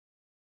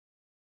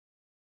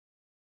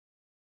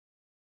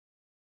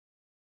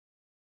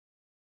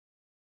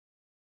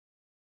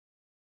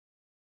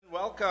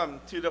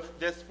Welcome to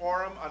this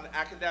forum on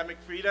academic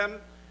freedom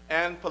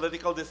and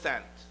political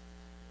dissent.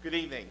 Good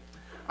evening.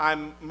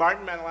 I'm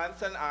Martin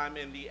Manalanson. I'm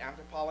in the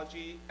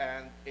Anthropology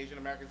and Asian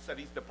American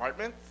Studies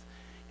departments,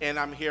 and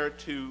I'm here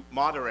to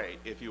moderate,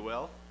 if you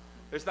will.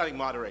 There's nothing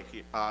moderate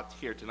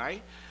here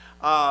tonight,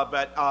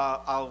 but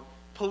I'll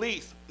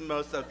police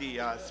most of the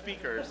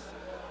speakers,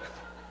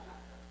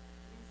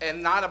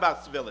 and not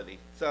about civility.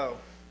 So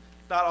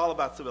it's not all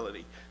about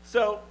civility.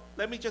 So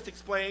let me just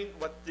explain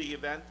what the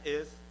event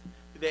is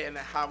today and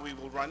how we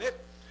will run it.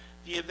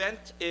 The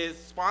event is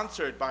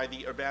sponsored by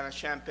the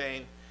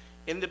Urbana-Champaign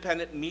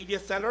Independent Media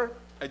Center,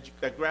 a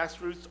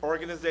grassroots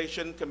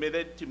organization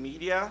committed to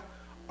media,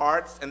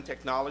 arts, and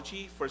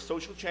technology for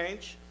social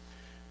change.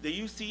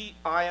 The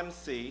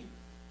UCIMC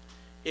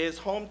is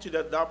home to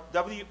the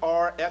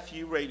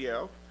WRFU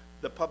radio,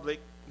 the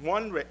Public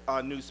One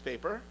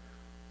newspaper,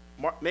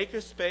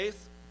 Makerspace,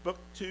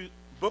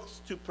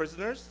 Books to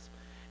Prisoners,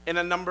 and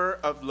a number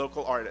of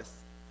local artists.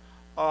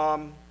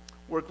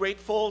 We're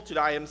grateful to the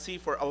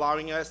IMC for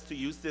allowing us to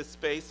use this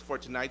space for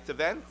tonight's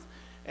event.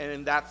 And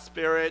in that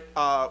spirit,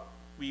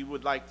 we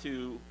would like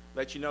to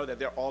let you know that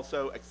they're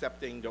also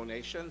accepting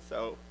donations.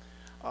 So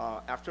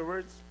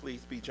afterwards,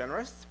 please be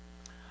generous.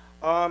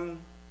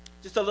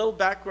 Just a little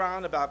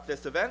background about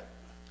this event.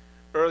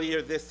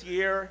 Earlier this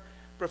year,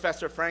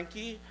 Professor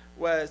Franke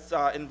was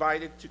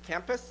invited to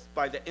campus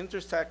by the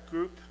Intersect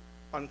Group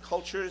on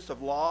Cultures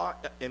of Law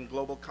in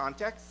Global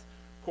Context,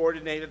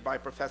 coordinated by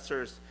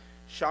Professors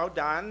Xiao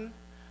Dan,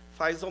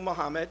 Faisal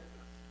Mohammed,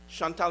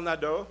 Chantal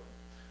Nadeau,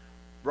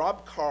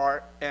 Rob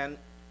Carr, and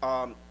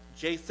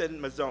Jason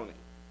Mazzoni.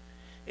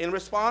 In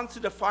response to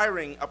the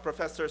firing of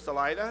Professor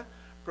Salaita,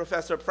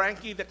 Professor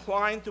Franke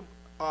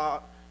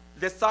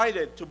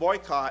decided to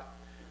boycott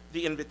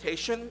the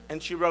invitation,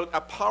 and she wrote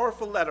a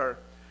powerful letter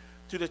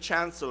to the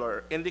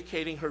Chancellor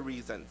indicating her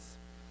reasons.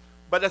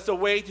 But as a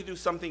way to do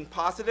something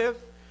positive,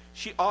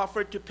 she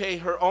offered to pay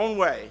her own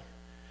way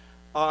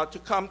to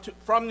come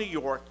from New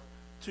York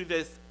to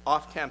this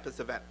off-campus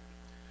event.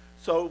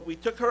 So we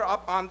took her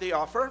up on the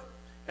offer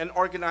and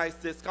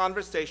organized this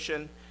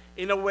conversation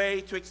in a way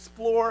to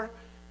explore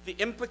the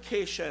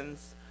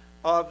implications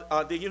of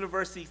the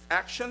university's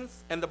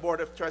actions and the Board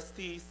of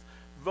Trustees'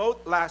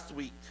 vote last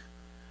week.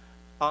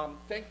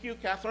 Thank you,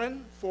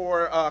 Katherine,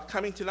 for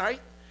coming tonight,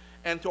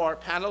 and to our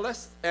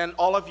panelists, and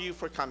all of you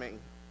for coming.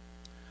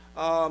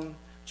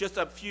 Just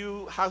a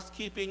few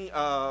housekeeping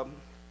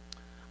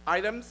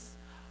items.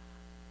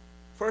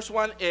 First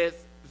one is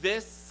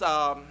this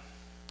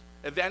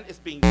event is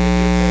being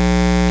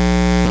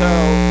videotaped. So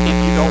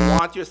if you don't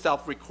want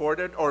yourself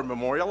recorded or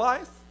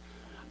memorialized,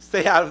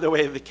 stay out of the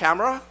way of the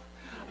camera.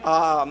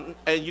 And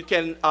you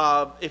can,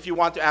 if you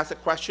want to ask a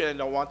question and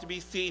don't want to be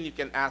seen, you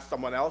can ask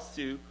someone else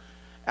to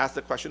ask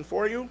the question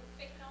for you.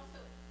 They can also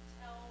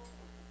tell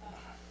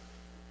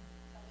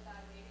the guy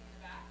waiting in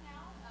the back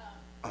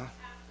now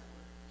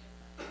afterward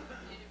if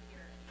it did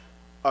appear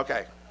anymore.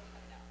 Okay.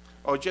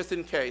 Oh, just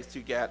in case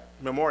you get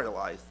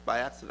memorialized by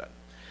accident.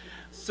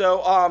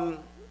 So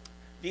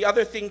the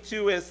other thing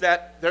too is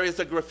that there is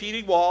a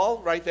graffiti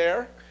wall right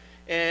there,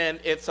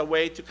 and it's a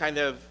way to kind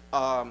of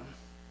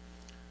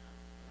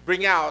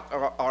bring out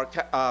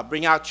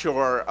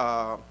your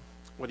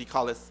what do you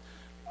call this?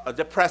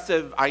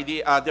 Depressive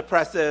idea,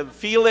 depressive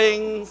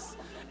feelings,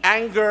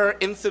 anger,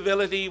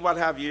 incivility, what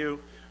have you.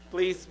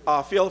 Please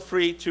feel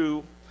free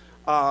to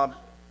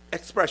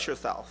express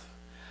yourself.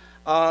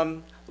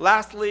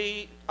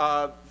 Lastly,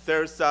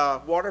 there's a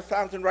water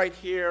fountain right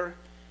here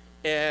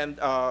and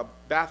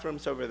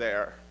bathrooms over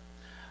there.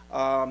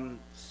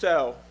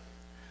 So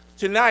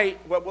tonight,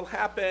 what will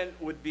happen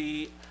would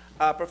be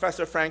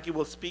Professor Franke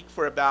will speak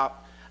for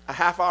about a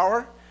half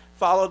hour,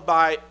 followed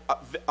by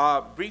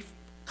brief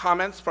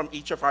comments from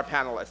each of our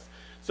panelists.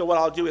 So what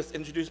I'll do is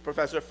introduce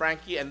Professor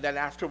Franke, and then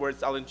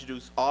afterwards I'll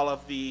introduce all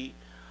of the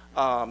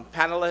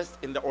panelists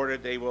in the order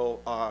they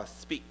will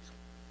speak.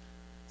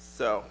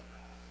 So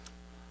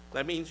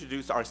let me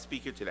introduce our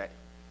speaker today.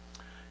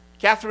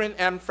 Katherine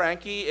M.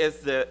 Franke is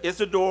the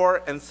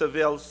Isidore and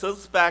Seville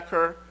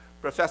Sulzbacher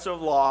Professor of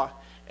Law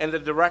and the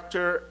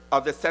Director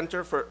of the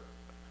Center for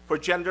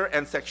Gender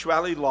and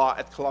Sexuality Law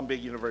at Columbia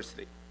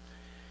University.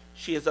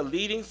 She is a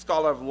leading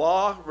scholar of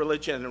law,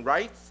 religion, and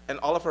rights, and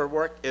all of her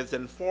work is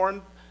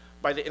informed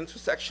by the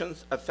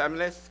intersections of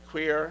feminist,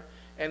 queer,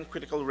 and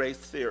critical race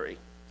theory.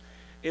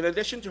 In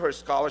addition to her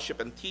scholarship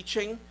and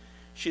teaching,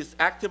 she is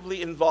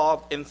actively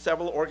involved in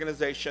several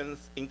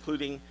organizations,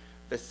 including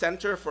the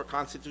Center for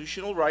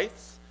Constitutional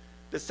Rights,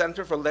 the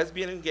Center for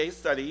Lesbian and Gay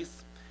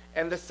Studies,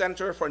 and the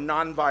Center for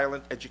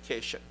Nonviolent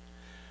Education.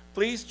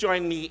 Please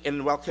join me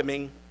in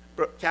welcoming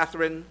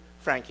Katherine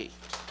Franke.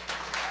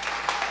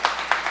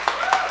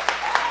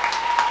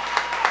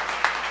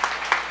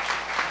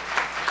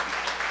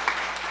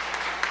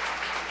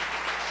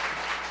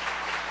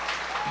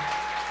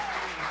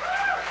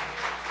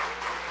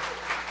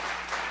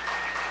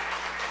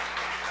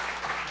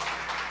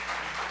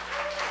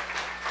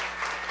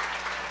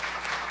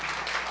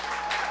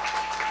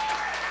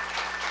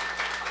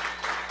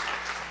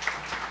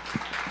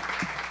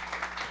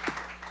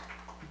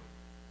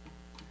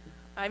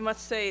 I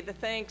must say the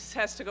thanks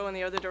has to go in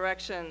the other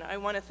direction. I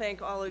want to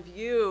thank all of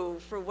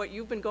you for what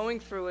you've been going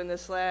through in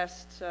this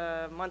last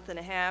month and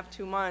a half,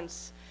 2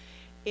 months,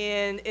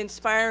 in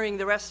inspiring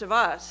the rest of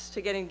us to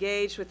get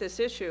engaged with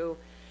this issue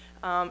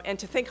and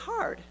to think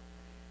hard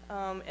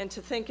and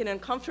to think in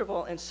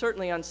uncomfortable and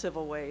certainly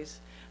uncivil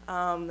ways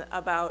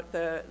about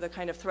the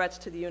kind of threats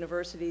to the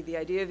university, the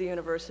idea of the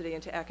university,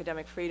 and to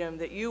academic freedom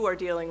that you are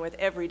dealing with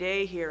every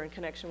day here in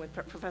connection with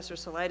Professor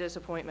Salaita's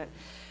appointment.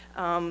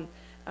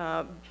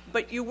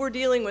 But you were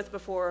dealing with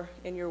before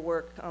in your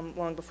work,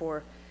 long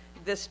before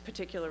this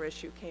particular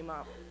issue came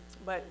up.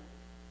 But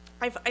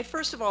I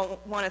first of all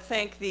want to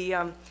thank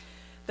the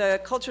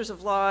Cultures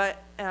of Law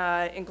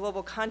in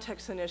Global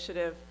Context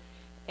Initiative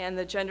and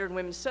the Gender and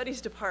Women's Studies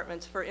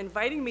departments for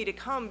inviting me to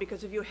come,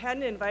 because if you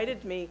hadn't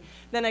invited me,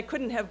 then I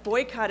couldn't have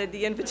boycotted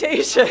the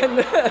invitation.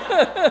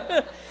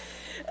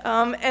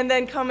 And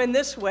then come in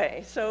this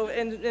way. So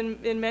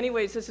in many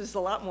ways, this is a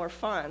lot more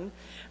fun.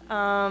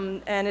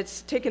 And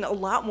it's taken a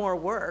lot more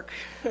work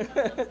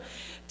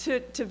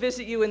to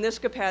visit you in this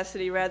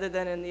capacity rather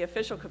than in the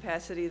official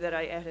capacity that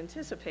I had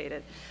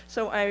anticipated.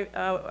 So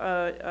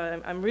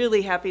I'm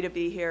really happy to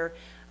be here.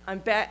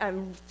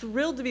 I'm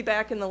thrilled to be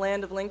back in the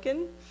land of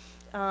Lincoln.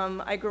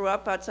 I grew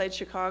up outside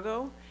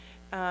Chicago.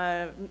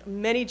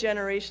 Many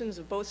generations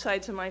of both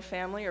sides of my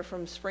family are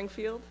from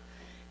Springfield.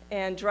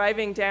 And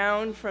driving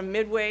down from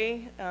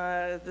Midway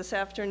this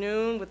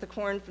afternoon with the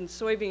corn and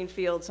soybean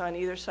fields on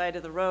either side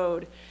of the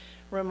road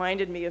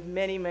reminded me of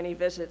many, many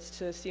visits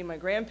to see my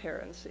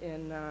grandparents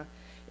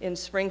in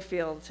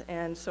Springfield.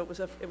 And so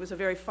it was a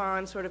very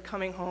fond sort of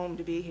coming home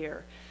to be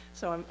here.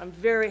 So I'm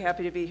very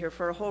happy to be here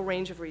for a whole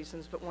range of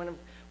reasons, but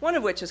one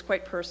of which is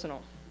quite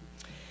personal.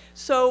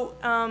 So,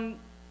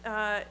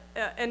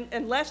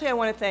 and lastly, I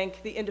want to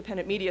thank the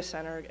Independent Media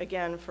Center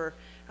again for,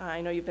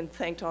 I know you've been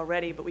thanked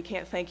already, but we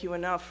can't thank you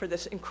enough for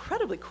this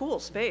incredibly cool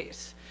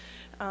space.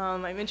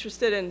 I'm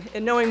interested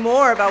in knowing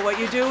more about what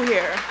you do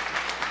here.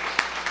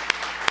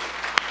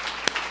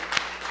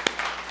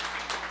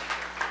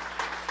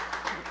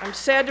 I'm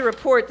sad to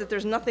report that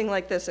there's nothing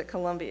like this at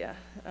Columbia,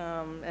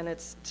 and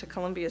it's to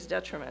Columbia's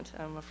detriment,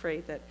 I'm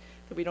afraid, that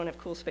we don't have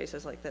cool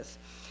spaces like this.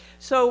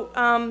 So,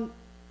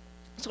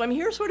 so I'm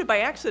here sort of by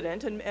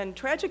accident, and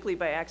tragically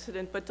by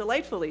accident, but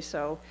delightfully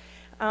so.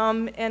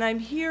 And I'm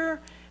here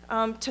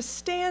to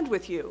stand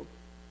with you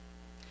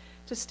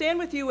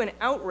in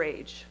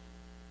outrage,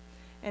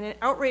 and an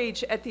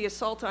outrage at the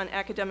assault on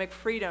academic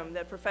freedom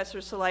that Professor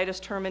Salaita's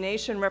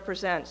termination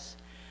represents.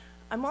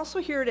 I'm also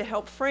here to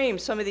help frame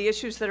some of the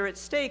issues that are at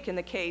stake in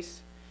the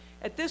case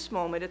at this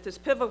moment, at this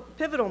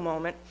pivotal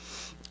moment,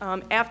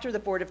 after the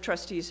Board of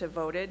Trustees have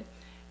voted.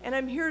 And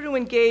I'm here to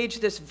engage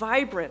this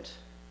vibrant,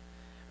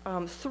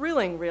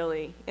 thrilling,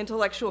 really,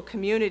 intellectual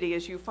community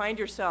as you find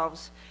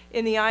yourselves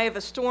in the eye of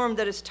a storm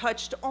that has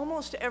touched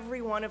almost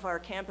every one of our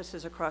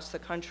campuses across the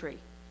country.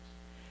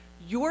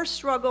 Your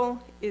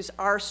struggle is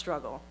our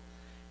struggle,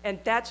 and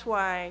that's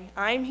why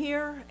I'm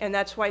here, and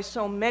that's why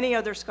so many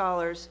other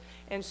scholars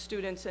and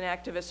students and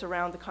activists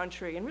around the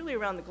country, and really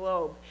around the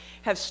globe,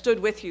 have stood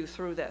with you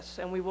through this,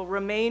 and we will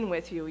remain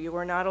with you. You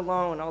are not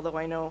alone, although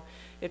I know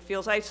it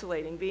feels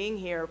isolating being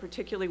here,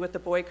 particularly with the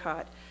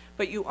boycott,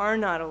 but you are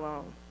not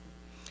alone.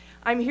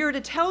 I'm here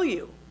to tell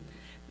you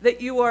that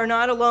you are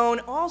not alone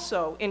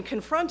also in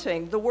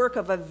confronting the work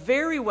of a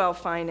very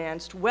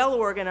well-financed,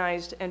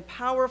 well-organized, and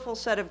powerful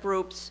set of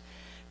groups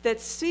that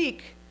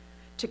seek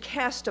to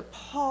cast a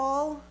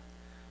pall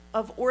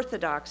of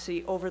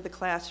orthodoxy over the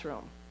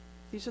classroom.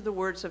 These are the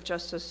words of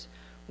Justice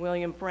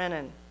William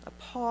Brennan, a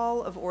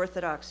pall of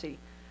orthodoxy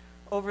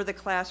over the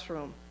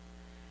classroom.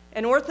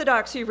 An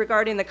orthodoxy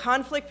regarding the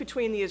conflict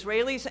between the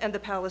Israelis and the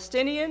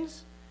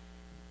Palestinians,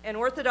 an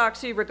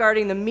orthodoxy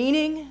regarding the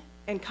meaning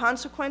and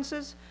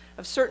consequences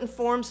of certain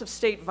forms of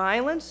state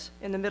violence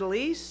in the Middle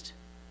East,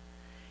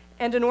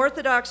 and an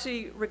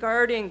orthodoxy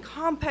regarding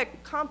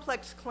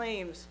complex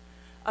claims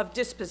of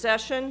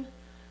dispossession,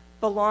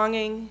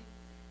 belonging,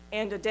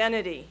 and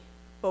identity,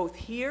 both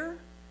here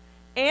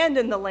and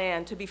in the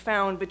land to be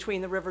found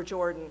between the River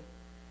Jordan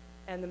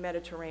and the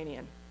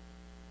Mediterranean.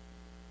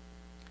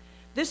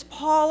 This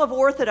pall of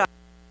orthodoxy,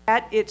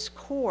 at its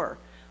core,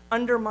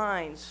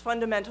 undermines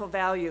fundamental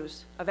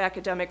values of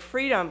academic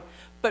freedom,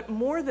 but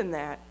more than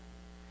that,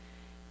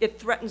 it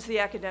threatens the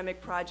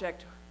academic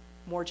project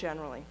more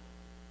generally.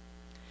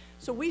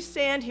 So we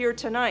stand here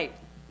tonight,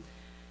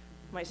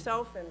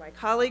 myself and my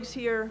colleagues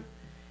here,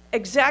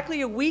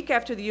 exactly a week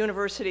after the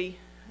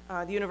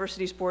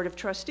university's Board of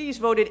Trustees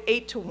voted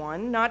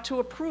 8-1 not to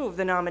approve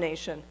the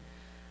nomination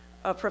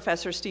of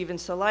Professor Steven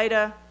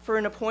Salaita for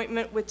an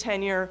appointment with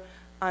tenure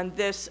on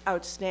this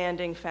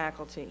outstanding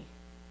faculty.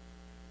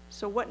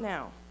 So what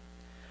now?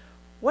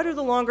 What are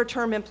the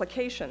longer-term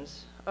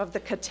implications of the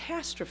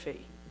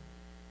catastrophe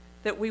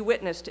that we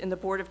witnessed in the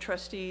Board of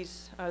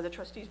Trustees, the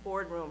Trustees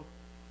boardroom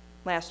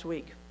last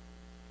week?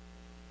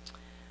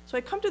 So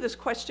I come to this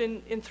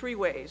question in 3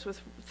 ways, with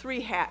 3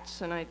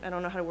 hats, and I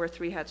don't know how to wear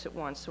 3 hats at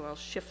once, so I'll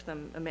shift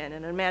them in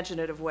an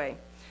imaginative way.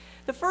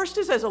 The first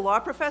is as a law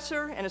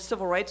professor and a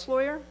civil rights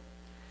lawyer.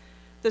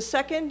 The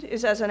second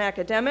is as an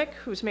academic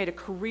who's made a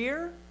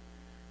career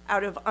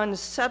out of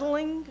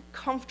unsettling,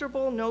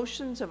 comfortable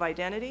notions of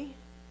identity,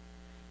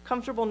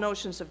 comfortable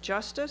notions of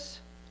justice,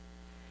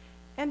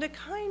 and a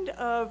kind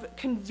of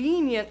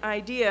convenient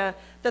idea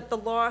that the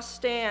law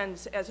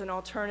stands as an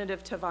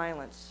alternative to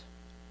violence.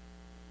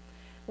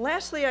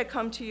 Lastly, I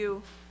come to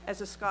you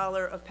as a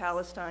scholar of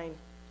Palestine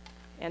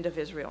and of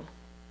Israel.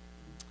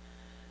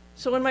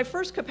 So in my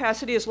first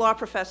capacity as law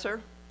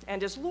professor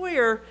and as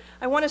lawyer,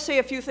 I want to say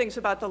a few things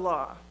about the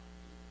law.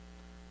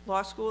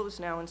 Law school is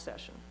now in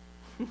session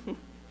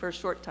for a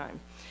short time.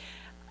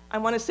 I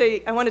want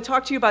to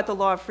talk to you about the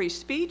law of free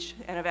speech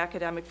and of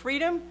academic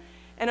freedom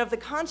and of the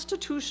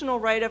constitutional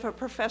right of a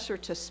professor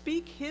to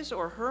speak his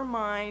or her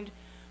mind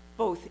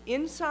both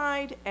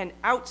inside and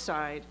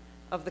outside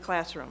of the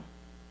classroom.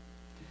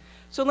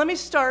 So let me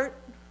start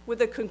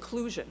with a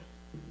conclusion.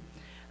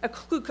 A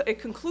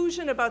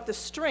conclusion about the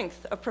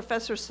strength of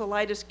Professor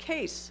Salaita's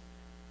case,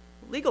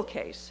 legal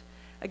case,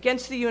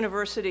 against the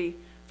university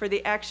for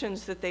the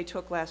actions that they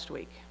took last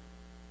week.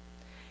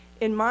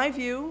 In my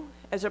view,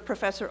 as a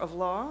professor of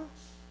law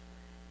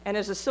and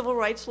as a civil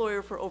rights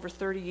lawyer for over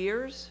 30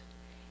 years,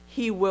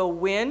 he will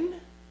win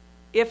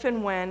if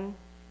and when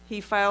he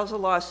files a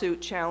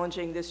lawsuit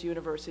challenging this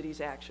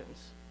university's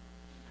actions.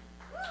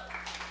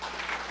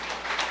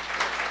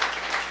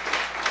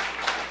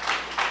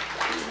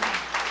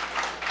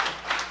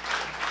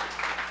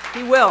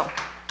 He will.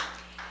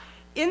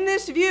 In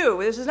this view,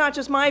 this is not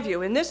just my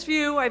view, in this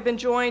view, I've been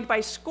joined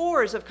by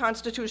scores of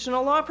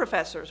constitutional law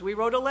professors. We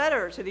wrote a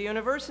letter to the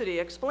university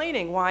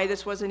explaining why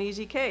this was an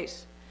easy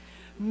case.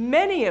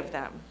 Many of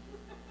them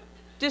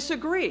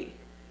disagree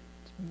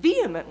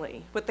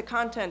vehemently with the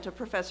content of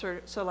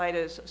Professor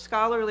Salaita's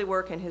scholarly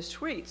work and his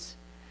tweets,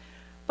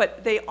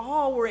 but they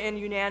all were in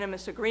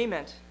unanimous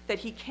agreement that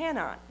he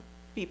cannot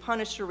be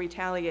punished or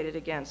retaliated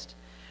against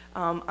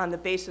on the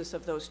basis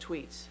of those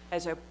tweets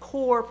as a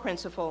core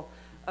principle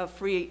of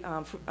free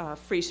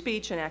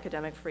speech and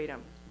academic freedom.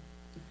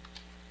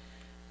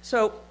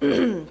 So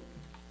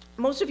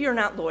most of you are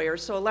not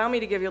lawyers, so allow me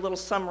to give you a little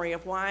summary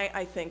of why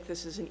I think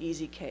this is an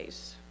easy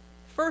case.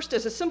 First,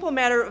 as a simple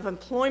matter of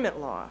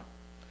employment law,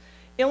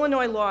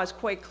 Illinois law is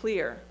quite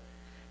clear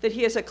that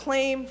he has a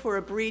claim for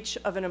a breach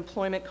of an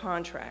employment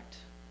contract.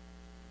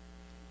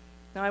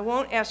 Now, I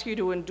won't ask you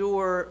to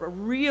endure a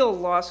real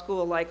law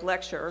school-like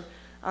lecture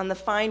on the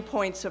fine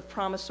points of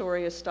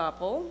promissory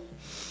estoppel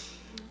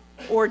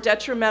or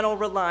detrimental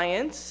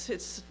reliance.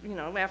 It's, you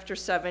know, after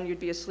 7, you'd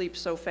be asleep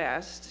so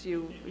fast,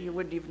 you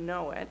wouldn't even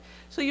know it.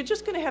 So you're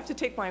just going to have to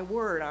take my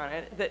word on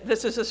it that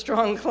this is a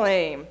strong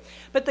claim.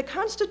 But the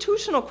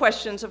constitutional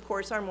questions, of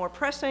course, are more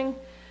pressing,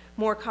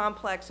 more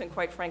complex, and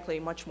quite frankly,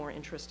 much more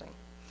interesting.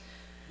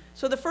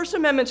 So the First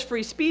Amendment's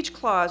free speech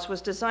clause was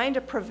designed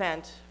to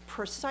prevent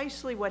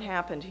precisely what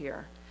happened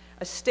here.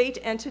 A state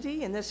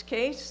entity, in this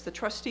case, the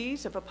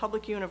trustees of a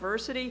public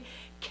university,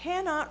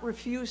 cannot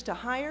refuse to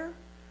hire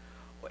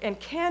and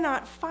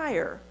cannot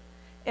fire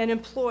an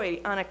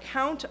employee on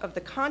account of the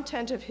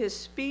content of his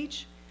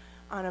speech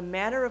on a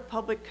matter of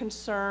public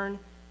concern,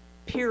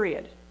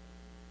 period.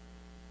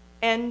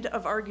 End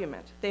of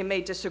argument. They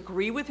may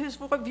disagree with his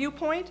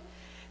viewpoint.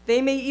 They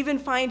may even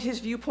find his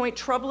viewpoint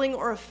troubling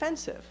or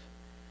offensive.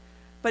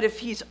 But if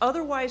he's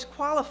otherwise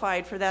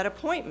qualified for that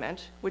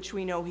appointment, which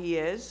we know he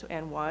is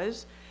and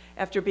was,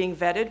 after being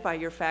vetted by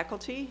your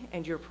faculty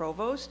and your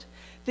provost,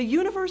 the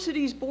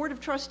university's board of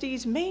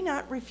trustees may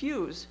not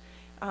refuse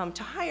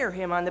to hire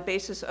him on the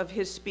basis of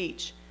his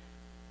speech,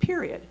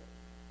 period.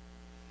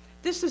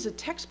 This is a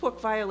textbook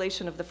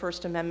violation of the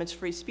First Amendment's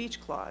free speech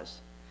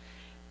clause.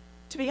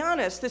 To be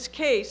honest, this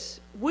case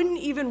wouldn't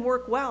even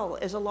work well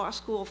as a law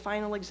school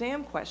final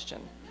exam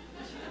question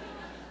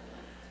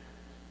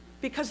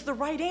because the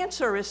right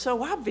answer is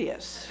so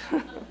obvious.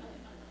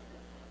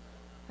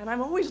 And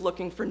I'm always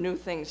looking for new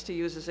things to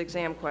use as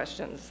exam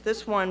questions.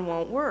 This one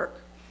won't work,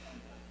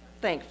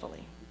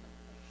 thankfully.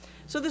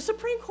 So the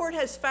Supreme Court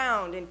has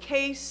found in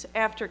case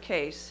after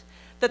case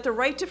that the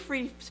right to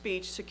free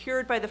speech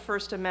secured by the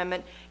First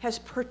Amendment has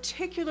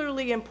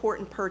particularly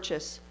important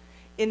purchase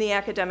in the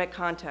academic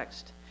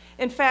context.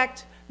 In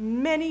fact,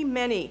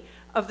 many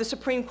of the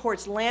Supreme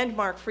Court's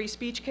landmark free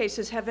speech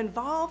cases have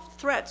involved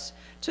threats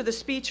to the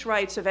speech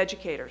rights of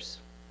educators.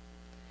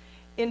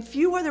 In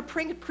few other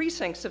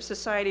precincts of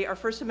society are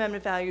First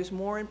Amendment values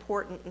more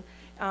important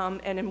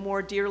and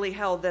more dearly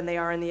held than they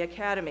are in the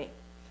academy.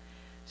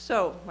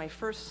 So, my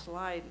first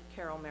slide,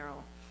 Carol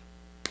Merrill.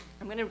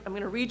 I'm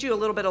going to read you a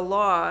little bit of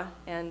law,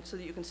 and so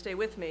that you can stay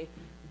with me.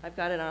 I've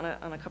got it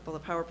on a couple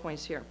of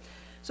PowerPoints here.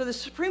 So the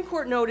Supreme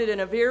Court noted in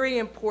a very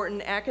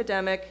important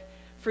academic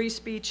free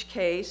speech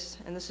case,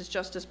 and this is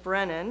Justice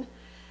Brennan.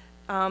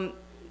 Do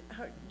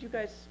you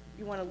guys,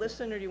 you want to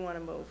listen or do you want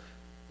to move?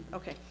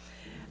 Okay.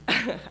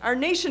 Our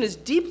nation is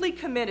deeply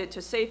committed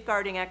to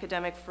safeguarding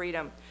academic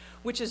freedom,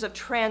 which is of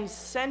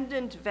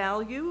transcendent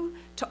value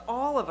to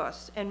all of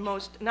us, and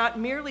not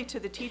merely to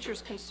the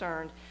teachers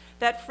concerned.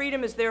 That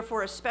freedom is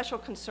therefore a special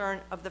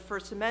concern of the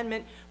First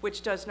Amendment,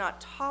 which does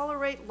not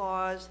tolerate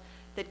laws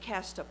that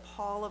cast a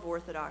pall of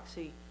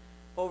orthodoxy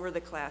over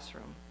the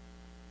classroom.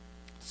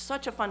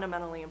 Such a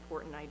fundamentally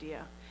important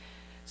idea.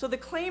 So the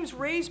claims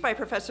raised by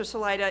Professor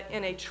Salaita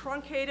in a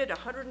truncated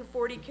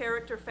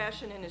 140-character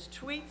fashion in his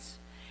tweets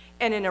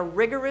and in a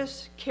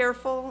rigorous,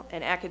 careful,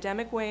 and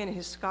academic way in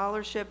his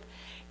scholarship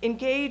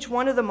engage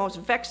one of the most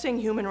vexing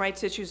human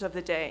rights issues of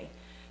the day,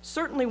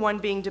 certainly one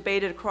being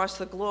debated across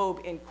the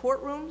globe in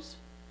courtrooms,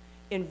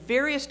 in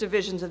various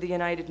divisions of the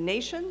United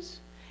Nations,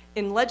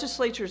 in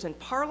legislatures and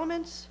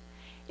parliaments,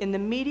 in the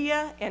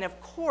media, and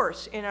of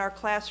course in our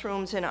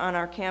classrooms and on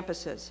our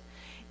campuses.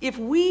 If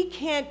we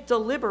can't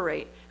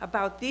deliberate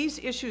about these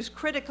issues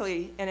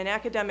critically in an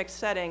academic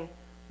setting,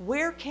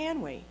 where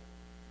can we?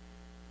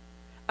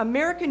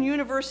 American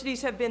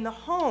universities have been the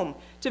home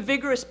to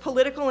vigorous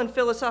political and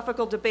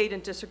philosophical debate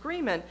and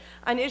disagreement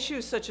on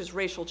issues such as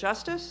racial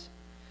justice,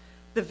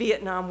 the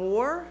Vietnam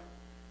War,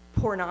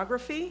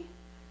 pornography,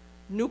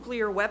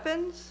 nuclear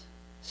weapons,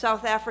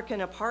 South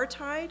African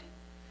apartheid,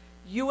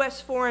 US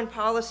foreign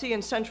policy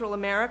in Central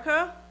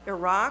America,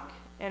 Iraq,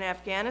 and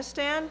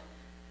Afghanistan,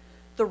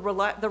 the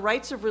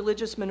rights of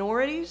religious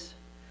minorities,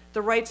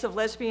 the rights of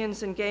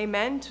lesbians and gay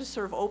men to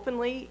serve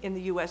openly in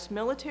the US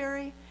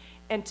military,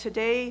 and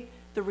today,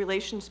 the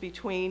relations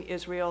between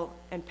Israel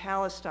and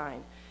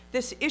Palestine.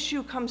 This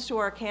issue comes to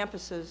our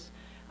campuses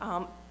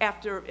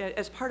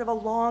as part of a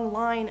long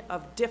line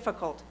of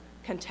difficult,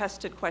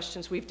 contested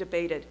questions we've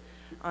debated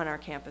on our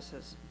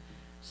campuses.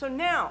 So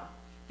now,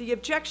 the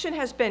objection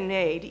has been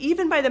made,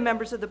 even by the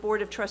members of the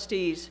Board of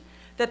Trustees,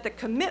 that the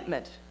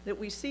commitment that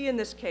we see in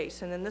this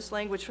case, and in this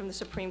language from the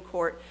Supreme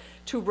Court,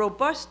 to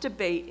robust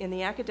debate in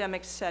the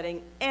academic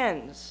setting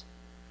ends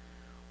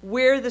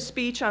where the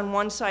speech on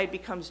one side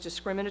becomes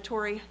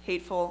discriminatory,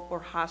 hateful, or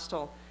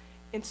hostile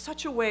in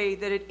such a way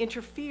that it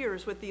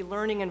interferes with the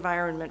learning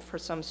environment for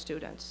some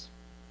students.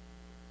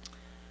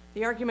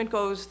 The argument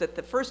goes that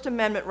the First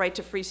Amendment right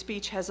to free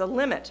speech has a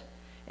limit,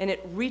 and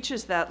it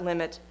reaches that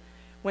limit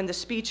when the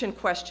speech in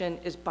question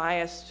is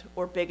biased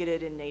or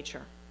bigoted in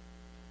nature.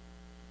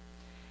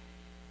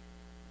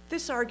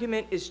 This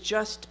argument is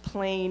just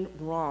plain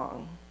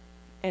wrong,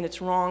 and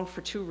it's wrong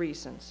for two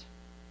reasons.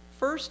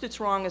 First, it's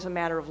wrong as a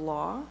matter of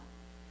law.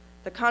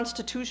 The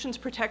Constitution's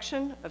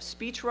protection of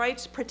speech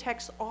rights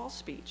protects all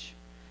speech,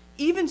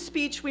 even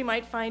speech we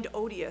might find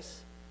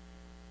odious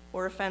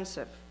or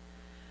offensive.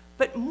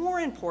 But more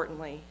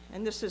importantly,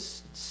 and this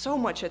is so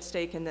much at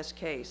stake in this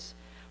case,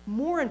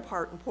 more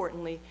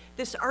importantly,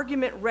 this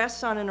argument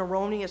rests on an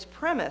erroneous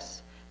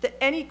premise that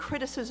any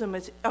criticism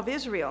of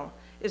Israel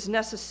is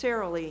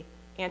necessarily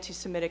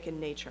anti-Semitic in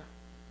nature.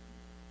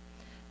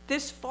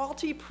 This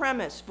faulty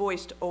premise,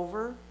 voiced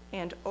over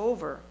and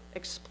over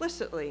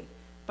explicitly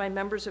by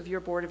members of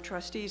your Board of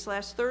Trustees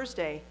last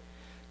Thursday,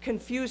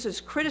 confuses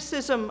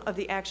criticism of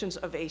the actions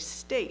of a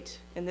state,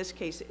 in this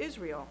case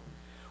Israel,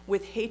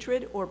 with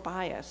hatred or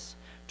bias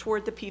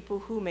toward the people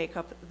who make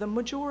up the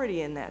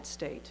majority in that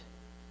state.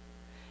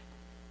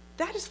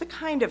 That is the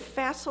kind of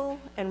facile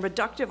and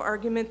reductive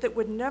argument that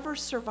would never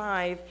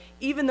survive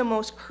even the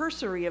most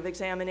cursory of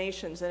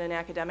examinations in an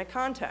academic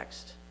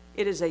context.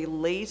 It is a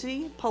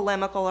lazy,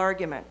 polemical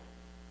argument.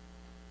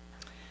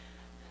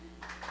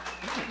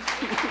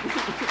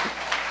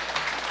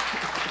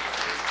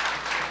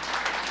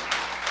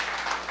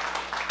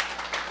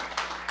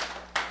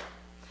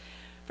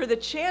 For the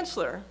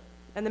Chancellor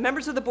and the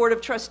members of the Board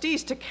of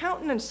Trustees to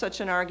countenance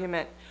such an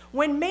argument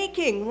when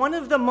making one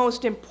of the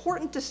most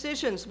important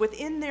decisions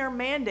within their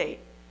mandate,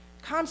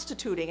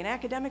 constituting an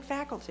academic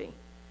faculty,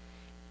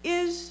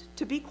 is,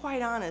 to be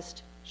quite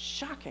honest,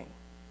 shocking.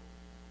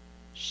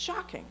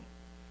 Shocking.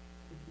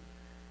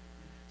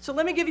 So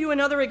let me give you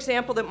another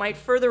example that might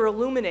further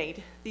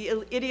illuminate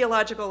the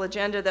ideological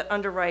agenda that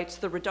underwrites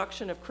the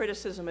reduction of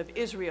criticism of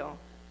Israel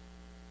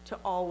to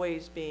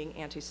always being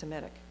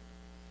anti-Semitic.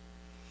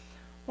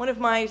 One of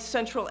my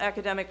central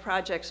academic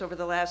projects over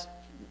the last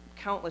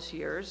countless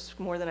years,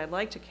 more than I'd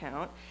like to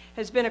count,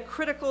 has been a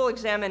critical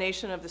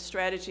examination of the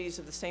strategies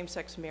of the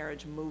same-sex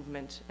marriage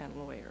movement and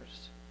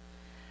lawyers.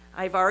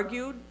 I've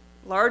argued,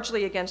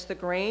 largely against the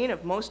grain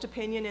of most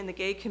opinion in the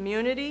gay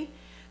community,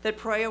 that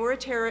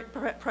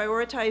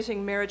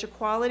prioritizing marriage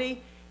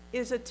equality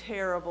is a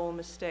terrible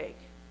mistake.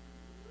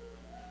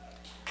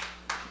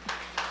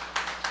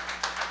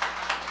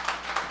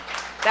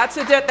 That's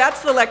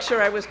the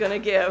lecture I was going to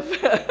give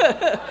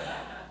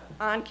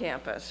on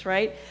campus,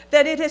 right?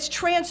 That it has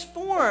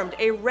transformed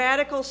a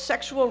radical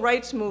sexual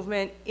rights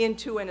movement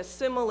into an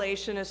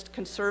assimilationist,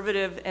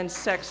 conservative, and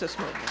sexist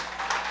movement.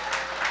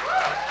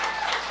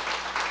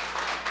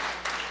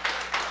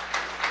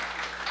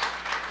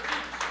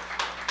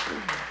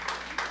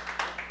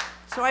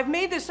 So I've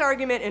made this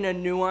argument in a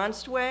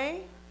nuanced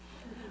way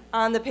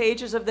on the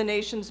pages of the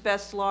nation's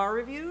best law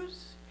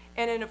reviews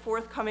and in a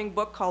forthcoming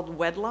book called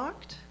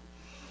Wedlocked.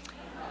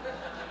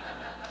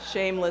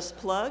 Shameless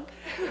plug.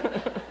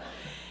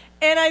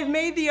 And I've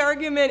made the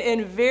argument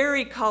in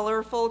very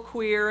colorful,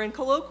 queer, and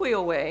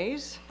colloquial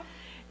ways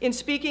in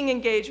speaking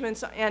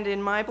engagements and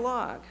in my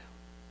blog.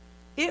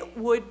 It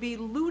would be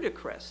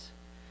ludicrous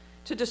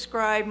to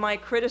describe my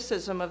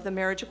criticism of the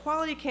marriage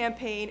equality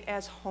campaign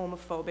as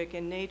homophobic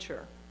in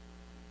nature.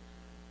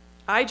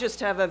 I just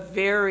have a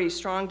very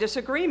strong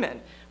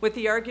disagreement with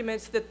the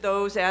arguments that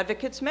those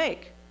advocates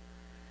make,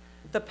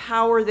 the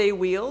power they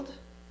wield,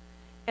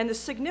 and the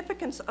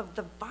significance of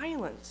the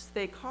violence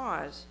they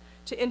cause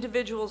to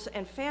individuals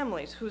and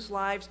families whose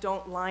lives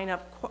don't line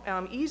up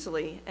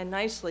easily and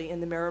nicely in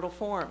the marital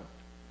form.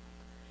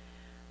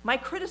 My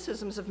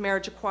criticisms of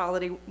marriage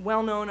equality,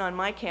 well known on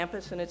my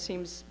campus, and it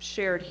seems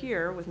shared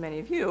here with many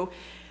of you,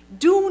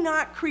 do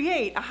not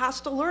create a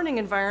hostile learning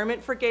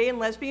environment for gay and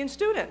lesbian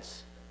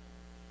students.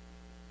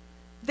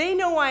 They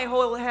know I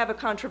have a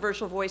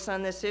controversial voice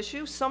on this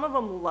issue. Some of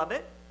them love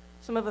it.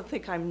 Some of them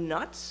think I'm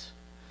nuts.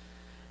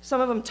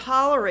 Some of them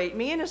tolerate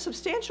me, and a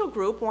substantial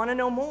group want to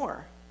know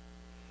more.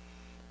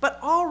 But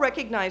all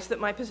recognize that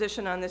my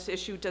position on this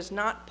issue does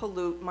not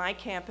pollute my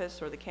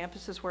campus or the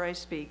campuses where I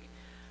speak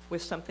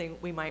with something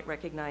we might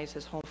recognize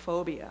as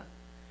homophobia.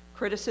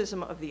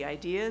 Criticism of the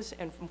ideas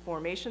and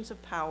formations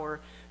of power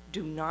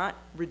do not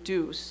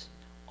reduce,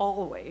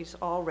 always,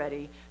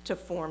 already, to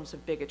forms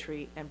of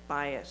bigotry and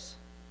bias.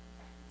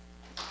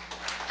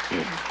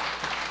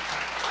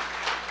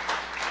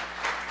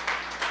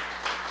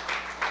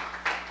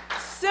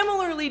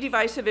 Similarly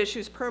divisive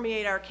issues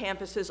permeate our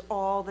campuses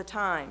all the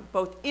time,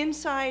 both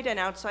inside and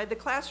outside the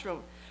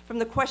classroom, from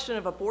the question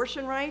of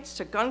abortion rights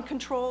to gun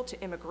control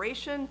to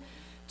immigration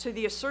to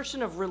the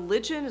assertion of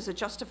religion as a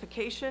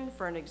justification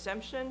for an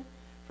exemption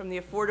from the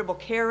Affordable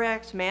Care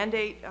Act's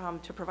mandate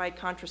to provide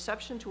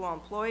contraception to all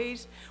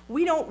employees.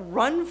 We don't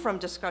run from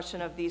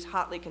discussion of these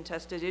hotly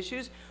contested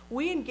issues.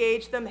 We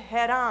engage them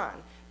head on.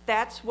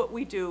 That's what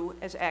we do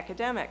as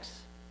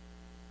academics.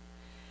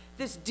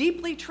 This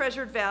deeply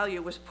treasured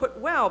value was put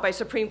well by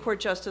Supreme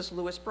Court Justice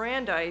Louis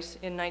Brandeis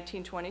in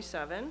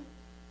 1927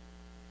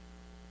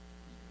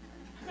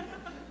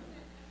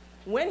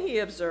 when he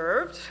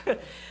observed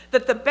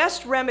that the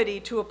best remedy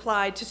to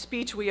apply to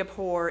speech we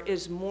abhor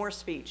is more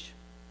speech,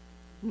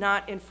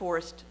 not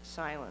enforced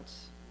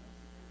silence.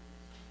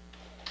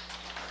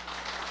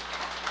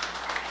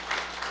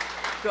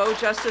 Go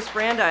Justice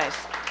Brandeis.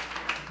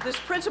 This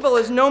principle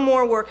is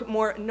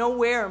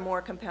nowhere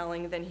more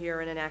compelling than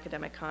here in an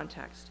academic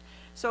context.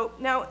 So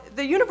now,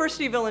 the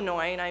University of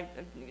Illinois, and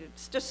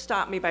just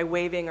stop me by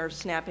waving or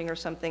snapping or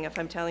something if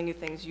I'm telling you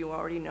things you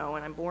already know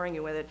and I'm boring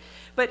you with it,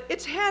 but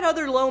it's had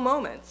other low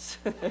moments.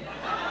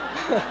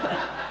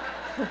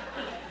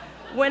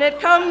 When it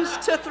comes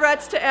to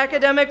threats to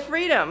academic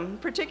freedom,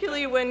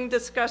 particularly when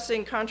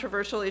discussing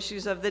controversial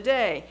issues of the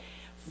day.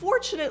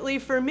 Fortunately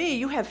for me,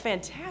 you have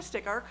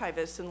fantastic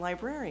archivists and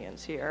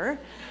librarians here.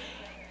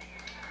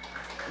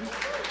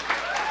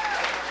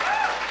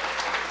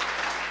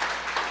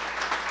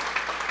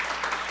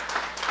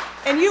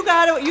 And you've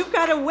got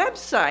a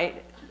website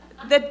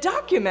that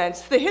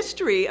documents the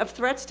history of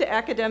threats to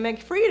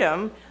academic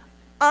freedom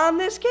on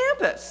this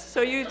campus.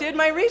 So you did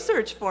my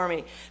research for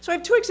me. So I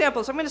have two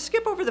examples. I'm going to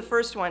skip over the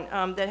first one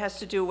that has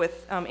to do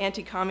with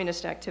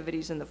anti-communist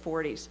activities in the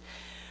 40s.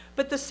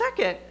 But the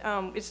second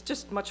is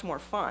just much more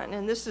fun,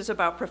 and this is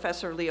about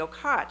Professor Leo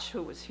Koch,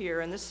 who was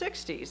here in the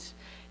 60s.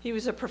 He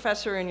was a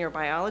professor in your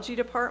biology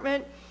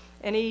department,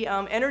 and he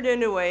entered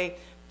into a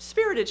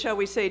spirited, shall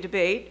we say,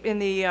 debate in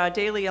the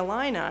Daily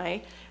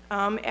Illini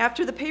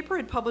after the paper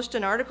had published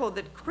an article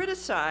that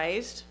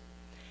criticized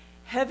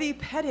heavy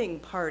petting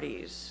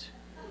parties,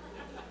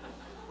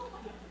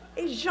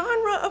 a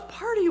genre of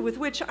party with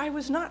which I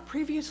was not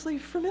previously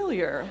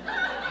familiar,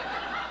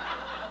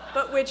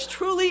 but which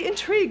truly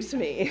intrigues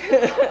me.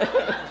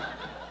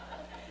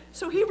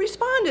 So he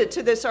responded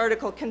to this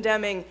article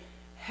condemning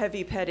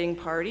heavy petting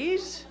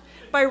parties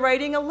by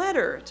writing a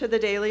letter to the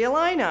Daily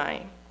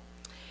Illini.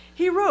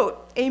 He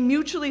wrote, "A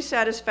mutually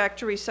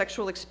satisfactory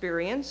sexual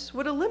experience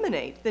would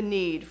eliminate the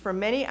need for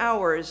many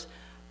hours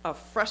of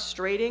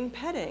frustrating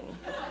petting."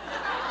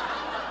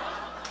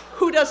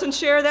 Who doesn't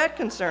share that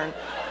concern?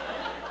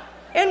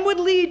 "And would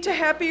lead to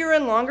happier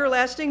and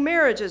longer-lasting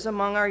marriages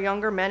among our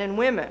younger men and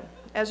women."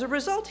 As a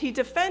result, he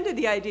defended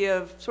the idea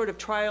of sort of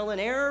trial and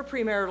error,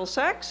 premarital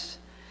sex,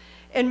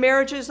 and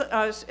marriages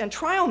and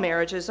trial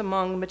marriages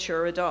among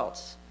mature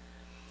adults.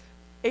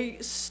 A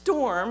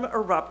storm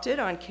erupted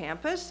on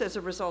campus as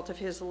a result of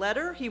his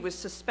letter. He was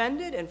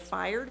suspended and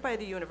fired by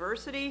the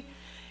university,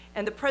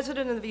 and the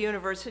president of the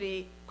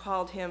university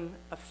called him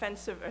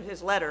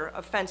his letter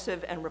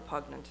offensive and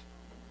repugnant.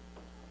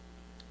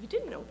 You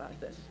didn't know about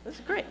this. That's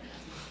great.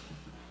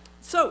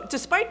 So,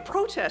 despite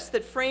protests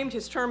that framed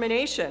his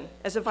termination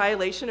as a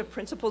violation of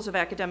principles of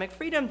academic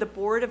freedom, the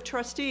Board of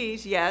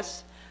Trustees,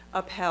 yes,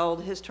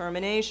 upheld his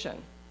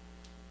termination.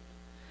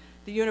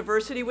 The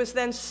university was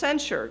then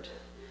censured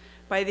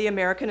by the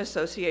American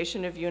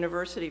Association of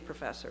University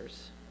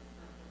Professors.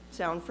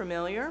 Sound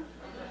familiar?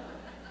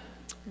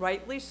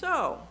 Rightly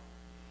so.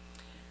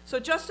 So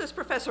Justice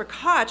Professor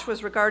Koch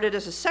was regarded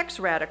as a sex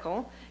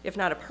radical, if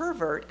not a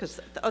pervert, because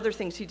the other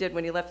things he did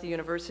when he left the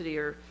university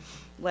are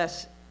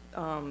less,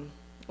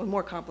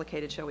 more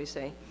complicated, shall we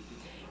say.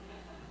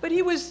 But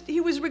he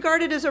was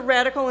regarded as a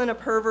radical and a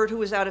pervert who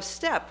was out of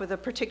step with a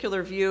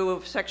particular view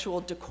of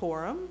sexual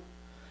decorum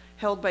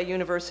held by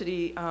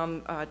university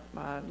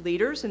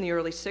leaders in the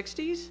early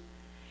 60s.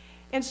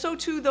 And so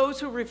too, those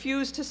who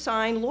refused to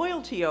sign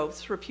loyalty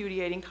oaths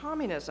repudiating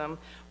communism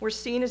were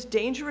seen as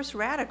dangerous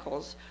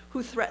radicals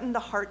who threatened the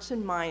hearts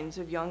and minds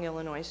of young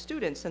Illinois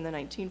students in the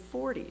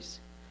 1940s.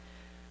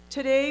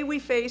 Today, we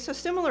face a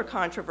similar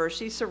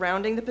controversy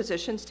surrounding the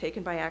positions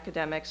taken by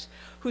academics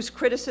whose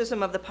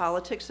criticism of the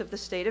politics of the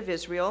State of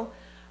Israel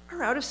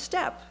are out of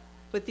step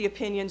with the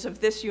opinions of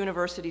this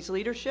university's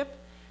leadership,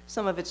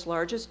 some of its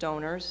largest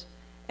donors,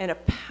 and a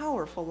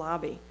powerful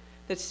lobby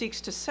that seeks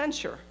to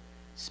censure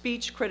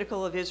speech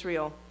critical of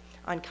Israel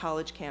on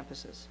college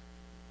campuses.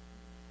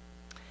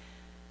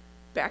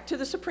 Back to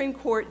the Supreme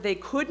Court, they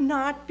could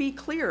not be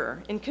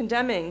clearer in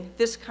condemning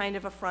this kind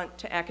of affront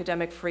to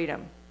academic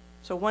freedom.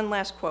 So one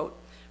last quote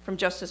from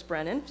Justice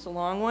Brennan, it's a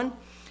long one.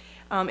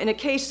 In a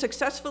case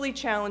successfully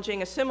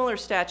challenging a similar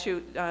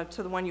statute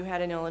to the one you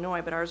had in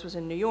Illinois, but ours was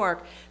in New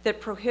York, that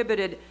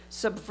prohibited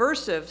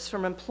subversives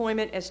from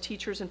employment as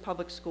teachers in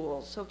public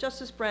schools. So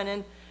Justice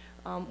Brennan,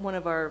 one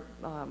of our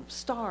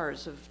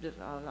stars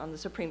on the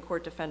Supreme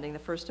Court defending the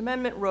First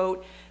Amendment,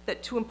 wrote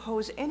that to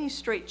impose any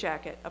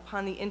straitjacket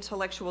upon the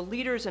intellectual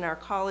leaders in our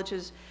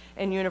colleges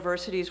and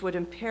universities would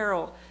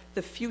imperil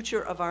the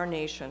future of our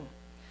nation.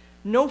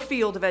 No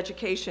field of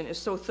education is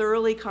so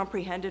thoroughly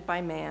comprehended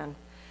by man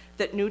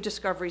that new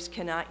discoveries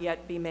cannot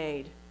yet be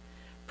made.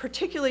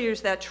 Particularly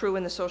is that true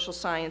in the social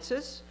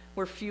sciences,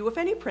 where few, if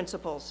any,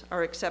 principles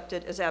are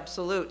accepted as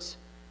absolutes.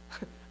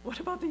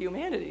 What about the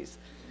humanities?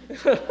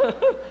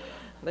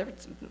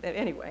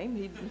 Anyway,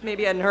 he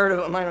maybe hadn't heard of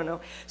them, I don't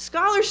know.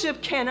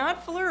 Scholarship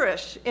cannot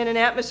flourish in an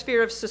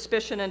atmosphere of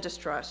suspicion and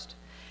distrust.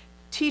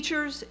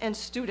 Teachers and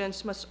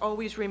students must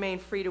always remain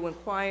free to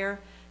inquire,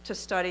 to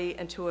study,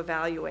 and to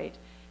evaluate,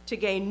 to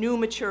gain new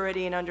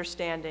maturity and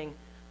understanding.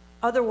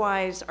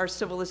 Otherwise, our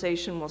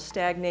civilization will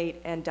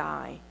stagnate and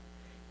die.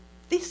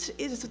 This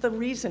is the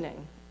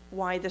reasoning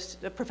why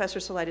Professor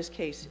Salaita's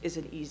case is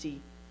an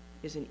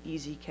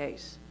easy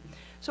case.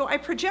 So I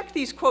project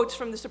these quotes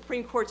from the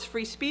Supreme Court's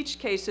free speech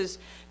cases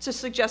to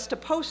suggest a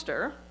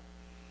poster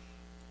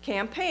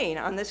campaign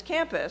on this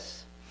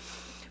campus,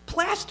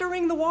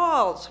 plastering the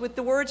walls with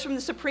the words from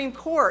the Supreme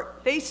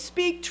Court. They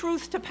speak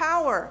truth to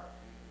power.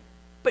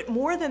 But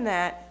more than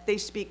that, they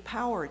speak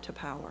power to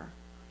power.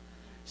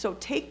 So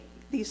take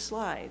these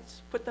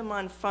slides, put them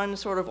on fun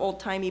sort of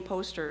old-timey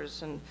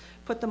posters, and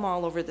put them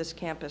all over this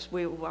campus.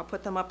 I'll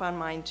put them up on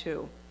mine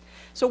too.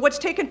 So what's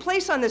taken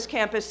place on this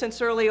campus since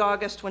early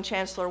August, when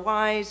Chancellor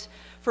Wise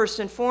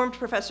first informed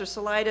Professor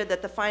Salaita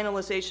that the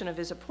finalization of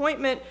his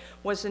appointment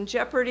was in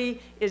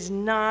jeopardy, is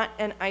not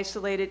an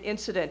isolated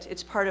incident.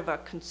 It's part of a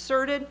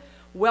concerted,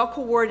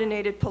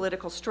 well-coordinated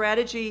political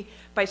strategy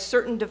by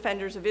certain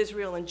defenders of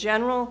Israel in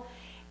general,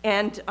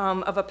 and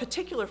of a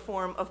particular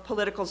form of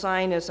political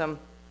Zionism,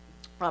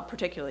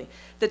 particularly,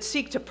 that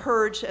seek to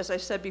purge, as I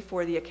said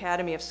before, the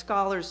Academy of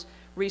Scholars,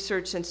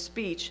 Research, and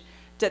Speech,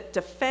 that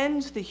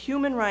defends the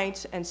human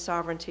rights and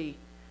sovereignty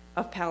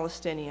of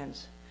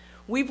Palestinians.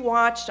 We've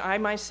watched, I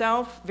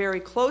myself,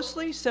 very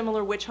closely,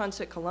 similar witch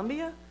hunts at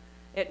Columbia,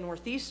 at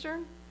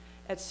Northeastern,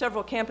 at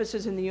several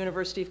campuses in the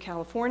University of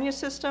California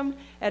system,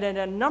 and at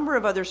a number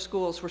of other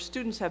schools where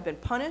students have been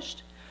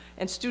punished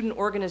and student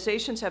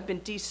organizations have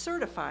been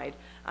decertified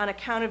on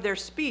account of their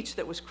speech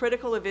that was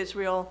critical of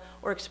Israel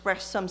or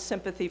expressed some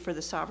sympathy for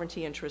the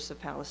sovereignty interests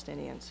of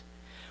Palestinians.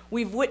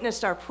 We've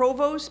witnessed our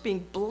provosts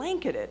being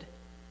blanketed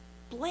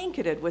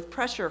with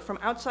pressure from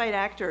outside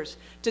actors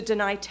to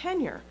deny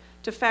tenure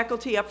to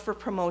faculty up for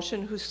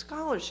promotion whose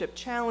scholarship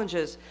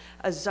challenges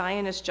a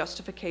Zionist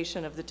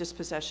justification of the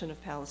dispossession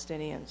of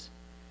Palestinians.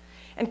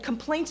 And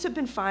complaints have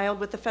been filed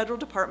with the Federal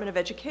Department of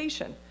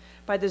Education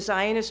by the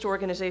Zionist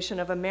Organization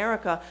of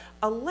America,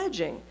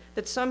 alleging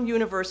that some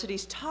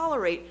universities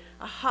tolerate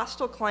a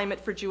hostile climate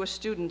for Jewish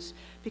students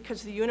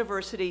because the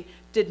university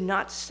did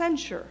not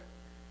censure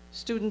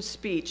student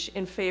speech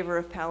in favor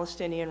of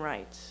Palestinian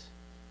rights.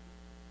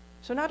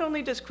 So not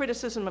only does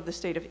criticism of the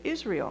State of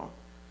Israel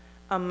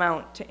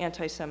amount to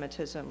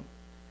anti-Semitism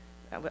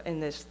in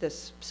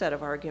this set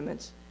of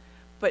arguments,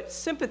 but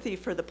sympathy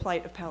for the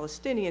plight of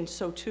Palestinians,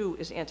 so too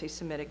is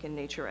anti-Semitic in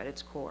nature at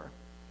its core.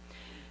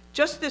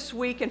 Just this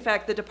week, in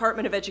fact, the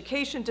Department of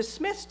Education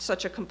dismissed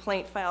such a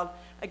complaint filed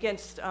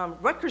against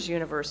Rutgers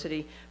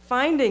University,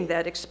 finding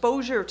that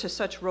exposure to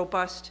such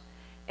robust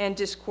and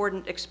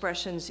discordant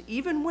expressions,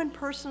 even when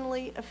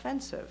personally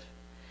offensive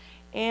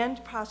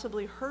and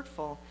possibly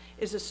hurtful,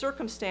 is a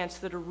circumstance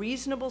that a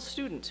reasonable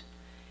student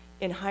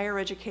in higher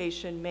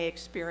education may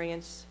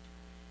experience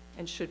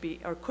and should be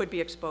or could be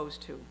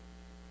exposed to.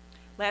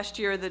 Last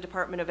year, the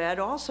Department of Ed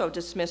also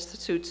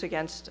dismissed suits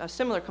against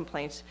similar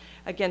complaints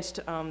against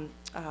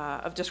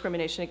of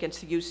discrimination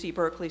against the UC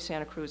Berkeley,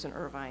 Santa Cruz, and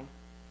Irvine.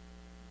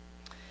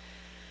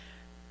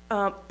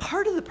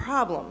 Part of the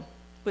problem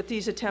with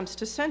these attempts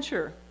to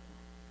censure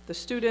the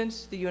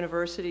students, the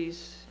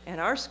universities, and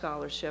our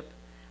scholarship,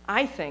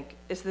 I think,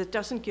 is that it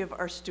doesn't give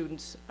our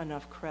students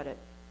enough credit.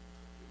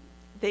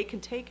 they can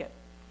take it.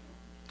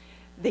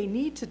 They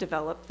need to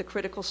develop the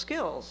critical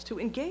skills to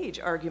engage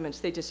arguments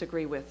they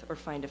disagree with or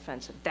find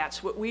offensive.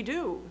 That's what we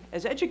do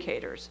as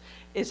educators,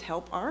 is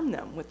help arm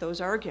them with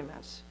those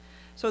arguments.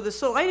 So the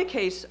Salaita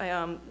case,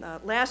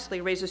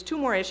 lastly, raises two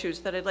more issues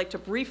that I'd like to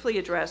briefly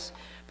address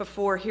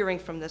before hearing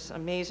from this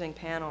amazing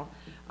panel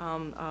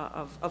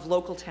of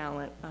local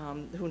talent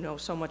who know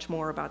so much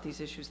more about these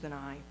issues than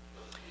I.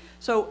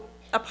 So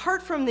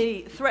apart from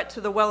the threat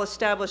to the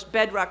well-established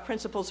bedrock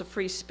principles of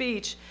free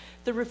speech,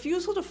 the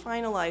refusal to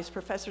finalize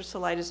Professor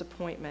Salaita's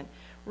appointment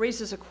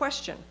raises a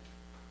question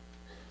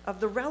of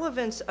the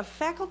relevance of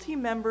faculty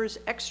members'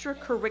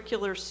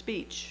 extracurricular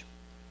speech.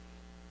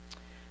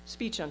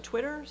 Speech on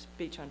Twitter,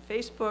 speech on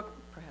Facebook,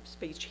 perhaps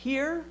speech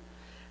here,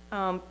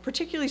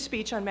 particularly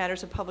speech on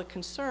matters of public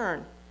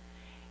concern,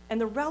 and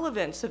the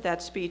relevance of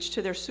that speech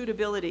to their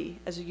suitability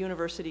as a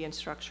university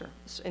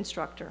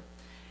instructor.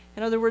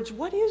 In other words,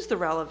 what is the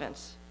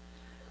relevance,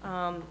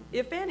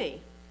 if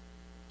any,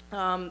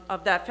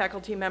 of that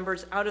faculty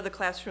member's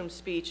out-of-the-classroom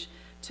speech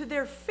to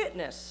their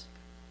fitness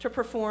to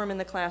perform in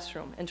the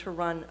classroom and to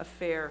run a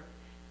fair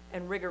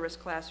and rigorous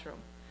classroom?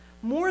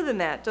 More than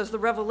that, does the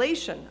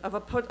revelation of a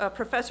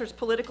professor's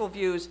political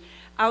views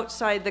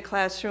outside the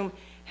classroom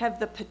have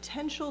the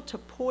potential to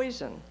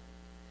poison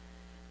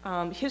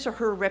his or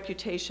her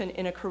reputation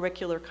in a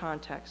curricular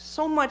context?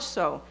 So much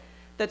so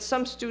that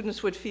some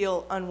students would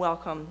feel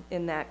unwelcome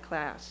in that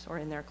class or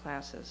in their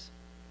classes.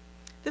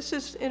 This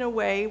is, in a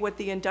way, what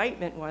the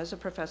indictment was of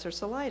Professor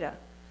Salaita.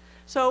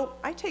 So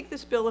I take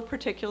this bill of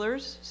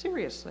particulars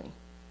seriously.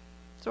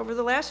 So over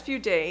the last few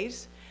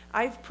days,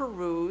 I've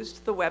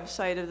perused the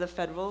website of the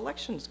Federal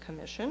Elections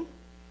Commission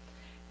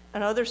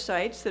and other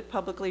sites that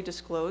publicly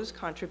disclose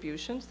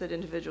contributions that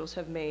individuals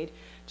have made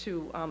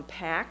to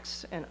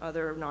PACs and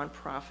other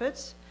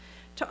nonprofits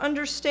to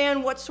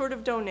understand what sort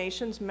of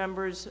donations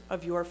members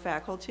of your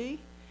faculty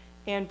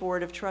and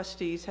Board of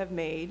Trustees have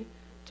made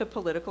to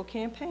political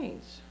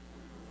campaigns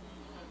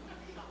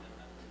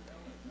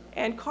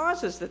and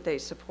causes that they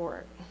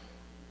support.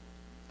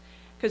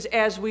 Because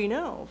as we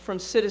know from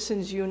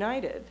Citizens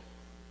United,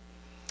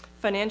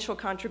 financial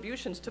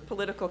contributions to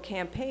political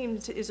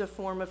campaigns is a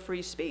form of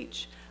free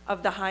speech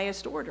of the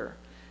highest order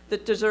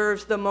that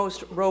deserves the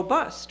most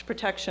robust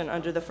protection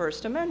under the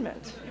First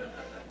Amendment.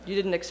 You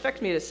didn't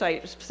expect me to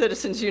cite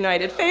Citizens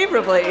United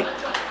favorably.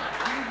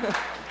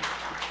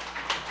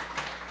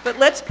 But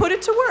let's put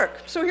it to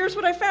work. So here's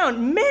what I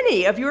found.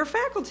 Many of your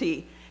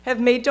faculty have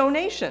made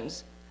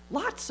donations,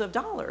 lots of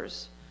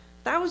dollars,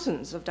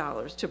 thousands of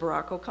dollars to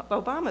Barack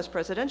Obama's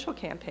presidential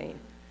campaign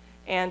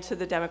and to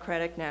the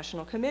Democratic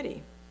National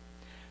Committee.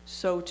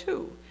 So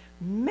too,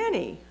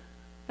 many,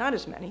 not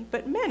as many,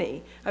 but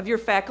many of your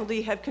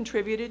faculty have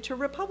contributed to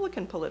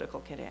Republican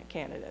political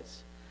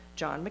candidates.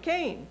 John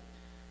McCain,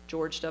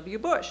 George W.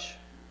 Bush,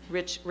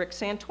 Rick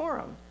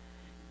Santorum,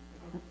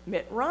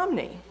 Mitt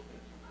Romney.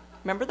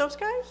 Remember those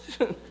guys?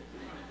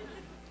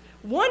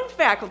 One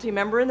faculty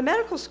member in the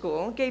medical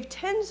school gave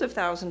tens of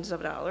thousands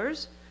of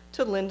dollars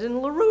to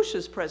Lyndon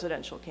LaRouche's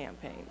presidential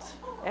campaigns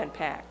and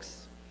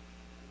PACs.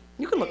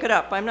 You can look it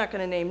up. I'm not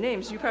going to name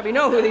names. You probably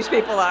know who these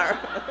people are.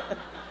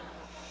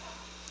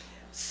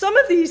 Some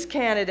of these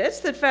candidates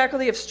that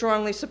faculty have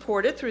strongly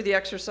supported through the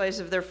exercise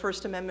of their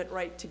First Amendment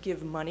right to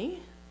give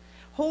money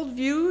hold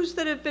views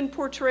that have been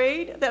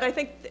portrayed that I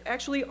think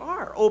actually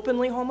are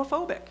openly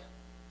homophobic,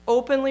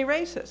 openly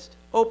racist,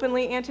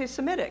 openly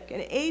anti-Semitic,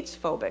 and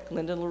AIDS-phobic,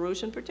 Lyndon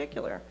LaRouche in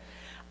particular.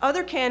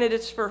 Other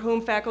candidates for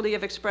whom faculty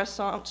have expressed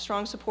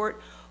strong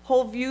support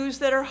hold views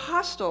that are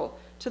hostile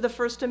to the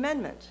First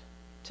Amendment,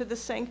 to the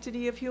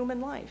sanctity of human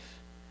life,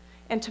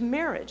 and to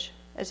marriage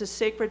as a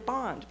sacred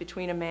bond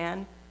between a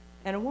man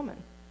and a woman,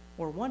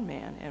 or one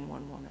man and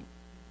one woman.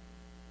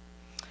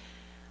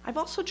 I've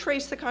also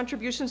traced the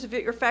contributions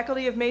that your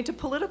faculty have made to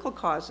political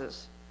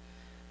causes,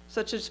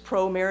 such as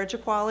pro-marriage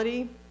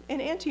equality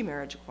and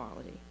anti-marriage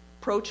equality,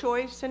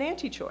 pro-choice and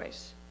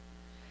anti-choice,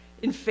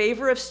 in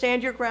favor of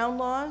stand-your-ground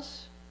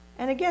laws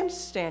and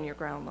against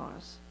stand-your-ground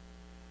laws.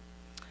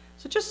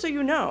 So just so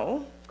you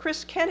know,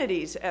 Chris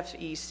Kennedy's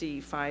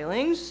FEC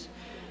filings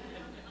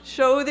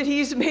show that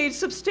he's made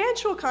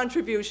substantial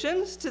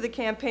contributions to the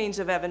campaigns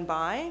of Evan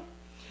Bayh,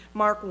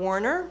 Mark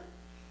Warner,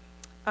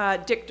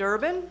 Dick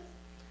Durbin,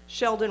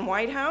 Sheldon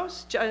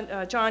Whitehouse,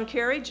 John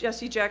Kerry,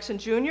 Jesse Jackson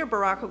Jr.,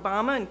 Barack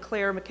Obama, and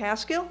Claire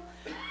McCaskill,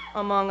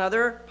 among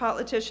other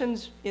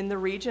politicians in the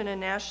region and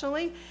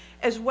nationally,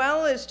 as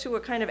well as to a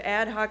kind of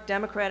ad hoc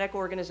Democratic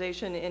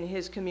organization in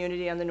his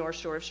community on the North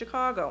Shore of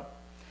Chicago.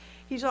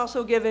 He's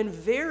also given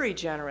very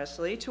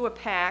generously to a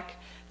PAC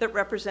that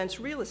represents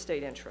real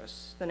estate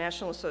interests, the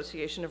National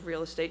Association of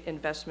Real Estate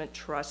Investment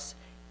Trusts,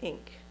 Inc.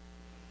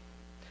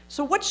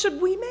 So what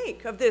should we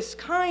make of this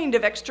kind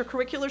of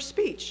extracurricular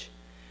speech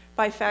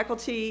by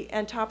faculty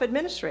and top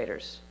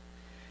administrators?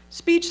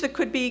 Speech that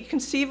could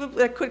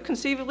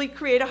conceivably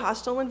create a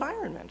hostile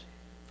environment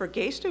for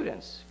gay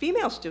students,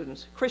 female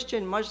students,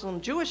 Christian,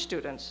 Muslim, Jewish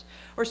students,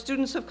 or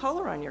students of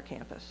color on your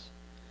campus.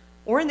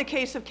 Or in the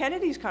case of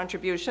Kennedy's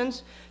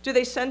contributions, do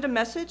they send a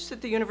message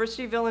that the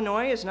University of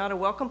Illinois is not a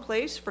welcome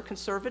place for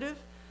conservative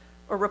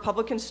or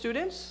Republican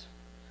students?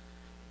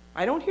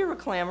 I don't hear a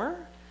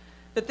clamor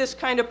that this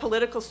kind of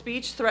political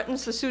speech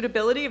threatens the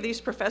suitability of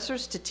these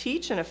professors to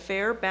teach in a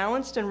fair,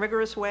 balanced, and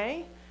rigorous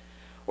way,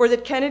 or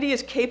that Kennedy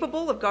is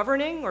capable of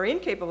governing, or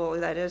incapable,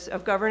 that is,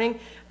 of governing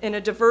in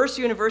a diverse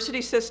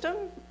university system,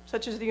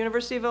 such as the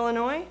University of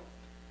Illinois.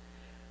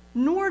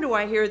 Nor do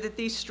I hear that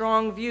these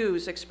strong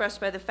views expressed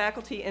by the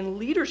faculty and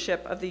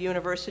leadership of the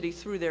university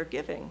through their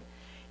giving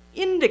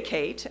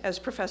indicate, as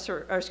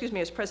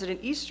President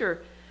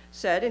Easter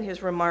said in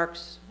his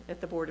remarks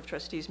at the Board of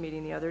Trustees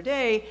meeting the other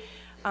day,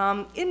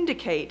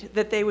 indicate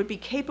that they would be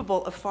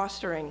incapable of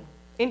fostering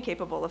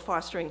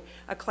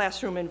a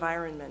classroom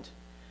environment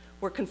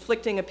where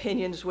conflicting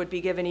opinions would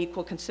be given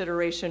equal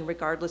consideration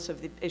regardless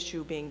of the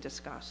issue being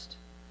discussed.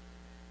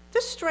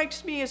 This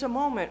strikes me as a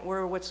moment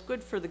where what's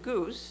good for the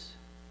goose,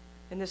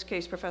 in this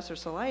case Professor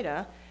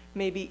Salaita,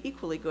 may be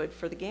equally good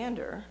for the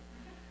gander,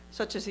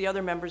 such as the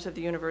other members of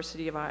the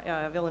University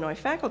of Illinois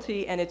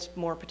faculty and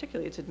more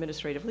particularly its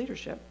administrative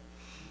leadership.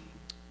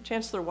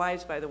 Chancellor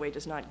Wise, by the way,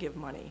 does not give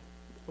money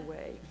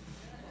away.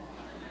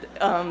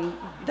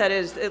 That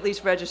is at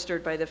least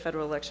registered by the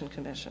Federal Election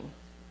Commission.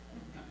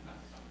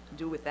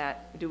 Do with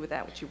that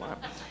what you want.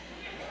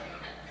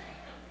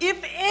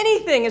 If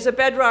anything is a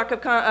bedrock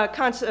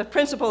of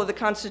principle of the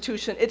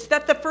Constitution, it's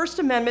that the First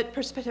Amendment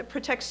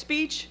protects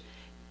speech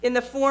in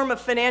the form of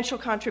financial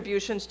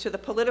contributions to the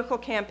political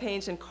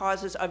campaigns and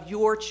causes of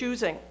your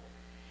choosing.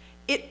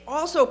 It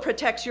also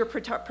protects your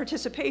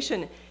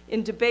participation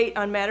in debate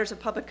on matters of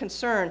public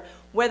concern,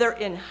 whether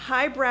in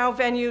highbrow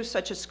venues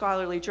such as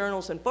scholarly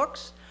journals and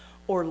books,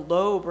 or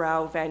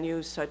lowbrow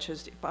venues such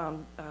as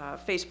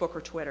Facebook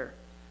or Twitter.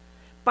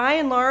 By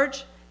and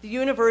large, the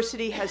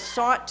university has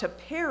sought to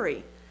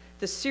parry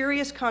the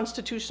serious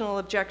constitutional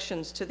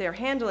objections to their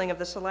handling of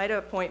the Salaita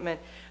appointment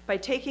by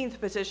taking the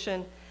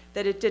position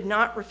that it did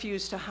not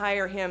refuse to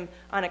hire him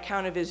on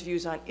account of his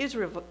views on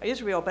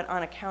Israel, but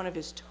on account of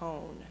his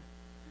tone.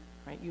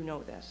 Right? You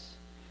know this.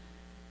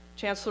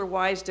 Chancellor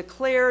Wise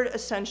declared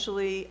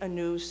essentially a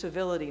new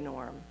civility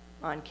norm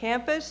on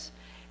campus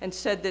and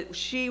said that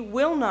she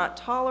will not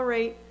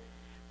tolerate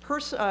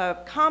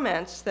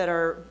comments that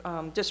are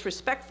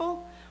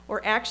disrespectful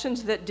or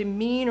actions that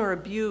demean or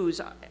abuse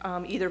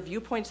either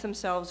viewpoints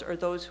themselves or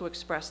those who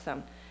express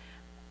them.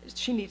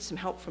 She needs some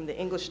help from the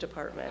English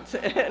department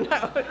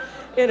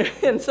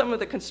in some of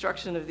the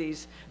construction of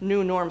these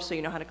new norms so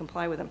you know how to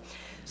comply with them.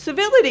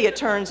 Civility, it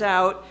turns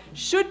out,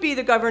 should be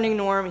the governing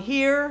norm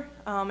here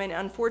and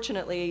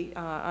unfortunately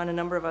on a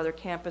number of other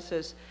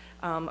campuses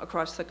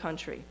across the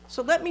country.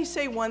 So let me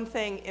say one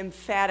thing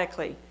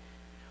emphatically.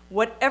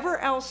 Whatever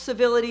else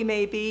civility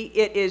may be,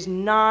 it is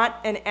not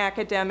an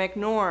academic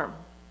norm.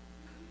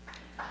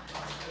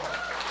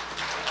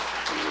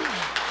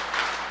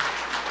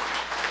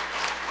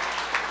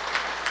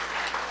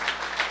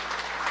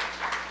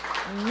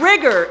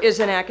 Rigor is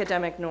an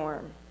academic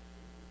norm.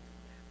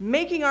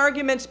 Making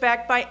arguments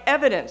backed by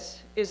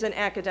evidence is an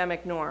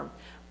academic norm.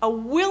 A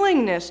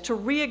willingness to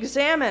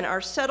re-examine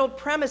our settled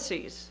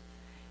premises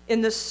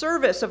in the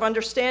service of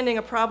understanding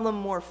a problem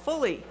more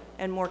fully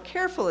and more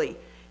carefully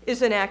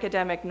is an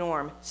academic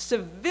norm.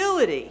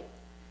 Civility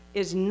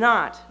is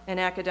not an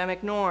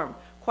academic norm.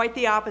 Quite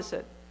the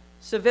opposite.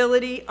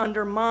 Civility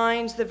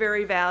undermines the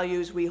very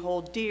values we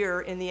hold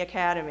dear in the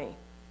academy.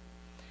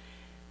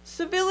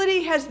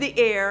 Civility has the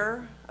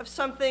air of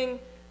something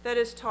that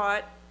is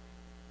taught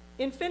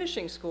in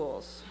finishing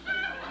schools,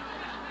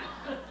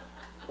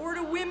 or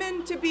to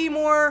women to be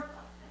more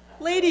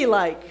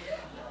ladylike.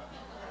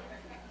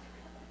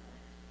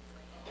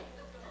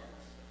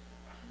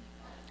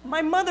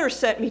 My mother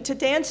sent me to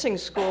dancing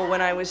school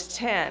when I was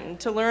 10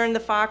 to learn the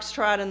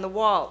foxtrot and the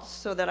waltz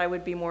so that I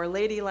would be more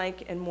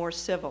ladylike and more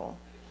civil.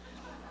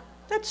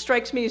 That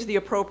strikes me as the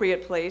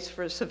appropriate place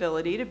for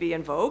civility to be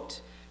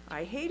invoked.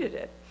 I hated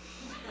it.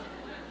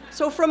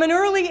 So from an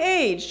early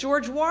age,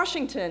 George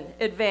Washington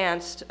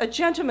advanced a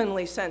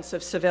gentlemanly sense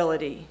of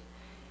civility.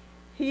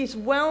 He's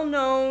well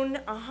known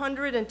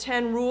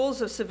 110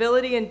 rules of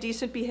civility and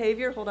decent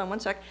behavior, hold on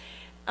one sec,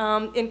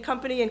 in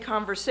company and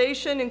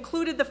conversation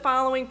included the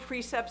following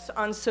precepts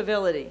on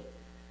civility.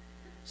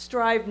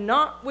 Strive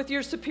not with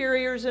your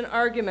superiors in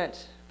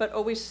argument, but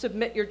always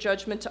submit your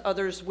judgment to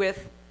others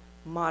with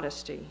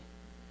modesty.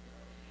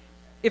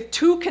 If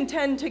two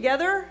contend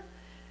together,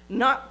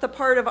 not the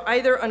part of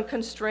either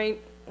unconstrained,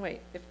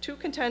 if two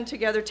contend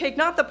together, take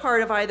not the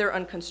part of either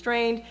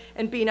unconstrained,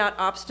 and be not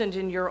obstinate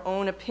in your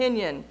own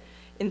opinion.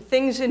 In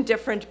things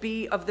indifferent,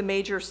 be of the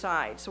major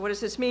side. So what does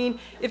this mean?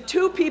 If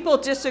two people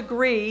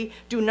disagree,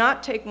 do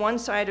not take one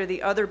side or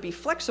the other. Be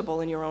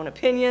flexible in your own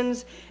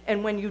opinions.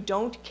 And when you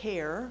don't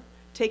care,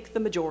 take the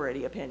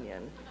majority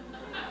opinion.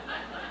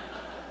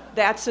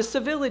 That's a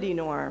civility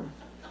norm.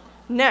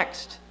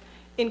 Next,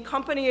 in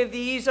company of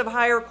these of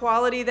higher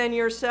quality than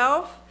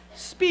yourself,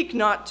 speak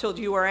not till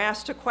you are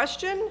asked a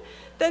question,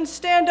 then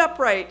stand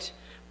upright,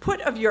 put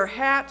of your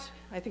hat,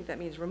 I think that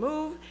means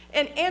remove,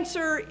 and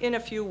answer in a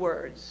few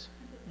words.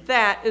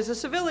 That is a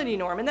civility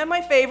norm. And then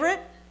my favorite,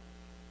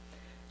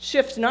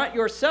 shift not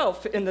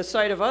yourself in the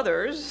sight of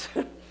others.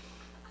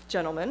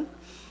 Gentlemen.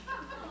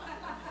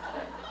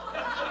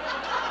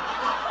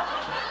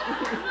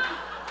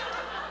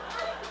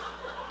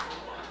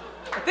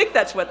 I think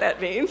that's what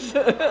that means.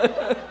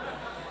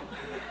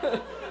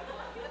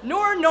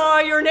 Nor gnaw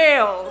your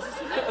nails.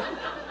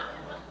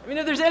 I mean,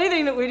 if there's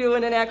anything that we do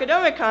in an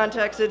academic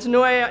context, it's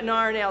gnaw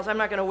our nails. I'm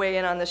not going to weigh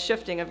in on the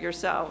shifting of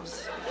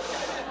yourselves.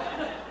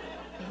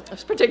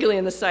 It's particularly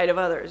in the sight of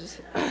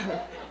others.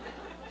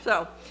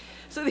 So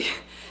the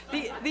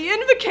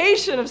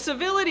invocation of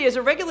civility as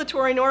a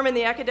regulatory norm in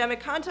the academic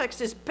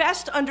context is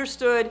best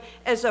understood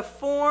as a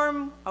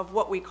form of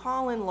what we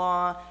call in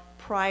law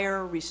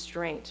prior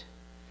restraint.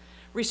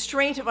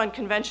 Restraint of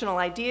unconventional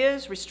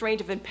ideas,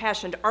 restraint of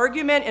impassioned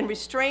argument, and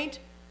restraint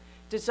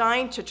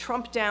designed to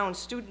trump down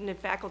student and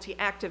faculty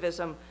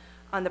activism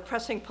on the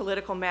pressing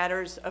political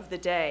matters of the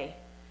day.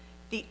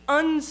 The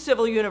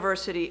uncivil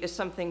university is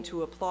something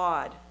to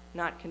applaud,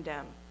 not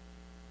condemn.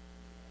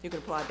 You can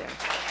applaud there.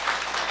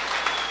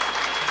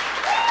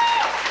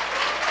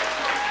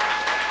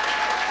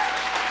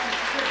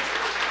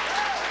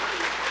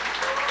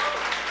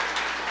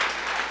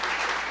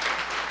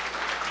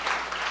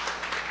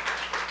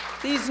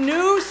 These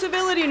new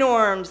civility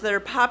norms that are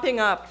popping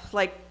up,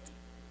 like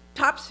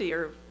Topsy,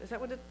 or is that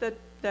what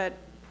that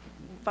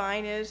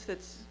vine is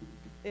that's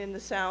in the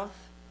South?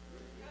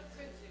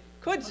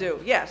 Kudzu,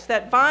 yes,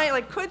 that vine,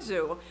 like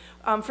kudzu,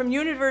 from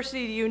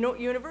university to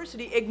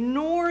university,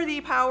 ignore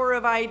the power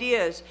of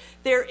ideas,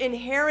 their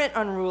inherent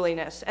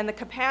unruliness, and the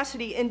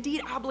capacity,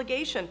 indeed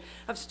obligation,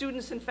 of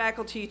students and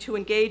faculty to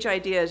engage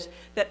ideas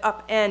that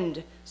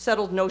upend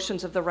settled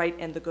notions of the right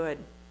and the good.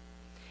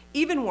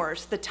 Even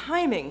worse, the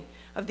timing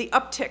of the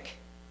uptick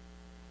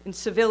in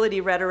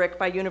civility rhetoric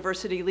by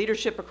university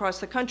leadership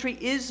across the country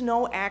is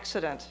no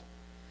accident.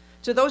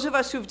 To those of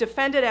us who've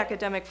defended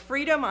academic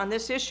freedom on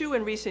this issue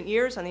in recent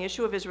years, on the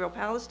issue of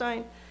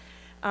Israel-Palestine,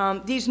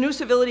 these new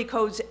civility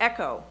codes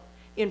echo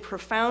in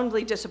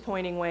profoundly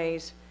disappointing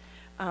ways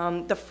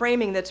the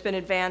framing that's been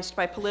advanced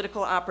by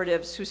political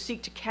operatives who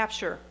seek to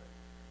capture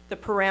the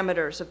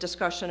parameters of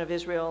discussion of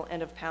Israel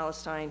and of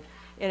Palestine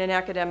in an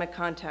academic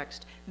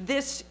context.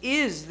 This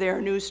is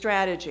their new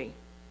strategy,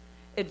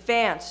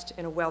 advanced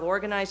in a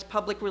well-organized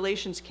public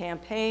relations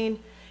campaign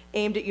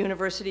aimed at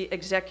university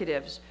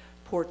executives,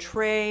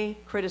 portray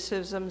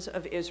criticisms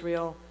of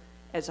Israel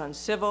as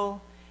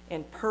uncivil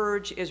and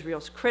purge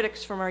Israel's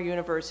critics from our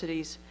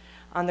universities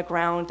on the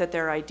ground that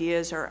their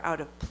ideas are out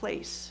of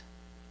place,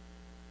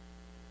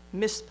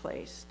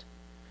 misplaced,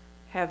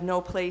 have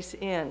no place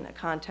in a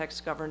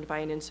context governed by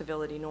an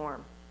incivility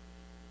norm.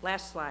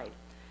 Last slide.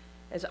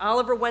 As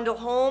Oliver Wendell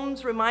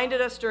Holmes reminded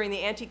us during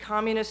the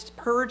anti-communist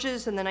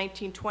purges in the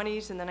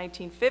 1920s and the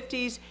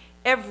 1950s,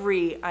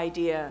 every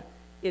idea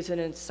is an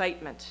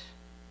incitement.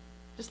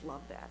 Just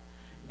love that.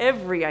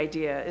 Every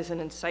idea is an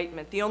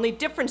incitement. The only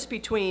difference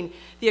between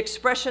the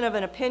expression of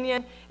an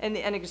opinion and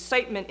an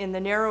excitement in the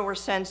narrower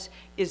sense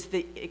is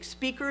the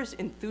speaker's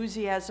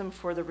enthusiasm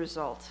for the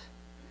result.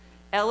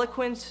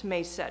 Eloquence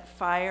may set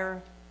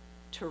fire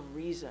to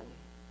reason.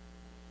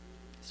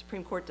 The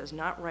Supreme Court does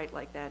not write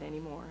like that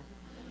anymore.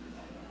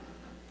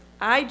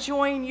 I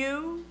join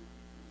you,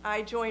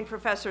 I join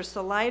Professor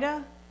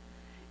Salaita,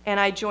 and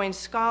I join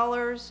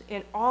scholars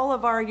in all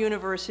of our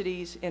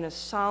universities in a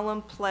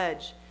solemn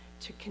pledge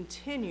to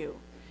continue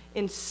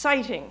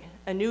inciting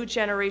a new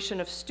generation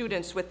of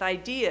students with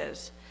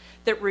ideas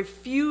that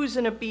refuse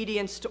an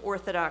obedience to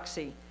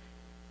orthodoxy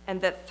and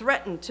that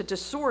threaten to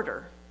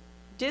disorder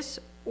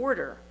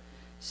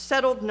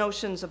settled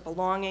notions of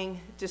belonging,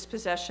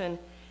 dispossession,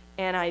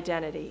 and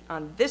identity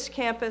on this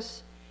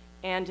campus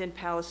and in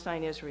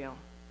Palestine, Israel.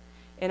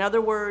 In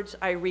other words,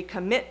 I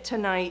recommit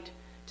tonight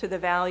to the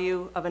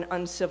value of an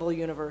uncivil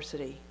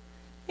university.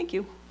 Thank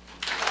you.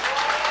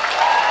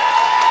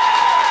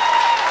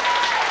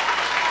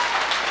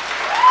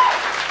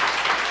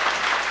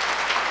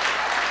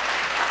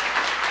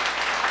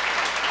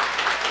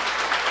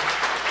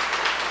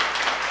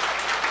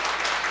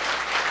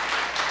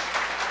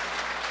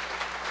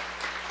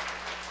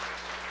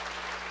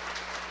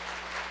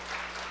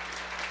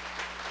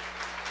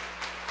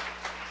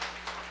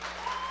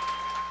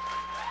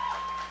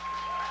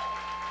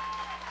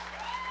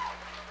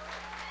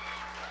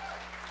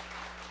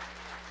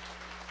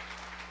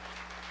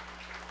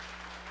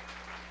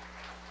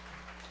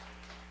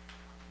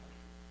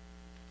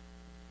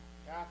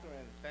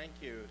 Katherine, thank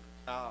you.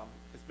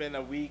 It's been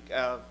a week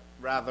of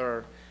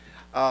rather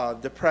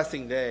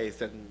depressing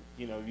days, and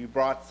you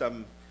brought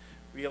some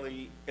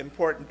really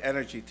important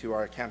energy to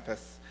our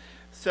campus.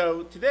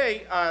 So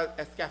today,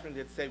 as Katherine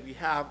did say, we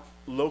have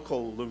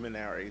local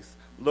luminaries,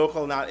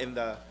 local not in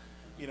the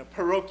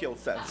parochial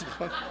sense,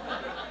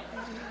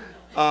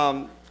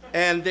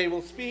 and they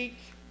will speak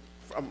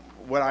from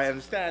what I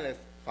understand is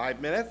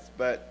 5 minutes,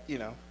 but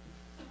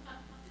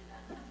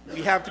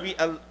we have to be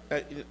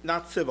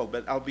not civil,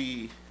 but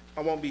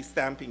I won't be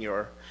stamping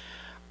your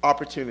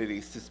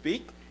opportunities to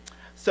speak.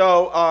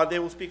 So they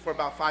will speak for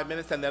about 5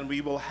 minutes, and then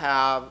we will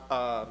have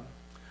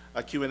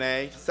a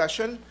Q&A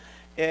session.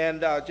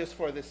 And just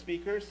for the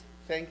speakers,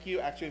 thank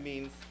you actually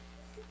means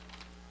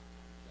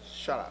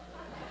shut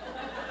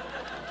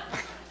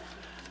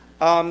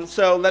up.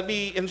 So let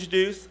me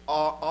introduce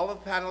all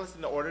of the panelists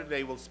in the order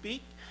they will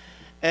speak.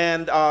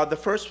 And the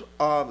first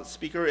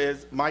speaker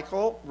is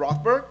Michael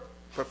Rothberg,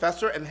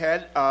 professor and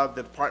head of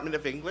the Department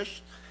of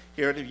English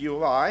here at the U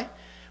of I,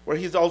 where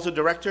he's also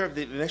director of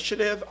the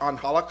Initiative on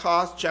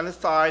Holocaust,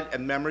 Genocide,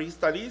 and Memory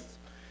Studies.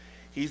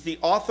 He's the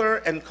author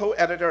and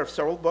co-editor of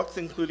several books,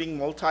 including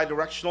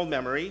Multidirectional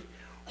Memory,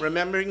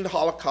 Remembering the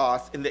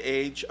Holocaust in the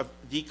Age of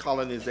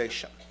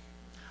Decolonization.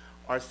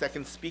 Our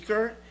second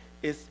speaker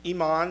is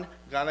Iman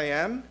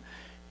Ghanayem,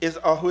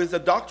 who is a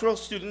doctoral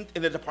student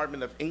in the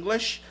Department of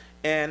English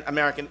and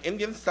American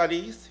Indian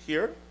Studies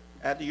here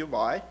at the U of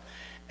I.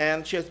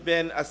 And she has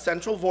been a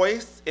central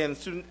voice in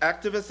student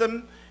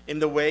activism in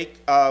the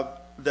wake of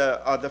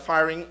the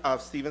firing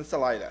of Steven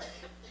Salaita.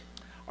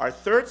 Our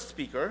third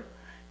speaker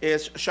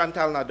is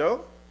Chantal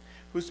Nadeau,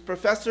 who's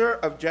professor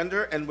of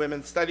gender and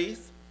women's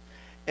studies,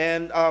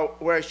 and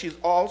where she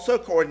also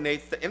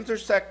coordinates the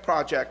Intersect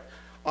project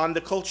on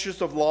the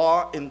cultures of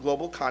law in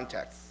global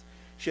contexts.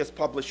 She has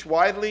published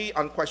widely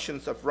on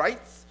questions of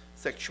rights,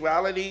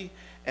 sexuality,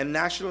 and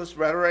nationalist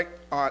rhetoric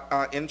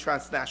in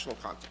transnational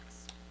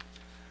contexts.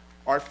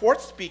 Our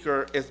fourth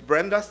speaker is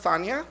Brenda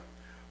Sanya,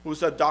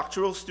 who's a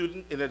doctoral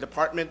student in the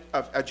Department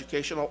of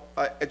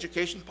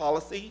Education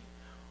Policy,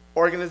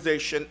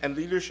 Organization, and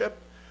Leadership,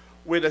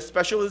 with a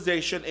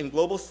specialization in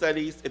global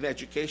studies in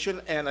education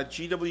and a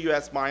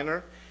GWS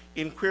minor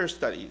in queer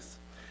studies.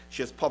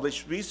 She has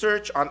published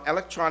research on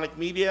electronic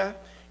media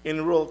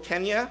in rural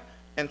Kenya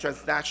and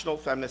transnational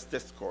feminist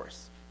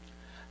discourse.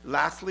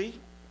 Lastly,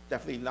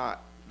 definitely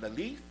not the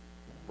least,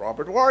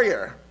 Robert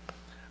Warrior,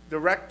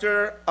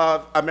 Director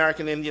of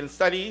American Indian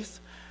Studies,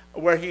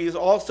 where he is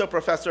also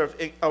professor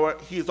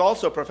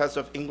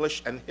of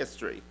English and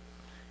History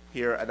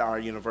here at our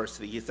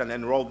university. He's an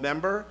enrolled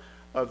member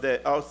of the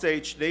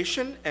Osage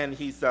Nation, and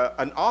he's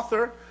an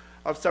author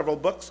of several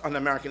books on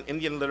American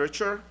Indian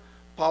literature,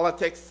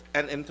 politics,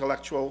 and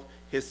intellectual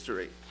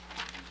history.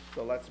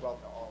 So let's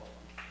welcome all of them.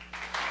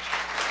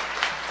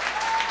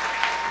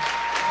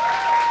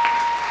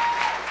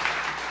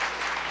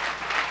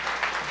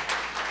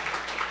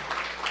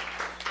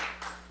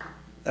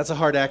 That's a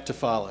hard act to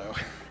follow.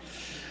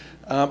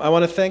 I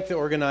want to thank the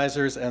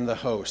organizers and the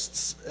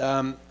hosts.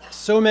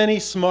 So many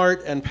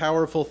smart and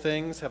powerful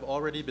things have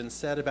already been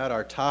said about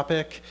our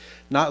topic,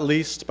 not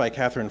least by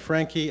Katherine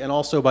Franke and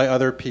also by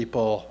other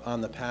people on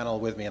the panel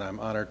with me, and I'm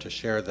honored to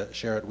share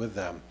it with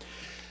them.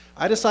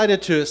 I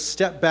decided to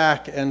step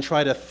back and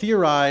try to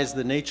theorize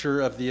the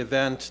nature of the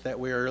event that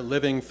we're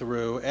living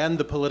through and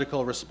the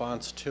political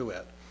response to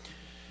it.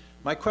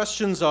 My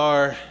questions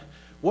are,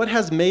 what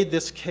has made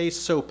this case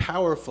so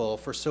powerful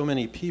for so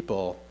many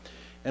people?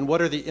 And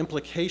what are the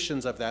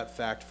implications of that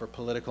fact for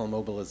political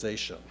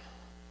mobilization?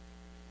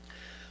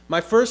 My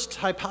first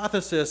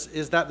hypothesis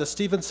is that the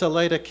Steven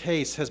Salaita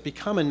case has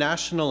become a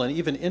national and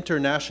even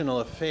international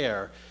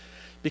affair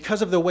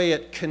because of the way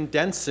it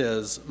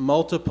condenses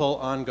multiple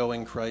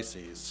ongoing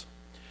crises.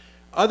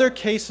 Other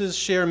cases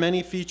share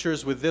many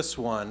features with this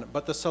one,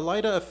 but the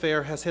Salaita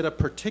affair has hit a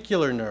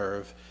particular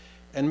nerve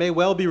and may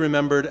well be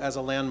remembered as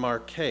a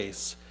landmark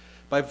case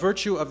by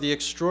virtue of the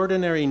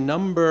extraordinary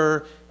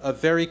number of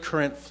very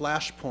current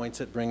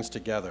flashpoints it brings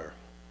together.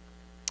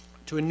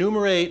 To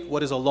enumerate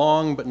what is a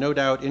long but no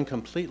doubt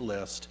incomplete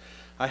list,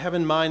 I have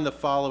in mind the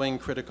following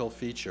critical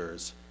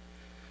features.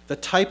 The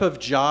type of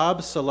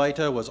job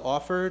Salaita was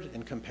offered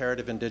in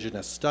comparative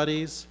indigenous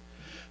studies,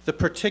 the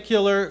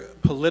particular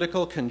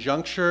political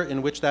conjuncture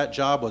in which that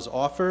job was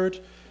offered,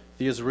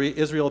 the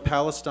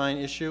Israel-Palestine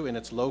issue in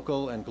its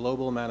local and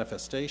global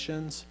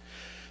manifestations,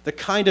 the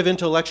kind of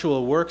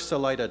intellectual work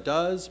Salaita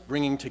does,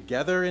 bringing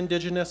together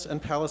indigenous and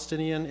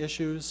Palestinian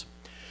issues,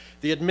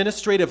 the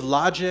administrative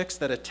logics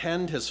that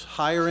attend his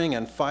hiring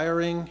and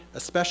firing,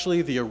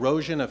 especially the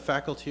erosion of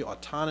faculty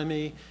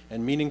autonomy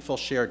and meaningful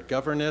shared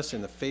governance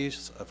in the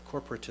face of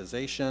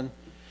corporatization,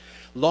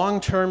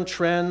 long-term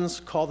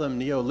trends, call them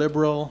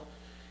neoliberal,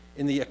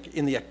 in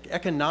the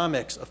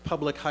economics of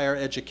public higher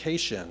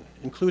education,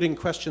 including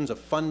questions of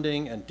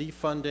funding and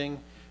defunding,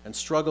 and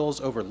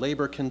struggles over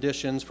labor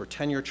conditions for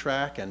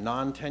tenure-track and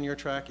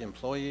non-tenure-track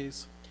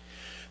employees.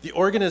 The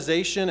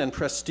organization and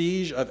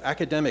prestige of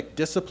academic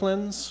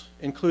disciplines,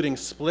 including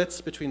splits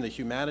between the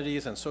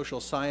humanities and social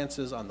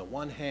sciences on the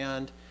one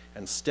hand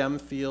and STEM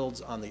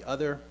fields on the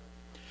other.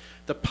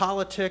 The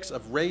politics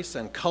of race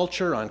and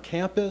culture on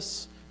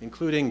campus,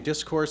 including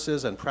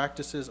discourses and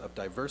practices of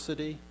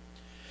diversity.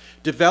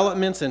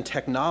 Developments in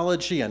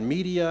technology and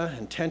media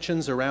and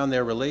tensions around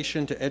their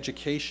relation to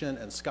education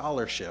and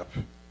scholarship.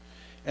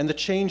 And the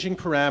changing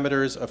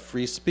parameters of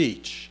free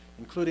speech,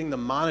 including the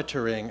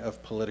monitoring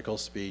of political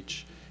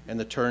speech and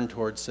the turn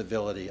towards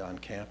civility on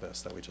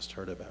campus that we just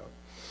heard about.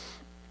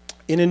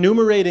 In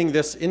enumerating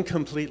this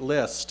incomplete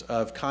list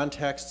of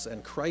contexts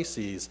and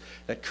crises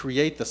that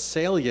create the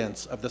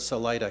salience of the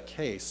Salaita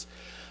case,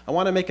 I I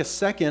want to make a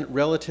second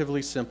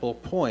relatively simple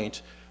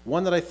point,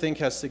 one that I think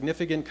has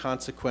significant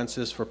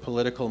consequences for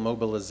political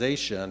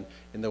mobilization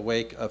in the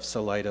wake of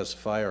Salaita's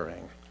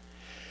firing.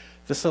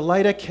 The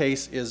Salaita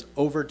case is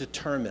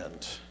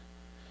overdetermined.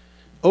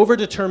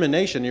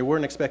 Overdetermination, you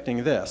weren't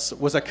expecting this,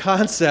 was a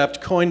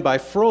concept coined by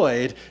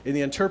Freud in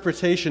the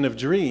interpretation of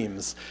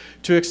dreams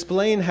to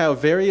explain how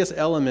various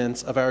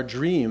elements of our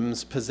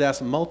dreams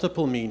possess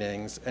multiple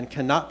meanings and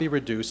cannot be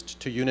reduced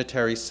to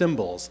unitary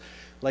symbols,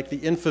 like the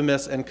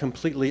infamous and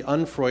completely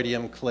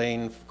un-Freudian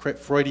claim,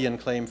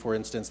 for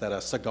instance, that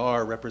a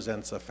cigar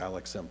represents a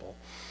phallic symbol.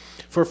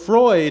 For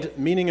Freud,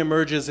 meaning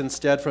emerges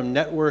instead from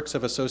networks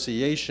of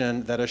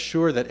association that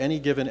assure that any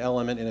given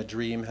element in a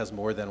dream has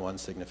more than one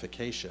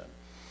signification.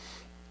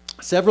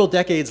 Several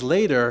decades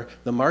later,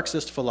 the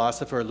Marxist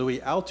philosopher Louis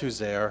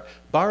Althusser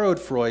borrowed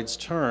Freud's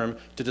term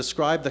to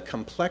describe the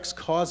complex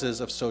causes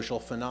of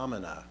social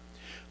phenomena.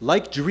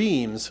 Like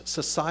dreams,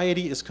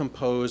 society is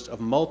composed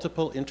of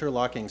multiple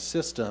interlocking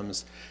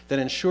systems that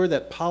ensure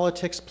that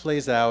politics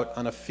plays out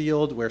on a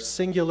field where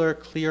singular,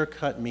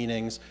 clear-cut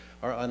meanings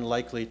are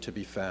unlikely to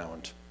be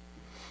found.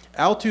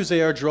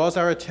 Althusser draws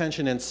our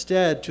attention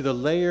instead to the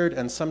layered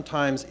and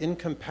sometimes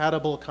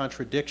incompatible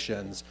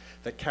contradictions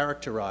that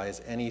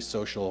characterize any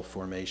social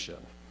formation.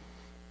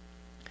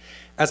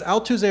 As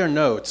Althusser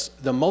notes,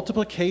 the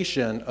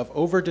multiplication of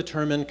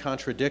overdetermined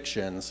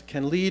contradictions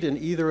can lead in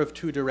either of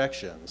two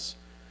directions,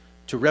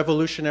 to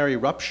revolutionary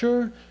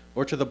rupture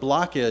or to the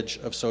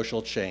blockage of social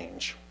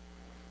change.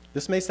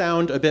 This may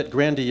sound a bit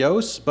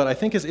grandiose, but I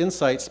think his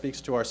insight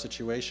speaks to our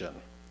situation.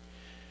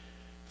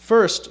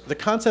 First, the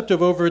concept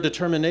of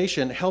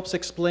overdetermination helps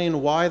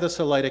explain why the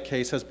Salaita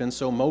case has been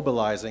so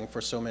mobilizing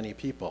for so many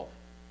people.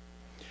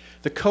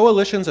 The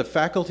coalitions of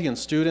faculty and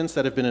students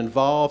that have been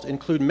involved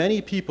include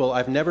many people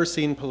I've never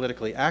seen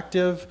politically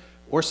active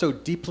or so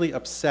deeply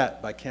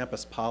upset by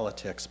campus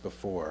politics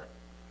before.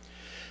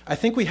 I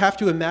think we have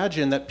to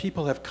imagine that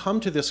people have come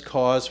to this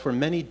cause for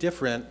many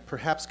different,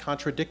 perhaps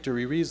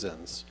contradictory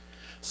reasons.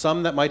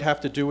 Some that might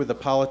have to do with the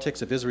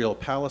politics of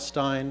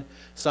Israel-Palestine,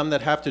 some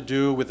that have to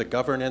do with the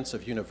governance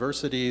of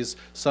universities,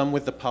 some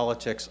with the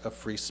politics of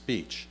free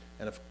speech,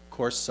 and of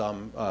course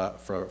some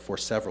for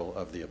several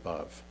of the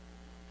above.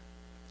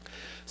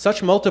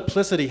 Such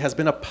multiplicity has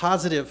been a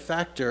positive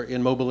factor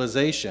in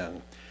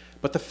mobilization,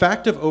 but the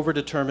fact of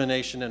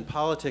overdetermination in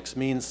politics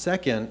means,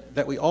 second,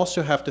 that we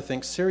also have to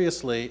think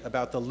seriously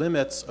about the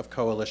limits of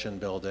coalition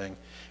building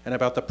and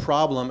about the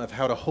problem of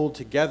how to hold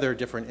together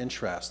different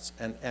interests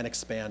and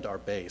expand our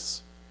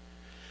base.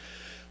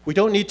 We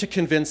don't need to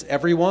convince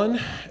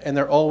everyone, and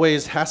there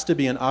always has to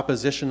be an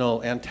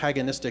oppositional,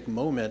 antagonistic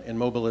moment in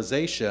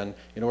mobilization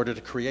in order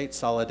to create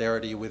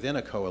solidarity within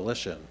a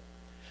coalition.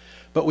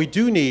 But we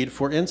do need,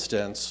 for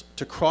instance,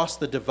 to cross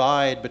the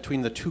divide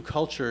between the two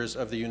cultures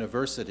of the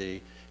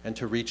university and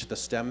to reach the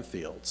STEM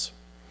fields,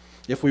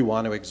 if we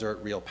want to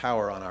exert real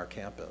power on our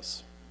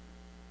campus.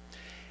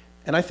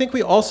 And I think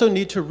we also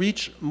need to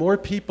reach more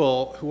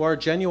people who are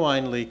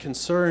genuinely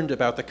concerned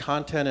about the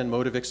content and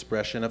mode of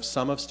expression of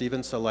some of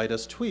Steven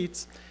Salaita's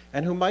tweets,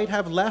 and who might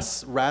have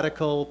less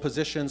radical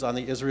positions on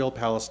the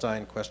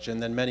Israel-Palestine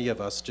question than many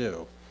of us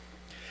do.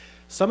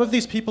 Some of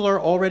these people are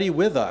already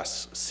with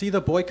us. See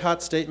the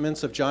boycott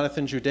statements of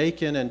Jonathan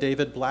Judaikin and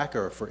David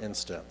Blacker, for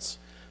instance.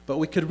 But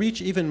we could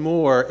reach even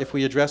more if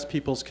we address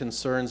people's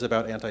concerns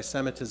about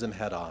anti-Semitism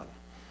head-on.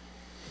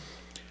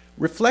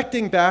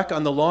 Reflecting back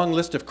on the long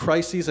list of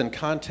crises and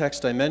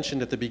context I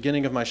mentioned at the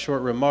beginning of my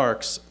short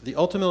remarks, the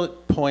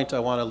ultimate point I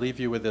want to leave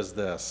you with is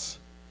this.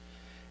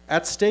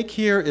 At stake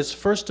here is,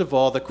 first of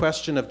all, the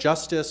question of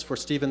justice for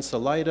Steven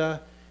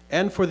Salaita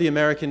and for the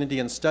American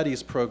Indian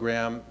Studies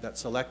program that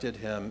selected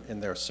him in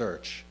their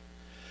search.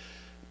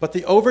 But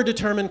the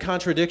overdetermined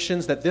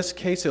contradictions that this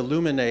case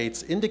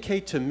illuminates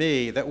indicate to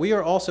me that we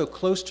are also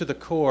close to the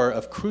core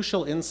of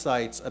crucial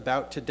insights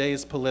about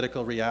today's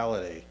political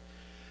reality.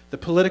 The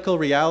political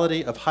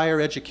reality of higher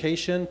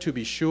education, to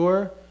be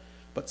sure,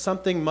 but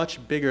something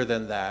much bigger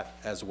than that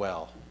as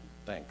well.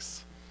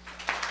 Thanks.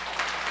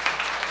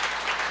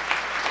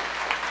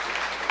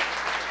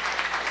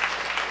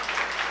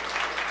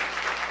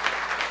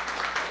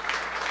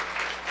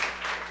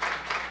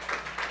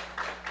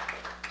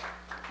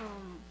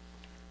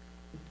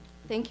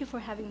 Thank you for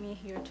having me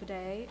here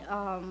today.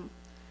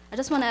 I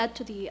just want to add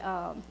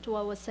to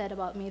what was said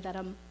about me, that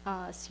I'm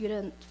a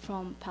student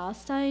from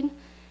Palestine,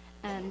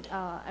 and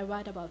I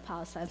write about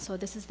Palestine. So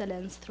this is the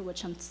lens through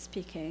which I'm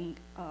speaking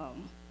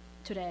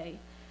today.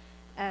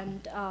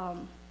 And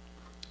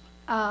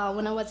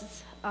when I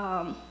was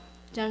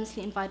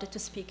generously invited to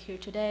speak here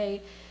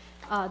today,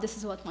 this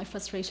is what my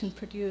frustration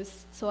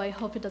produced. So I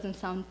hope it doesn't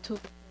sound too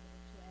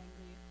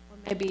angry, or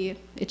maybe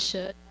it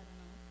should.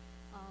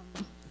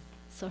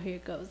 So here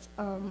it goes.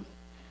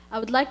 I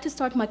would like to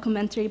start my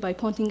commentary by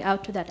pointing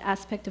out to that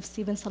aspect of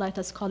Steven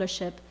Salaita's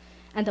scholarship,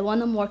 and the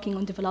one I'm working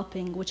on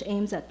developing, which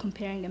aims at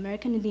comparing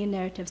American Indian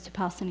narratives to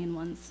Palestinian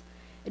ones.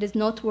 It is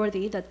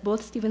noteworthy that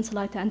both Steven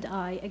Salaita and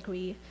I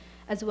agree,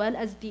 as well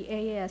as the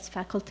AAS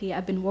faculty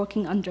I've been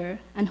working under,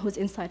 and whose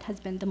insight has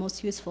been the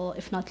most useful,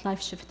 if not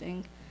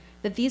life-shifting,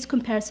 that these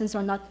comparisons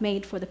are not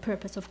made for the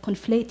purpose of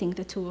conflating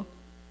the two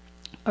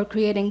or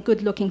creating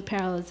good-looking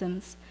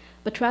parallelisms,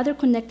 but rather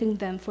connecting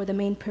them for the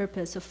main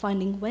purpose of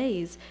finding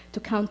ways to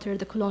counter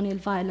the colonial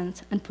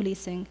violence and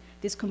policing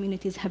these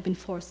communities have been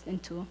forced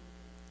into.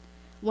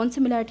 One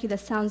similarity that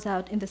stands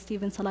out in the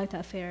Steven Salaita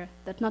affair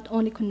that not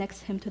only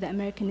connects him to the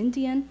American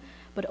Indian,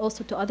 but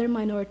also to other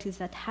minorities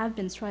that have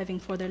been striving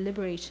for their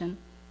liberation,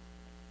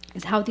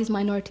 is how these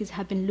minorities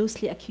have been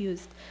loosely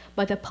accused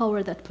by the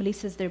power that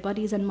polices their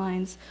bodies and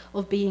minds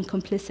of being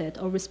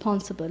complicit or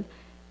responsible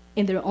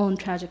in their own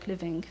tragic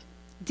living,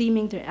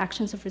 deeming their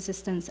actions of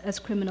resistance as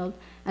criminal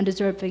and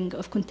deserving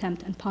of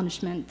contempt and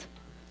punishment.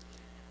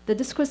 The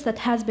discourse that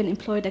has been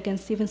employed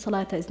against Steven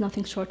Salaita is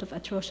nothing short of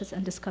atrocious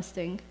and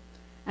disgusting,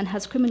 and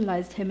has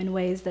criminalized him in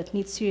ways that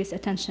need serious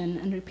attention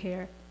and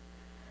repair.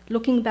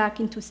 Looking back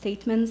into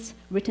statements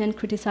written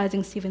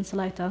criticizing Steven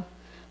Salaita,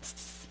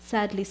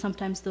 sadly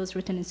sometimes those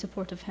written in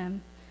support of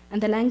him,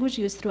 and the language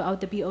used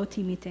throughout the BOT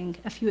meeting,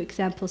 a few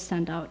examples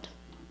stand out.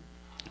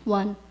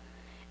 One,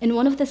 in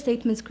one of the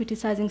statements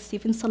criticizing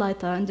Steven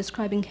Salaita and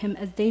describing him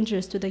as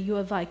dangerous to the U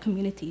of I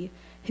community,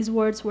 his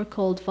words were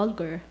called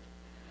vulgar.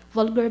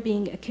 Vulgar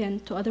being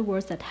akin to other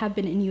words that have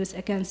been in use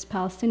against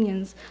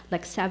Palestinians,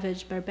 like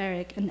savage,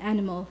 barbaric, and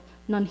animal,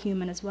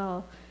 non-human as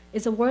well,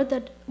 is a word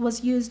that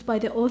was used by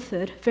the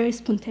author very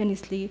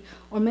spontaneously,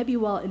 or maybe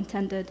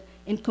well-intended,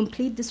 in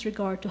complete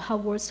disregard to how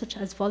words such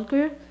as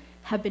vulgar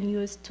have been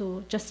used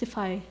to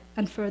justify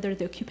and further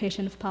the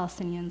occupation of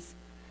Palestinians.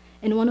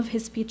 In one of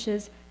his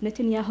speeches,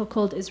 Netanyahu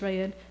called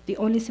Israel the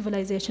only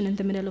civilization in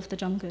the middle of the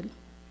jungle.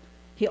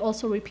 He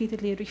also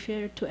repeatedly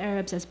referred to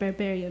Arabs as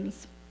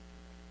barbarians.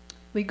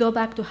 We go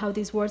back to how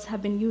these words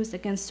have been used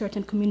against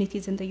certain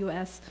communities in the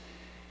US,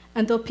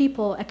 and though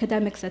people,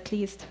 academics at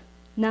least,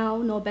 now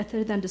know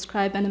better than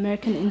describe an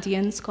American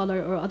Indian,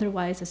 scholar or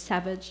otherwise, as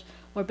savage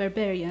or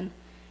barbarian,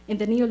 in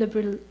the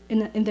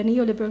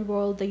neoliberal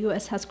world the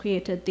US has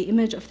created, the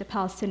image of the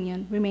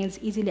Palestinian remains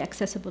easily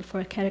accessible for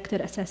a character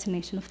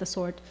assassination of the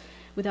sort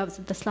without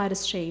the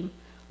slightest shame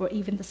or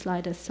even the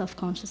slightest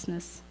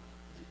self-consciousness.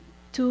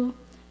 Two,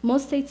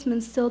 most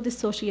statesmen still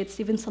dissociate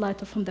Steven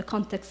Salaita from the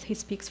context he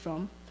speaks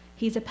from.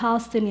 He's a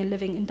Palestinian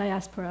living in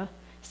diaspora,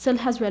 still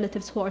has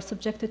relatives who are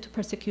subjected to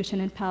persecution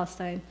in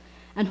Palestine,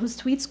 and whose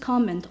tweets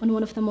comment on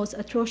one of the most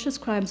atrocious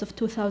crimes of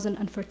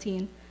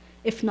 2014,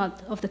 if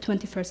not of the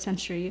 21st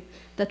century,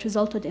 that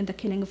resulted in the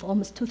killing of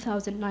almost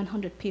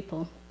 2,900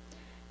 people.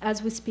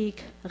 As we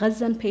speak,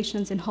 Gazan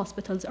patients in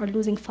hospitals are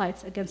losing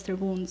fights against their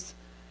wounds.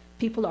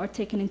 People are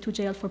taken into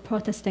jail for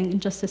protesting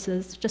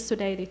injustices. Just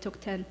today, they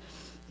took 10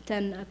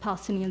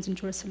 Palestinians in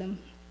Jerusalem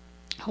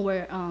who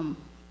were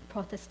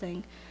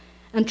protesting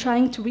and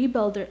trying to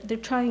rebuild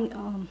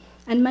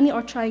and many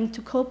are trying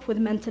to cope with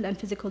mental and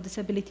physical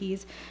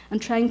disabilities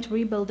and trying to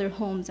rebuild their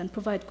homes and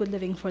provide good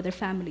living for their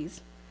families.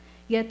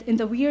 Yet, in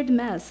the weird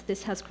mess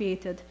this has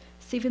created,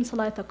 Steven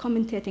Salaita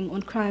commentating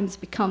on crimes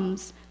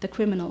becomes the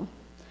criminal,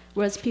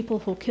 whereas people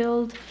who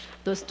killed,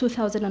 those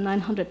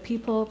 2,900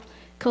 people,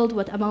 killed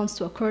what amounts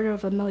to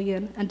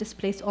 250,000 and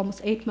displaced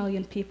almost 8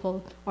 million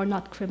people, are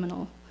not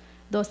criminal.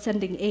 Those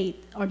sending aid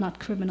are not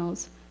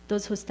criminals.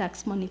 Those whose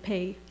tax money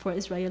pay for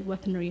Israel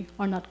weaponry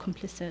are not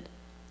complicit.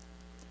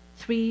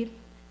 Three,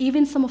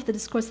 even some of the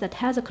discourse that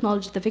has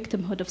acknowledged the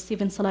victimhood of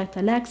Steven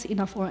Salaita lacks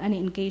enough or any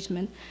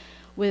engagement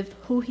with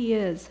who he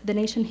is, the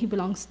nation he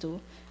belongs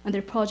to, and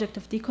their project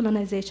of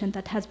decolonization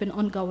that has been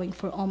ongoing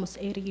for almost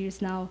 80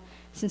 years now,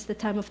 since the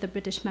time of the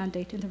British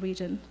mandate in the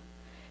region.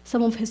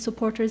 Some of his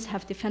supporters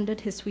have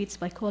defended his tweets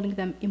by calling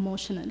them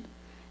emotional,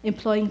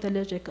 employing the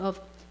logic of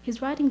he's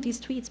writing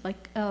these tweets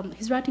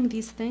he's writing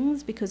these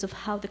things because of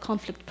how the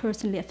conflict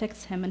personally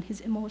affects him and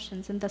his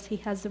emotions, and thus he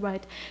has the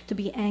right to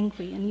be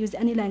angry and use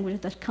any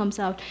language that comes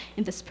out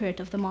in the spirit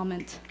of the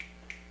moment.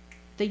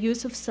 The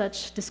use of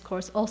such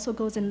discourse also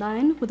goes in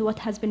line with what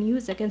has been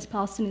used against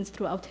Palestinians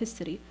throughout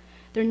history.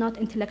 They're not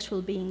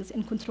intellectual beings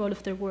in control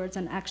of their words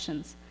and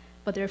actions,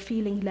 but they're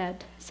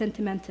feeling-led,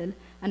 sentimental,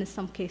 and in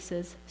some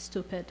cases,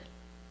 stupid.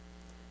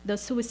 The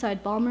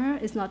suicide bomber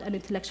is not an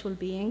intellectual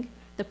being.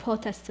 The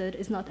protester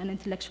is not an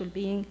intellectual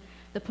being.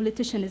 The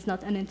politician is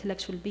not an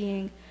intellectual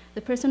being.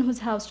 The person whose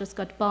house just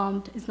got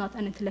bombed is not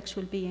an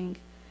intellectual being.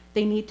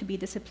 They need to be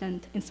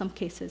disciplined, in some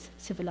cases,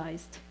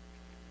 civilized.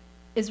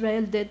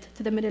 Israel did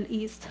to the Middle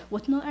East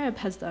what no Arab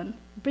has done,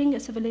 bring a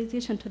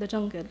civilization to the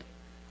jungle.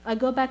 I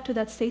go back to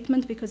that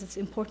statement because it's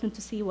important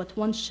to see what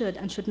one should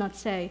and should not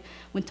say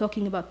when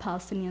talking about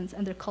Palestinians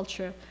and their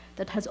culture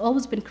that has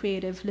always been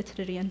creative,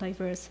 literary, and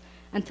diverse,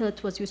 until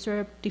it was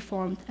usurped,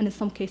 deformed, and in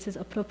some cases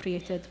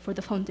appropriated for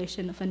the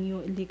foundation of a new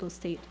illegal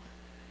state.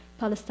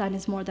 Palestine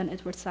is more than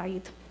Edward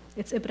Said.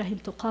 It's Ibrahim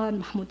Tuqan,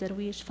 Mahmoud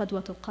Darwish,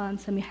 Fadwa Tuqan,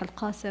 Samih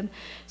Al-Qasim,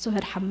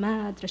 Suhair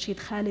Hamad, Rashid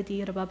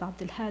Khalidi, Rabab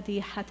Abdel Hadi,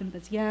 Hatem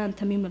Bazian,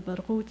 Tamim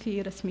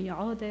Al-Barghouthi, Rasmiya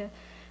Audeh,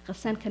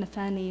 Ghassan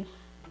Kanafani,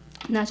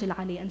 Najil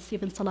Ali, and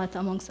Steven Salaita,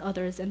 amongst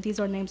others. And these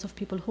are names of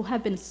people who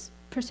have been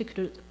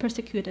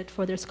persecuted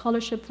for their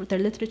scholarship, for their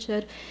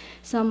literature.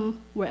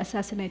 Some were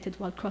assassinated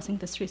while crossing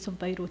the streets of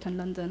Beirut and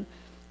London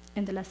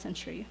in the last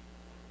century.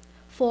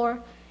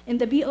 4, In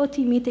the BOT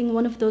meeting,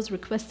 one of those who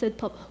requested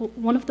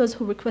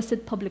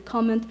public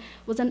comment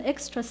was an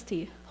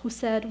ex-trustee who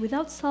said,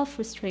 without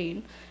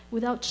self-restraint,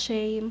 without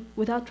shame,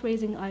 without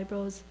raising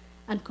eyebrows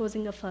and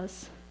causing a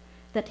fuss,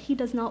 that he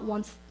does not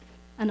want,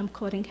 and I'm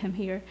quoting him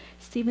here,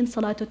 Steven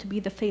Salaita to be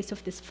the face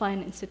of this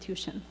fine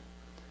institution.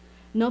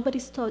 Nobody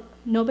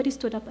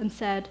stood up and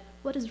said,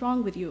 what is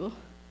wrong with you?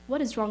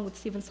 What is wrong with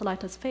Steven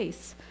Salaita's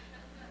face?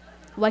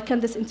 Why can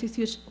this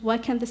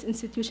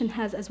institution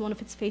has as one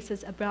of its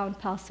faces a brown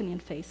Palestinian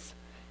face?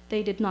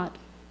 They did not.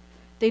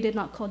 They did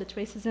not call it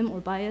racism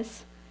or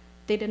bias.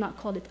 They did not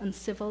call it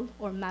uncivil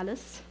or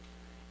malice.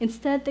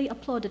 Instead, they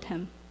applauded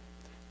him.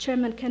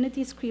 Chairman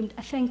Kennedy screamed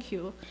a thank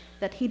you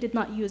that he did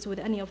not use with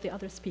any of the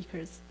other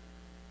speakers.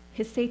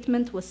 His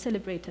statement was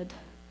celebrated.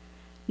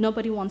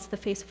 Nobody wants the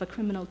face of a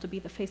criminal to be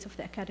the face of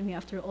the academy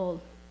after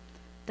all.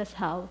 That's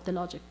how the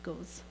logic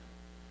goes.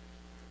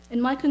 In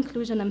my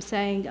conclusion, I'm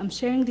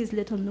sharing these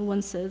little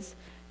nuances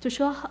to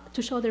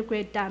show their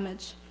great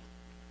damage.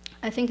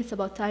 I think it's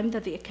about time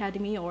that the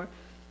academy, or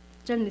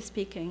generally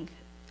speaking,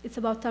 it's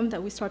about time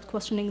that we start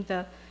questioning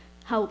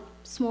how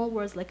small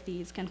words like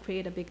these can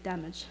create a big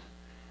damage.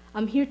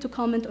 I'm here to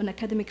comment on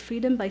academic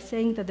freedom by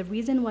saying that the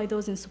reason why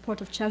those in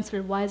support of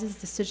Chancellor Wise's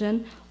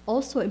decision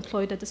also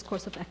employed a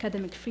discourse of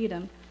academic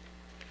freedom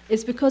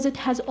is because it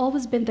has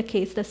always been the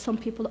case that some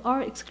people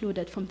are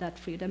excluded from that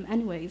freedom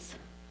anyways.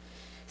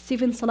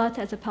 Steven Salaita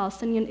as a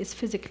Palestinian is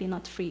physically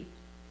not free.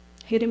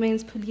 He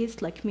remains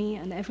policed like me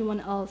and everyone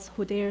else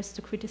who dares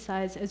to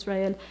criticize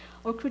Israel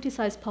or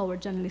criticize power,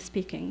 generally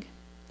speaking.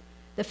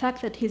 The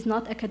fact that he's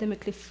not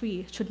academically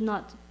free should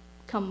not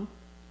come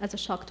as a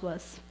shock to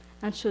us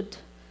and should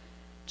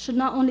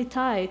not only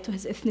tie to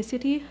his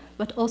ethnicity,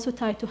 but also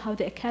tie to how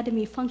the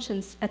academy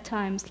functions at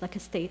times like a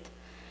state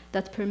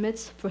that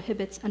permits,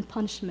 prohibits, and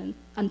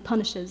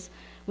punishes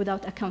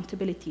without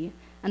accountability,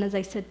 and as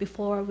I said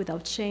before,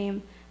 without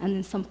shame, and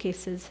in some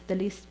cases, the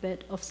least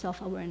bit of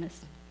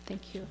self-awareness.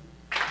 Thank you.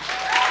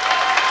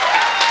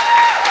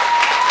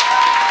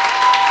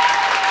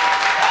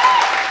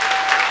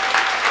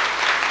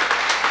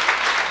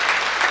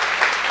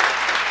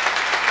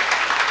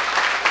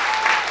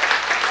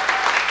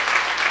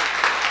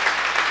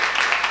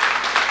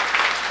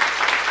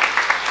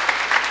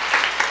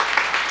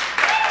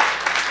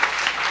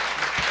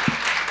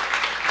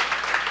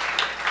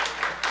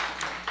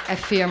 I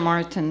fear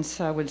Martins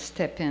will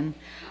step in.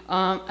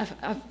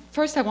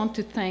 First, I want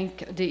to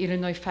thank the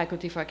Illinois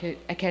Faculty for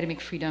Academic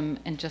Freedom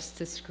and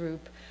Justice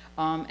Group.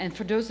 And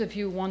for those of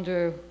you who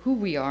wonder who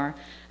we are,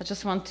 I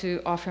just want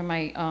to offer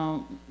my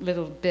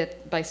little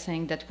bit by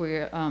saying that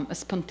we're a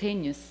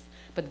spontaneous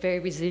but very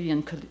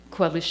resilient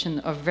coalition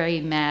of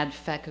very mad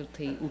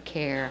faculty who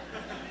care.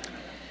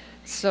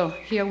 So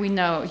here you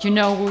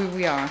know who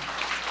we are.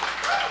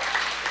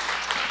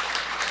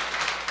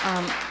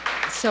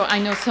 So I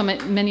know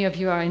many of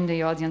you are in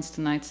the audience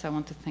tonight, so I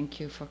want to thank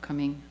you for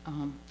coming.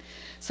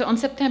 So on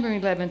September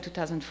 11,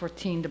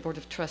 2014, the Board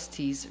of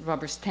Trustees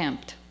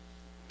rubber-stamped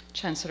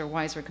Chancellor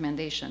Wise's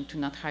recommendation to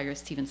not hire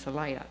Steven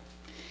Salaita.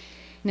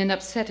 In an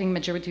upsetting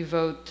majority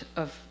vote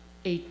of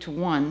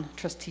 8-1,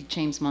 Trustee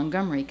James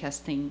Montgomery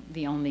casting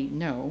the only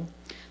no,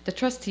 the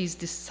trustees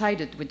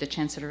decided with the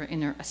Chancellor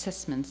in her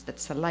assessments that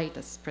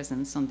Salaita's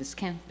presence on this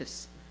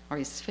campus, or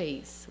his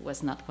face,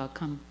 was not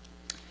welcome.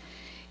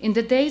 In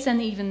the days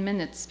and even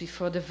minutes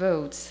before the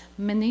votes,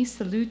 many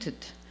saluted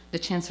the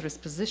Chancellor's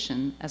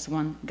position as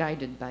one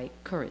guided by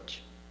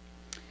courage.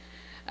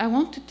 I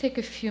want to take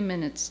a few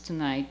minutes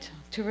tonight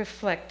to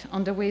reflect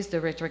on the ways the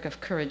rhetoric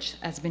of courage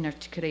has been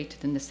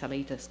articulated in the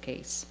Salaita's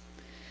case.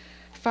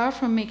 Far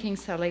from making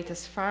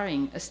Salaita's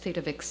firing a state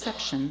of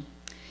exception,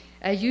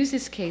 I use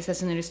this case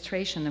as an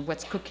illustration of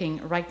what's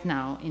cooking right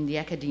now in the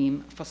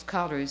academe for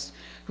scholars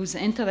whose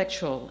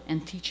intellectual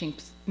and teaching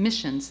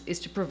missions is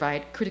to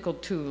provide critical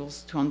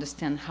tools to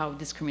understand how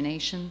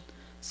discrimination,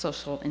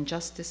 social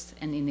injustice,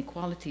 and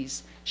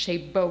inequalities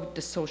shape both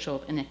the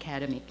social and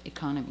academic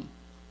economy.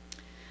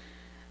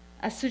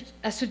 I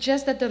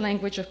suggest that the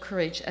language of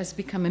courage has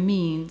become a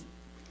means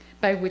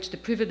by which the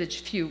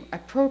privileged few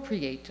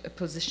appropriate a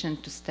position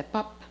to step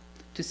up,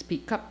 to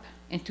speak up,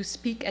 and to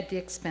speak at the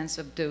expense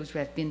of those who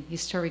have been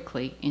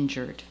historically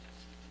injured.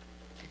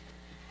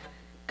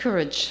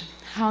 Courage,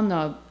 how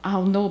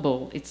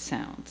noble it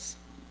sounds.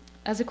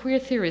 As a queer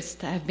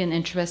theorist, I have been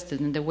interested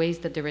in the ways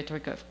that the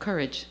rhetoric of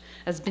courage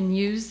has been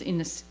used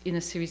in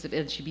a series of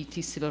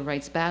LGBT civil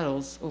rights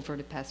battles over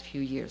the past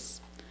few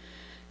years.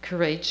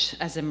 Courage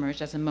has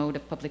emerged as a mode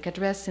of public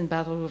address in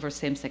battle over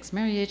same-sex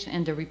marriage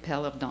and the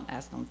repeal of Don't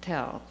Ask, Don't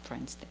Tell, for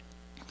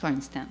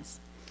instance.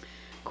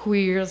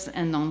 Queers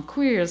and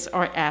non-queers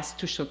are asked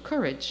to show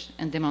courage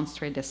and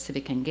demonstrate their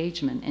civic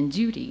engagement and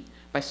duty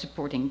by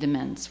supporting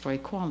demands for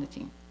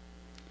equality.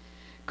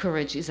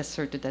 Courage is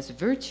asserted as a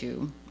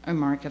virtue, a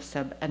mark of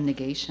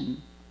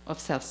self-abnegation, of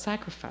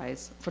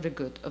self-sacrifice for the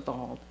good of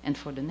all and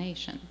for the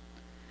nation.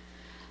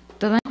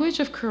 The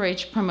language of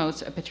courage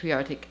promotes a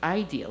patriotic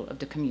ideal of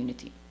the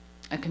community,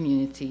 a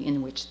community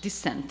in which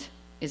dissent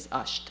is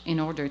hushed in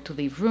order to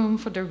leave room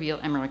for the real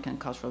American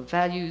cultural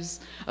values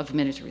of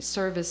military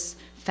service,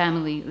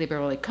 family,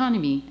 liberal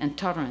economy, and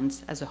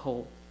tolerance as a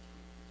whole.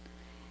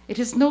 It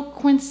is no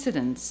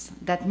coincidence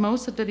that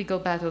most of the legal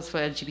battles for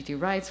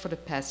LGBT rights for the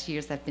past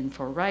years have been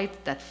for rights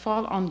that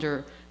fall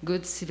under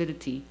good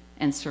civility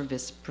and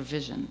service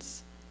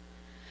provisions.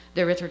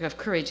 The rhetoric of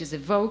courage is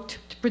evoked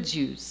to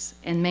produce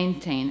and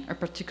maintain a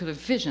particular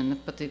vision of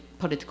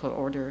political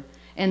order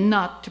and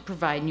not to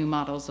provide new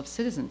models of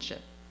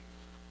citizenship.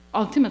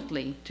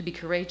 Ultimately, to be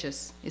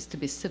courageous is to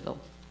be civil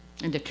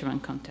in the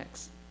current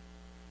context.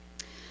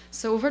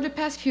 So over the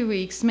past few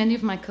weeks, many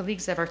of my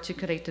colleagues have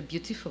articulated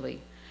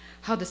beautifully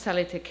how the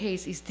Salaita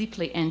case is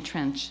deeply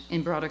entrenched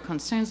in broader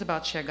concerns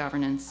about shared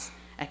governance,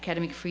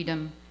 academic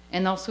freedom,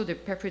 and also the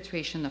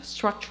perpetuation of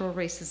structural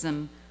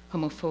racism,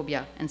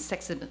 homophobia, and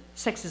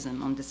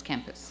sexism on this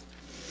campus.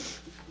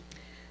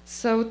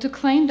 So to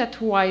claim that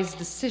wise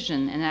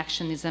decision and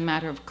action is a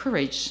matter of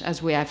courage,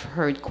 as we have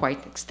heard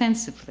quite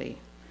extensively,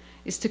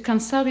 is to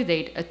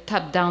consolidate a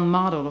top-down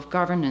model of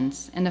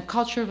governance and a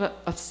culture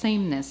of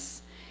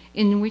sameness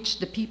in which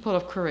the people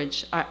of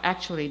courage are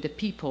actually the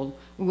people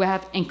who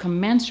have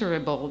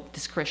incommensurable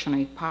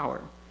discretionary power.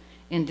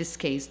 In this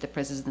case, the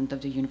president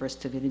of the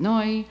University of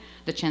Illinois,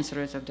 the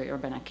chancellors of the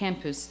Urbana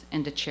campus,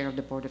 and the chair of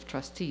the board of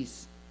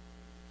trustees.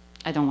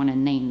 I don't want to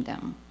name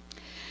them.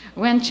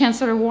 When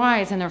Chancellor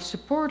Wise and our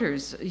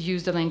supporters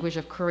use the language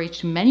of courage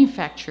to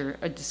manufacture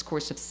a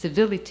discourse of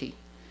civility,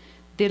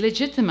 they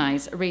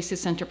legitimize a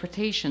racist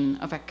interpretation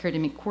of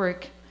academic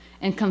work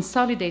and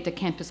consolidate a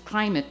campus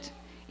climate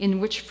in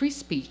which free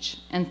speech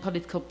and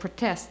political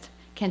protest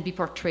can be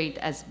portrayed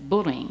as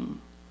bullying.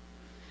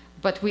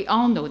 But we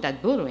all know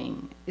that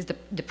bullying is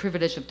the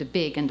privilege of the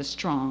big and the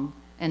strong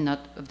and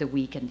not of the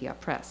weak and the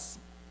oppressed.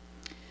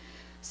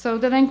 So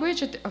the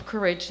language of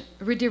courage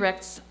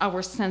redirects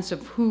our sense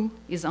of who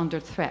is under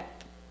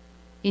threat.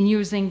 In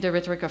using the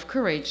rhetoric of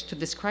courage to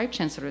describe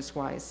Chancellor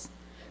Wise,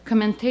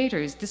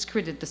 commentators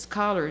discredit the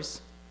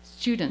scholars,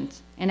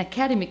 students, and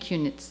academic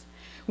units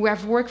who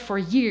have worked for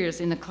years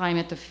in a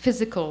climate of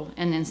physical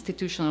and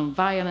institutional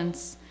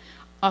violence,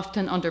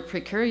 often under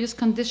precarious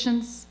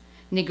conditions,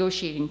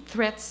 negotiating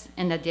threats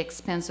and at the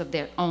expense of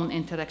their own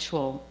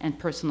intellectual and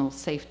personal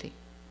safety.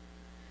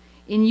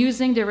 In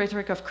using the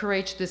rhetoric of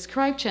courage to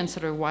describe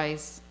Chancellor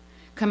Wise,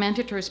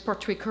 commentators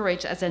portray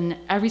courage as an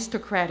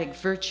aristocratic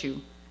virtue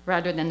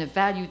rather than a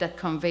value that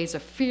conveys a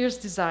fierce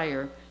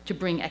desire to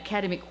bring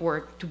academic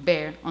work to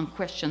bear on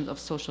questions of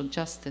social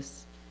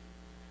justice.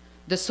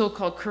 The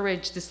so-called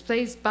courage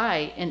displayed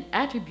by and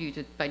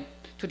attributed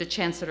to the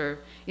Chancellor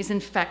is in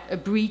fact a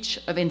breach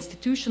of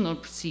institutional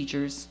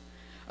procedures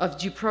of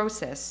due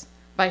process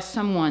by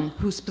someone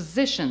whose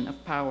position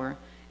of power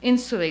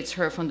insulates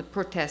her from the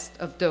protest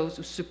of those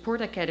who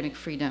support academic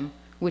freedom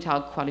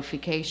without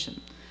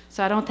qualification.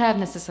 So I don't have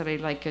necessarily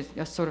like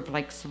a sort of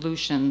like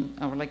solution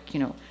or like,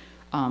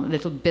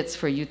 little bits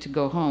for you to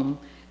go home.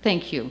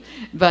 Thank you.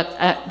 But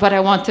what I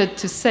wanted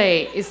to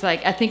say is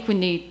like, I think we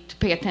need to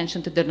pay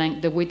attention to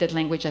the way that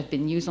language has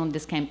been used on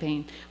this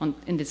campaign,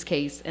 in this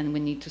case, and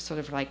we need to sort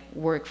of like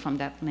work from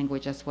that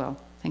language as well.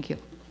 Thank you.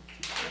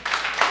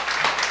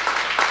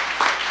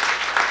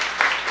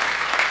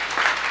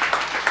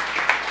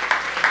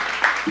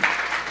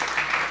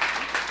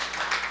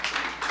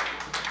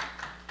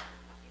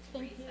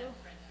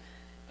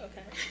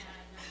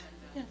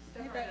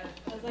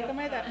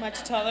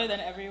 Much taller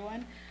than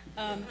everyone.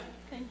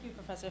 Thank you,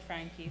 Professor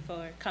Franke,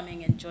 for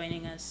coming and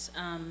joining us.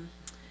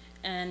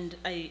 And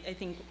I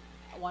think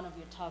one of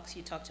your talks,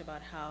 you talked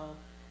about how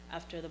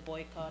after the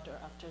boycott or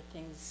after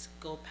things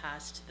go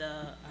past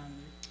the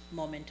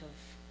moment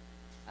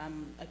of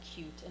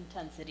acute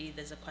intensity,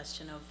 there's a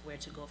question of where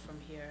to go from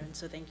here. And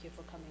so thank you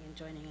for coming and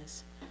joining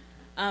us.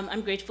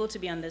 I'm grateful to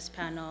be on this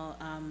panel,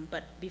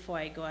 but before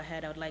I go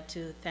ahead, I would like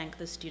to thank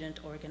the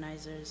student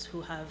organizers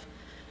who have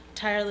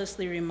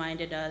tirelessly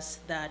reminded us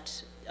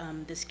that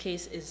this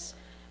case is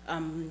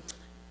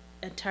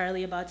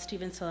entirely about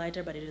Steven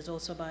Salaita, but it is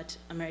also about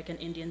American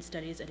Indian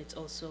Studies, and it's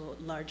also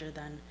larger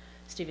than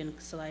Steven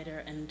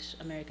Salaita and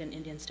American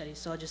Indian Studies.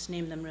 So I'll just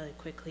name them really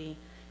quickly.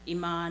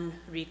 Iman,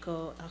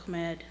 Rico,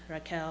 Ahmed,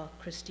 Raquel,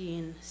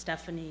 Christine,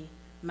 Stephanie,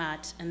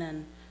 Matt, and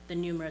then the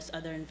numerous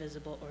other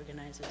invisible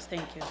organizers.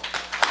 Thank you.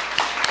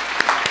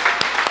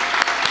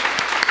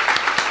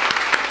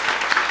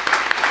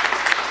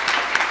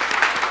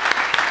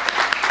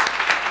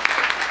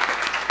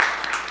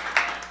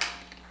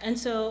 And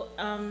so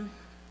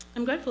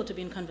I'm grateful to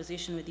be in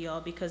conversation with you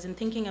all, because in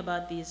thinking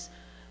about these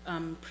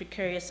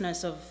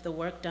precariousness of the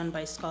work done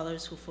by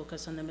scholars who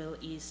focus on the Middle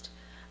East,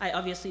 I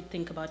obviously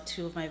think about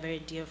two of my very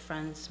dear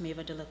friends,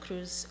 Meva de la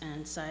Cruz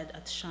and Syed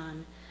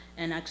Atshan.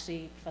 And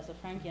actually, Professor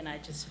Franke and I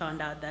just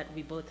found out that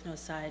we both know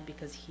Syed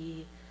because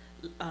he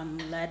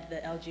led the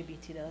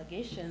LGBT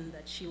delegation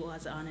that she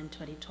was on in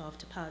 2012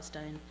 to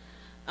Palestine.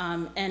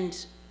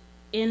 And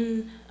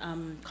in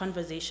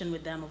conversation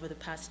with them over the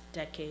past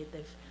decade,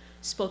 they've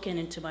spoken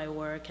into my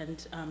work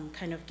and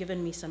kind of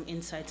given me some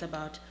insights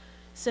about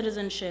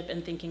citizenship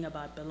and thinking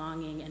about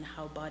belonging and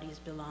how bodies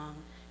belong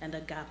and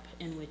the gap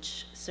in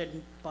which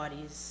certain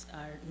bodies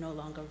are no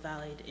longer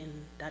valid in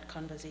that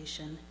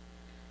conversation.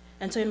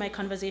 And so in my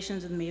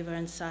conversations with Maver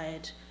and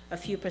Syed, a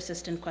few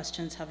persistent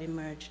questions have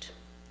emerged.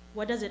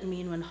 What does it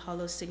mean when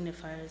hollow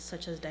signifiers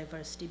such as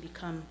diversity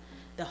become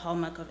the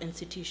hallmark of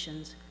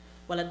institutions,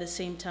 while at the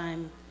same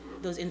time,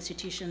 those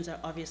institutions are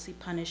obviously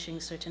punishing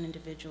certain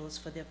individuals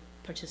for their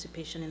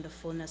participation in the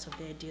fullness of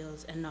their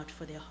ideals and not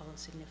for their hollow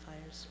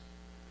signifiers?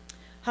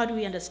 How do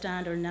we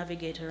understand or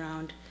navigate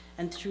around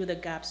and through the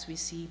gaps we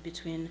see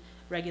between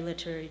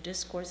regulatory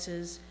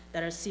discourses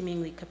that are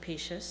seemingly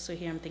capacious? So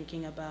here I'm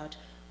thinking about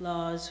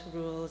laws,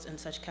 rules, and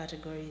such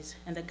categories,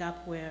 and the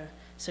gap where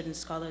certain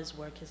scholars'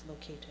 work is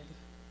located.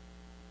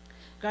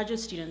 Graduate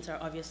students are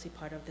obviously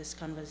part of this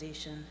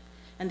conversation,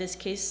 and this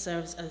case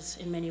serves as,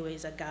 in many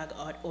ways, a gag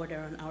order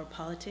on our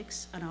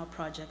politics and our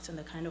projects and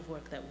the kind of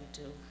work that we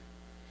do.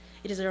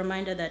 It is a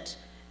reminder that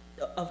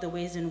of the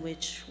ways in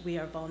which we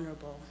are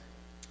vulnerable.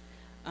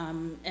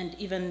 And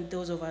even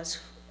those of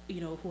us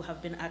who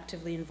have been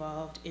actively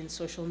involved in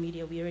social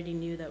media, we already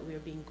knew that we were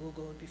being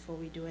Googled before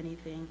we do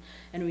anything,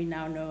 and we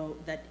now know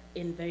that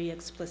in very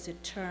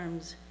explicit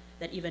terms,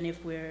 that even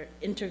if we're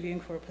interviewing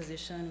for a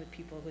position with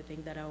people who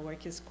think that our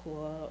work is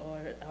cool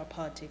or our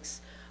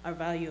politics are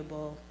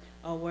valuable,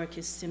 our work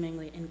is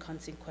seemingly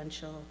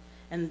inconsequential,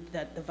 and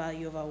that the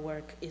value of our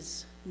work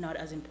is not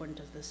as important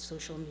as the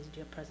social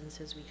media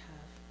presences we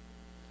have.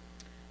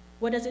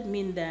 What does it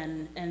mean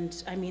then?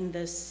 And I mean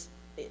this,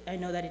 I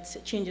know that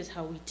it changes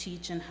how we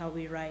teach and how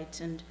we write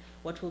and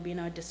what will be in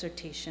our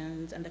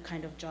dissertations and the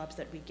kind of jobs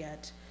that we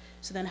get.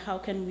 So then how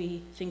can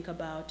we think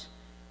about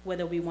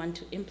whether we want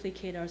to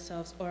implicate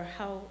ourselves, or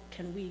how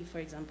can we, for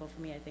example, for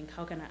me, I think,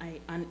 how can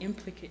I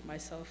unimplicate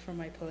myself from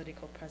my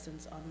political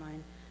presence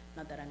online?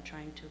 Not that I'm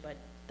trying to, but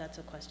that's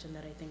a question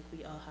that I think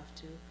we all have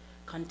to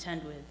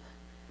contend with.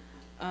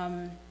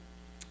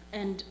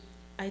 And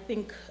I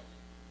think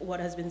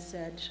what has been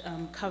said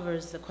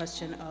covers the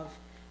question of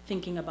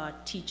thinking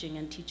about teaching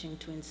and teaching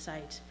to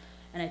incite.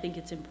 And I think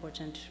it's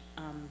important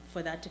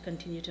for that to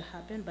continue to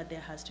happen, but there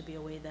has to be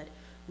a way that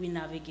we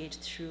navigate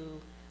through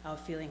our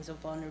feelings of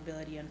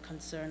vulnerability and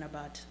concern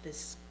about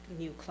this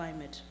new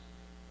climate.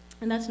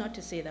 And that's not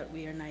to say that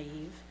we are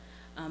naive.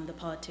 The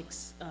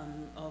politics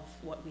of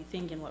what we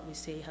think and what we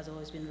say has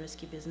always been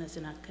risky business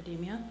in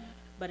academia,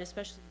 but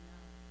especially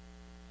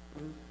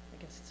now,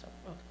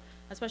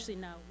 especially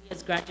now, we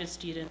as graduate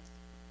students,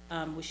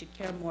 we should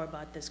care more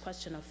about this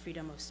question of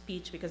freedom of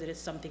speech, because it is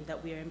something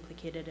that we are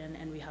implicated in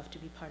and we have to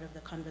be part of the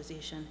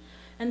conversation.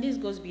 And this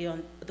goes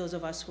beyond those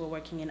of us who are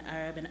working in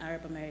Arab and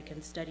Arab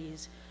American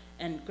studies.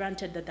 And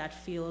granted that that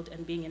field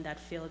and being in that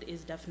field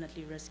is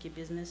definitely risky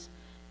business,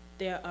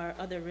 there are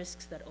other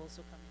risks that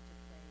also come into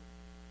play.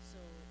 So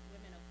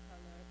women of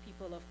color,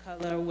 people of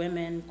color,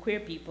 women, queer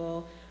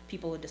people,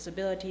 people with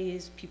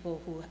disabilities, people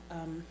who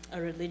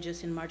are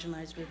religious in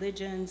marginalized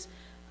religions,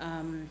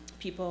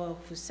 people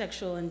whose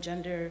sexual and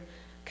gender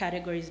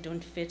categories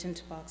don't fit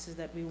into boxes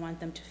that we want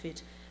them to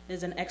fit.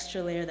 There's an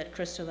extra layer that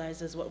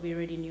crystallizes what we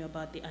already knew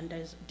about the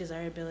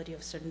undesirability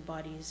of certain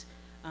bodies,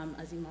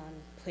 as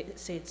Iman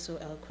said so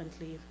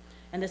eloquently.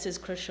 And this is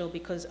crucial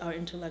because our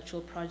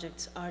intellectual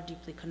projects are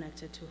deeply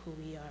connected to who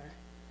we are.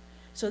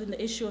 So in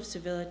the issue of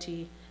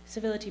civility,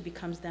 civility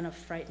becomes then a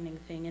frightening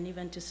thing, and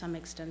even to some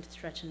extent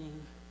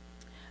threatening.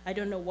 I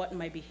don't know what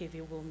my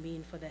behavior will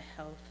mean for the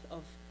health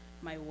of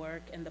my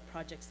work and the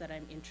projects that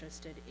I'm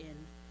interested in.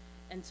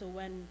 And so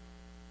when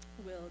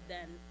will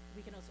then,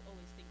 we can also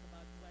always think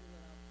about when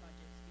will our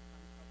projects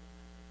become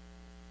problematic?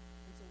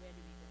 And so where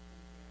do we go from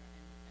here?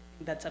 And I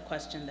think that's a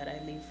question that I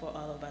leave for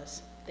all of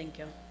us. Thank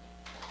you.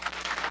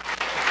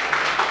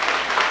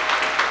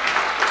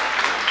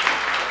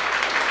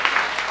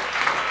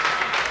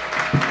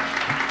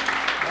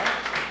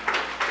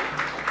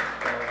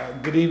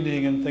 Good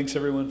evening, and thanks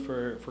everyone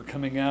for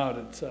coming out.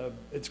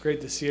 It's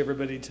great to see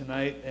everybody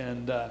tonight,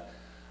 and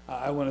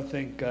I want to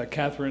thank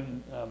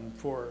Katherine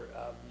for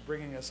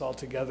bringing us all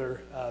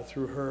together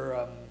through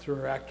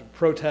her act of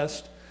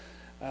protest,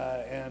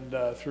 and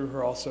through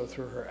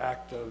her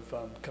act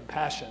of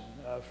compassion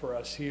for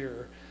us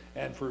here,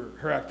 and for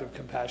her act of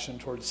compassion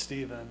towards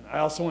Steven. I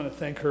also want to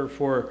thank her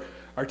for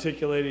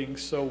articulating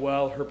so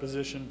well her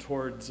position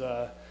towards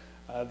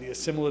the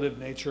assimilative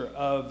nature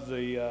of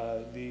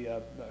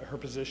her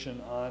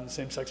position on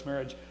same-sex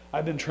marriage.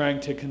 I've been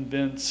trying to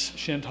convince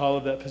Chantal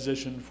of that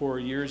position for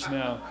years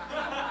now,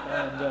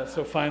 and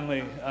so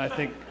finally, I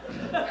think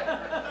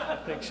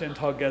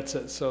Chantal gets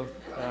it. So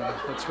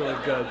that's really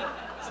good.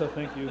 So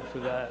thank you for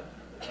that.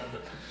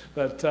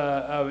 But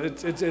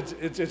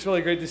it's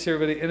really great to see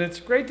everybody, and it's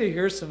great to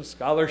hear some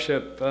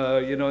scholarship.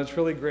 It's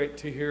really great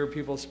to hear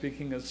people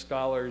speaking as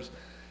scholars.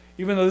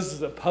 Even though this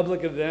is a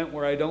public event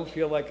where I don't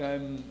feel like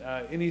I'm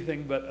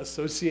anything but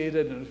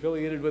associated and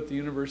affiliated with the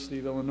University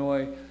of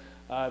Illinois,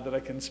 that I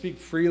can speak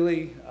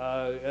freely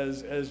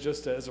as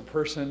a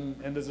person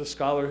and as a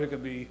scholar who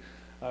can be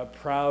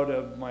proud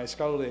of my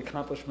scholarly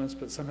accomplishments,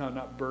 but somehow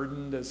not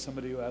burdened as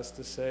somebody who has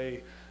to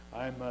say,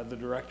 I'm the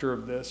director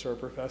of this or a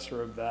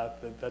professor of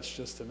that, that's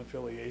just an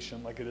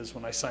affiliation like it is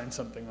when I sign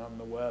something on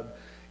the web.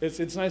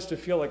 it's nice to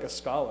feel like a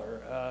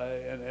scholar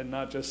and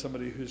not just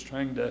somebody who's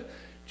trying to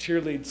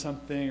cheerlead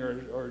something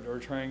or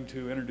trying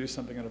to introduce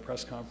something at a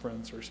press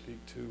conference or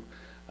speak to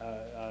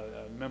a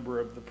member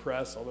of the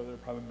press, although there are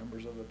probably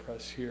members of the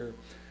press here.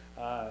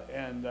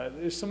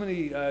 There's so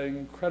many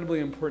incredibly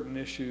important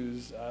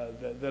issues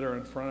that are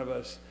in front of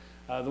us.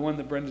 The one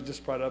that Brenda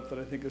just brought up that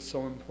I think is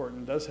so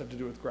important does have to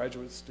do with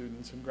graduate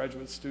students, and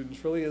graduate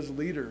students really as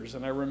leaders.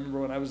 And I remember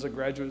when I was a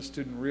graduate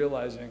student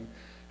realizing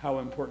how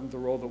important the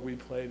role that we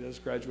played as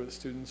graduate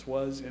students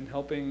was in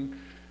helping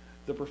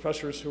the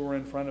professors who were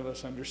in front of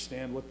us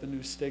understand what the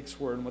new stakes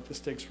were and what the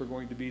stakes were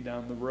going to be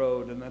down the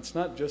road. And that's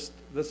not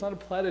a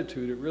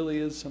platitude, it really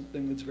is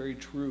something that's very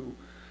true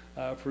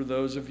for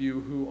those of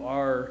you who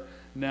are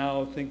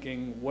now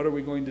thinking, what are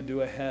we going to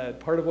do ahead?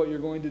 Part of what you're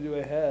going to do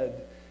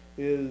ahead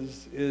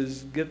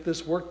is get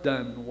this work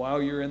done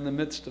while you're in the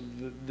midst of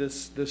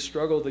this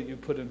struggle that you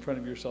put in front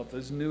of yourself,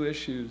 those new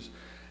issues,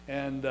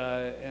 and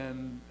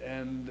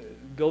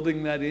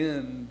building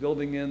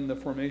in the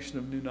formation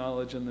of new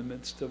knowledge in the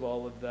midst of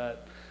all of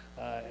that,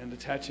 and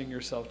attaching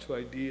yourself to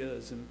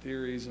ideas and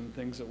theories and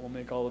things that will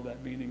make all of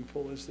that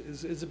meaningful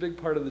is a big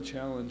part of the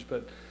challenge.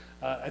 But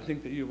I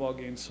think that you've all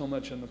gained so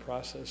much in the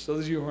process.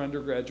 Those of you who are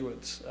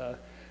undergraduates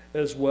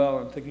as well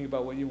and thinking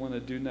about what you want to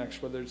do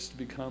next, whether it's to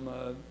become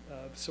a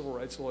civil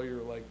rights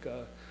lawyer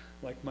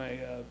like my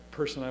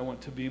person I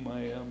want to be,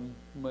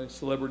 my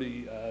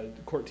celebrity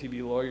court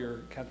TV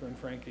lawyer, Katherine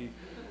Franke,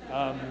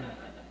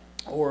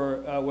 or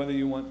whether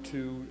you want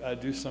to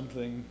do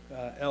something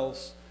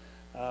else.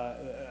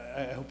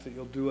 I hope that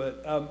you'll do it.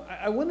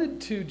 I wanted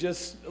to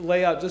just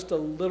lay out just a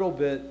little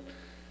bit,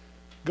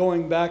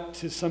 going back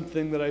to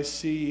something that I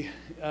see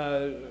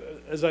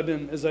as I've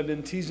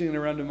been teasing it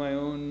around in my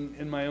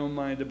own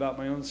mind about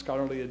my own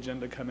scholarly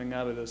agenda coming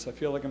out of this. I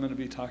feel like I'm going to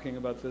be talking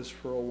about this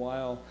for a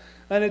while,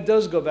 and it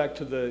does go back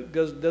to the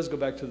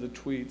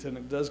tweets, and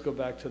it does go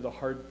back to the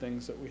hard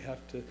things that we have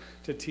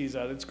to tease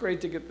out. It's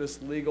great to get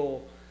this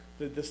legal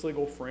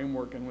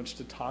framework in which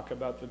to talk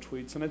about the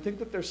tweets, and I think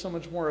that there's so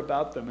much more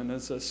about them. And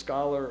as a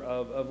scholar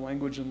of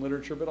language and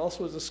literature, but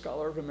also as a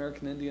scholar of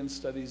American Indian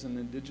studies and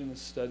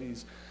indigenous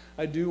studies,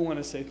 I do want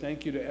to say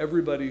thank you to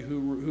everybody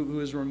who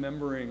is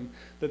remembering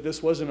that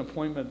this was an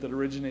appointment that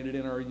originated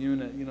in our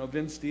unit. You know,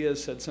 Vince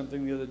Diaz said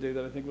something the other day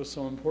that I think was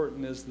so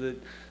important, is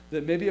that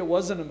maybe it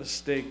wasn't a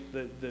mistake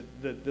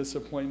that this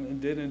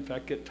appointment did in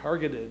fact get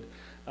targeted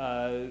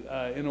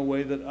in a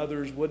way that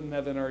others wouldn't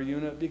have in our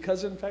unit,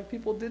 because in fact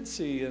people did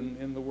see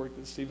in the work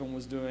that Steven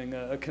was doing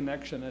a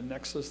connection, a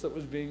nexus that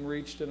was being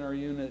reached in our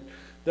unit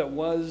that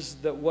was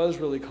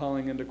really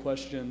calling into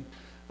question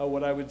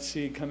what I would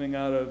see coming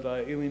out of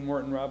Aileen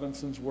Morton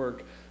Robinson's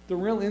work, the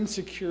real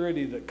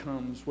insecurity that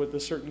comes with a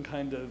certain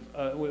kind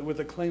of, with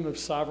a claim of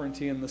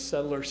sovereignty in the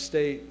settler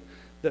state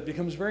that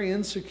becomes very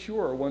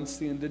insecure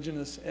once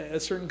a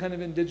certain kind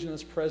of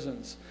indigenous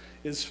presence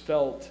is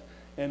felt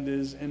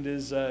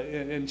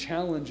and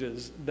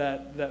challenges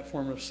that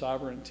form of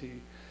sovereignty.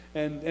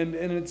 And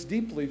it's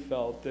deeply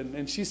felt.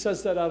 And she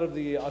says that out of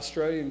the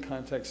Australian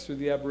context through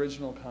the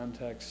Aboriginal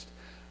context.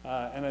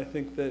 And I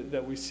think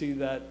that we see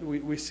that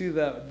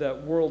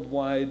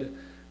worldwide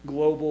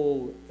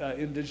global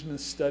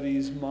indigenous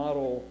studies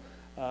model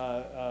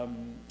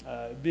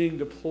being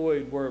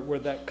deployed where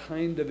that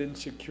kind of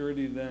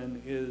insecurity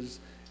then is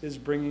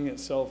bringing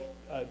itself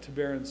to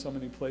bear in so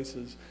many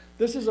places.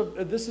 This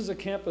is a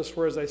campus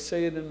where, as I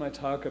say it in my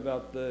talk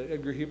about the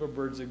Edgar Hoover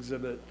Birds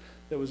exhibit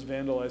that was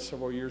vandalized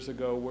several years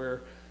ago,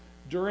 where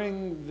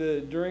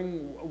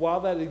while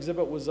that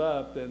exhibit was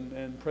up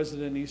and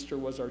President Easter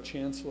was our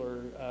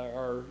chancellor,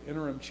 our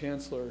interim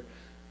chancellor,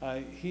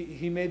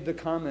 he made the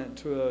comment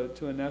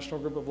to a national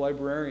group of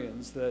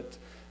librarians that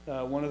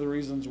one of the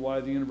reasons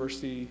why the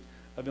University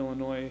of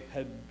Illinois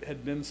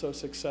had been so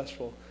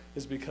successful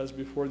is because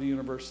before the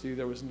university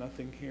there was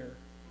nothing here,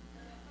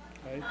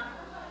 right?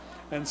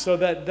 And so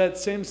that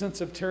same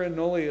sense of terra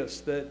nullius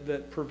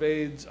that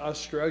pervades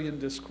Australian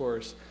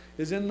discourse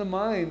is in the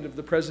mind of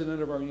the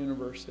president of our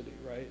university,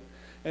 right?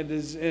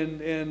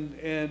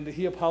 And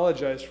he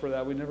apologized for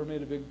that. We never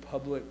made a big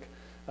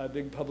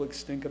public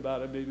stink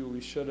about it. Maybe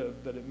we should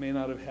have, but it may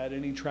not have had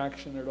any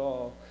traction at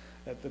all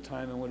at the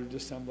time, and would have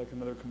just sounded like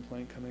another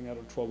complaint coming out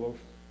of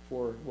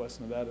 1204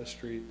 West Nevada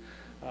Street.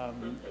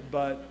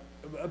 But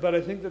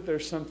I think that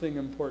there's something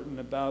important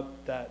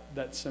about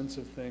that sense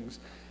of things.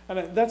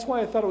 And that's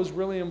why I thought it was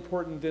really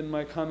important in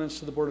my comments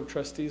to the Board of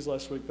Trustees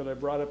last week that I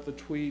brought up the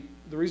tweet.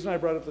 The reason I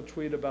brought up the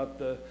tweet about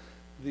the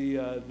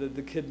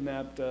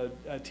kidnapped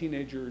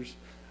teenagers,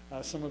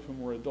 some of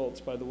whom were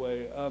adults, by the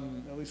way,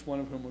 at least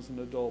one of whom was an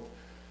adult,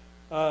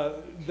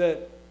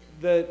 that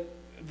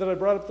I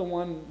brought up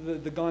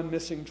the gone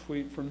missing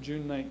tweet from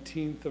June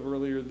 19th of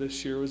earlier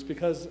this year was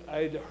because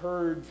I'd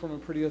heard from a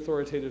pretty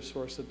authoritative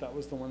source that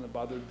was the one that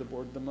bothered the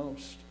board the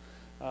most.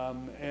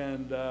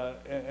 And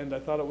I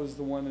thought it was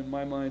the one in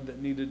my mind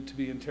that needed to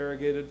be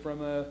interrogated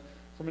from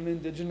an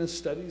indigenous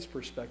studies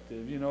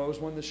perspective. You know, it was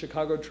one the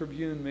Chicago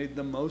Tribune made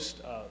the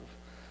most of.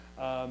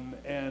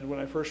 And when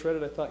I first read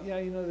it, I thought, yeah,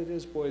 you know, that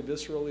is, boy,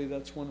 viscerally,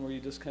 that's one where you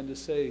just kind of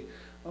say,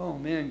 oh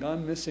man,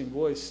 gone missing.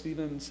 Boy,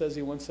 Steven says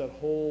he wants that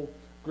whole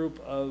group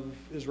of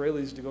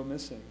Israelis to go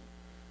missing.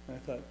 And I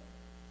thought,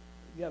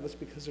 yeah, that's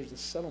because there's a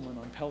settlement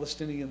on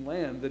Palestinian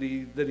land that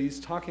he's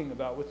talking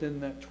about within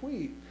that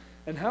tweet.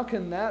 And how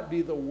can that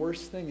be the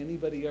worst thing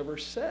anybody ever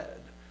said?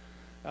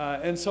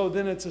 And so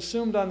then it's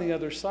assumed on the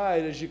other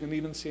side, as you can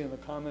even see in the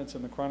comments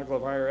in the Chronicle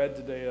of Higher Ed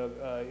today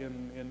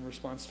in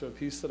response to a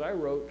piece that I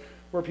wrote,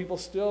 where people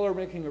still are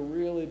making a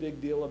really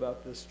big deal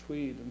about this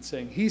tweet and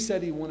saying, he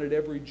said he wanted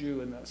every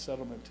Jew in that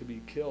settlement to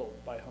be killed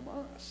by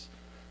Hamas.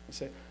 I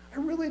say, I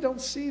really don't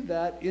see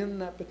that in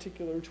that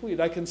particular tweet.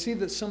 I can see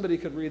that somebody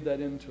could read that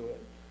into it,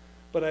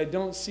 but I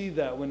don't see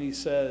that when he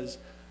says,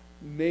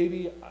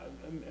 maybe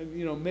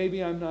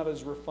I'm not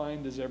as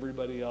refined as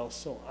everybody else,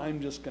 so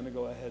I'm just going to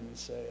go ahead and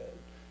say it.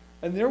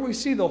 And there we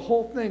see the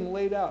whole thing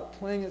laid out,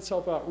 playing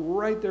itself out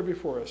right there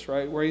before us,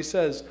 right? Where he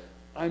says,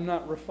 I'm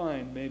not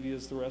refined, maybe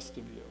as the rest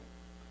of you.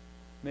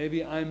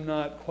 Maybe I'm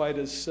not quite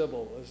as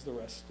civil as the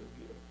rest of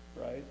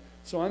you, right?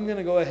 So I'm going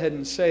to go ahead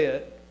and say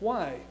it.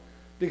 Why?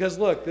 Because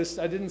look,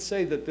 I didn't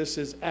say that this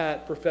is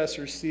at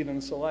Professor Steven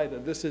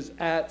Salaita. This is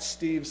at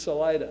Steve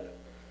Salaita,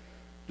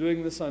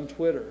 doing this on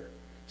Twitter,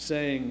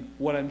 saying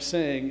what I'm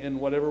saying in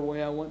whatever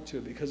way I want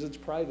to, because it's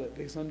private,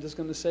 because I'm just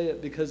going to say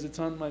it because it's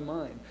on my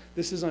mind.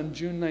 This is on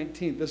June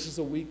 19th. This is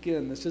a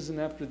weekend. This isn't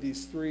after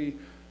these 3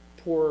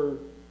 poor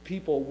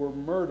people were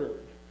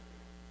murdered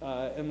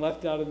and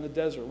left out in the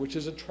desert, which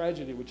is a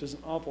tragedy, which is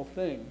an awful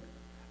thing.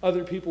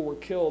 Other people were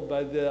killed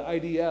by the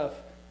IDF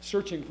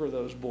searching for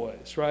those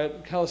boys,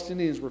 right?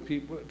 Palestinians were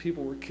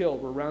people were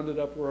killed, were rounded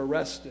up, were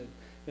arrested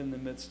in the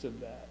midst of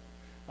that.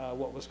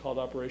 What was called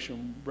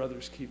Operation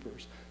Brothers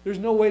Keepers. There's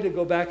no way to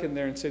go back in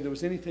there and say there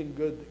was anything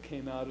good that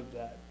came out of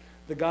that.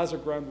 The Gaza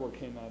ground war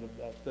came out of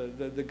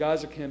that. The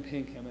Gaza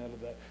campaign came out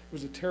of that. It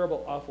was a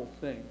terrible, awful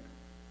thing.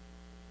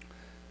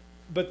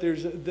 But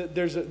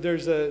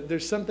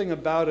there's something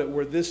about it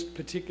where this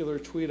particular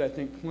tweet, I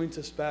think, points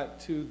us back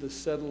to the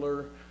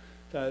settler,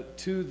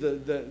 to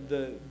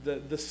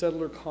the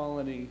settler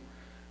colony,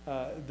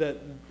 that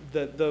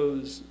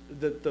those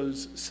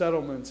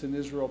settlements in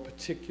Israel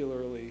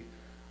particularly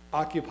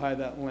occupy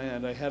that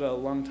land. I had a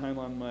long time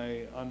on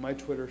my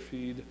Twitter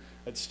feed.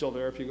 It's still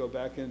there if you go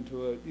back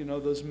into it. You know,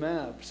 those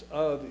maps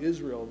of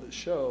Israel that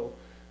show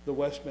the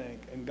West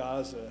Bank and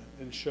Gaza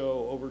and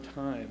show over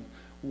time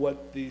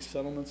what these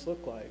settlements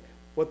look like,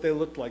 what they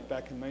looked like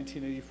back in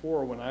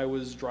 1984 when I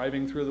was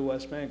driving through the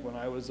West Bank, when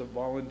I was a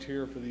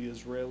volunteer for the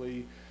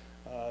Israeli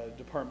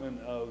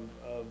Department of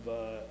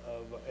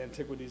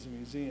Antiquities and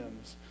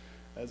Museums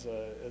as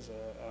an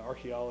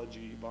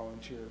archaeology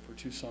volunteer for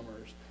 2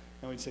 summers.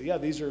 And we'd say, yeah,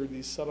 these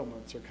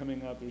settlements are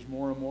coming up. There's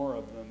more and more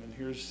of them. And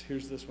here's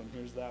this one,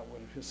 here's that one.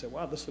 And he'll say,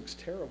 wow, this looks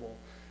terrible.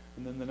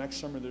 And then the next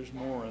summer there's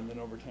more, and then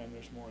over time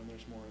there's more, and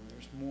there's more, and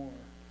there's more.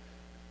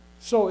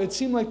 So it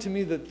seemed like to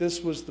me that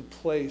this was the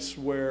place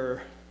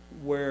where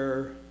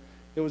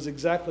it was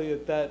exactly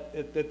at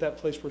that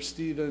place where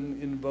Stephen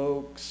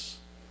invokes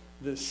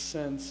this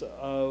sense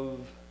of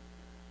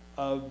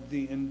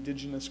the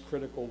indigenous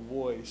critical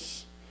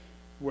voice,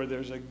 where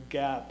there's a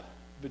gap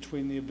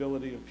between the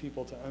ability of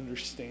people to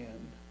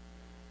understand,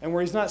 and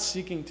where he's not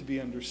seeking to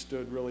be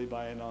understood really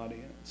by an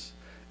audience.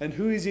 And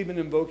who he's even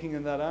invoking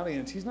in that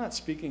audience, he's not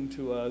speaking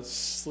to a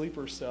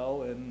sleeper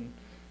cell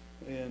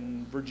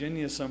in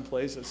Virginia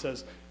someplace that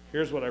says,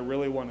 here's what I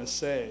really want to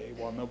say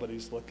while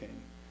nobody's looking.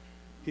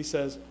 He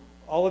says,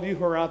 all of you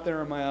who are out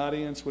there in my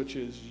audience, which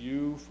is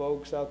you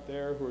folks out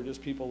there who are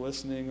just people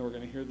listening, who are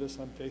going to hear this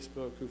on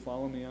Facebook, who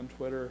follow me on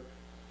Twitter,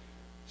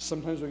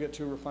 sometimes we get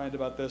too refined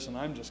about this, and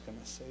I'm just going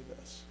to say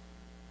this.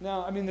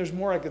 Now, I mean, there's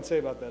more I could say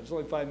about that. It's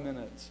only 5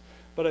 minutes.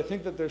 But I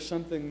think that there's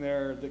something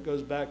there that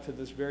goes back to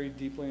this very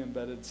deeply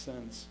embedded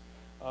sense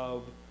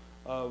of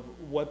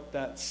what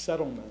that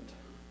settlement,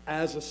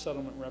 as a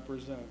settlement,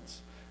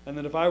 represents. And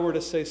that if I were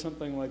to say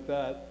something like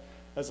that,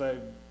 as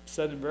I've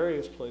said in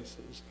various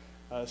places,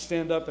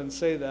 stand up and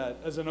say that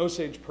as an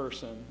Osage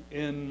person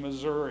in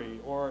Missouri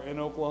or in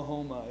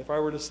Oklahoma, if I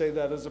were to say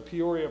that as a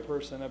Peoria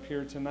person up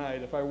here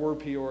tonight, if I were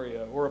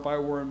Peoria, or if I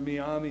were in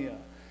Miamia,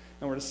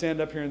 and were to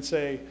stand up here and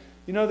say,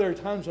 you know, there are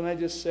times when I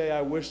just say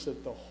I wish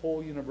that the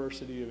whole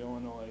University of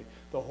Illinois,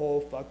 the whole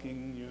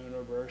fucking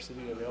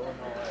University of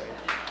Illinois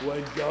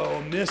would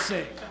go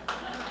missing.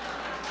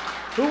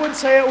 Who would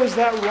say it was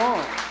that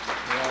wrong,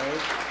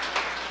 right?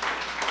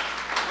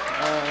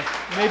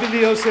 Maybe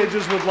the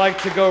Osages would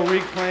like to go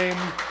reclaim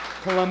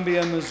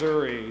Columbia,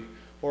 Missouri,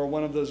 or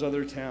one of those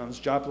other towns,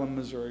 Joplin,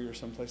 Missouri, or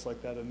someplace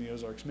like that in the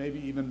Ozarks. Maybe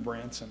even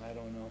Branson, I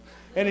don't know.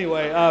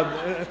 Anyway,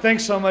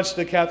 thanks so much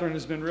to Katherine.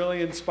 It's been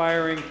really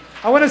inspiring.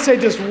 I want to say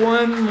just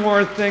one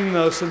more thing,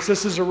 though, since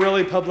this is a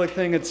really public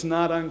thing. It's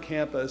not on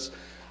campus.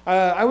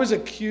 I was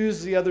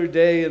accused the other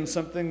day in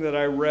something that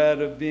I read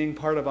of being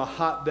part of a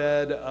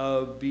hotbed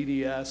of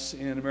BDS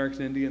in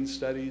American Indian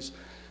Studies.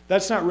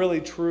 That's not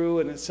really true,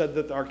 and it said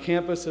that our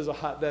campus is a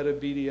hotbed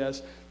of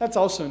BDS. That's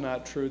also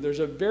not true. There's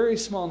a very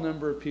small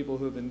number of people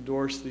who have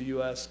endorsed the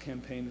U.S.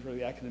 campaign for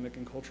the academic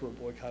and cultural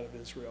boycott of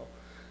Israel.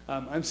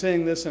 I'm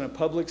saying this in a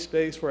public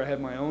space where I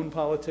have my own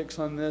politics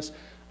on this.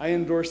 I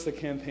endorsed the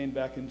campaign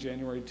back in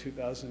January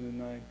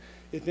 2009.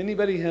 If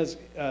anybody has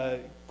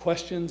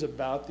questions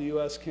about the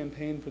U.S.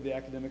 campaign for the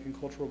academic and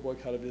cultural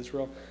boycott of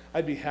Israel,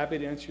 I'd be happy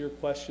to answer your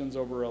questions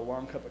over a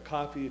long cup of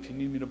coffee. If you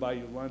need me to buy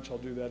you lunch, I'll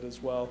do that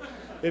as well.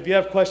 If you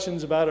have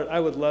questions about it, I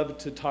would love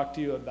to talk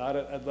to you about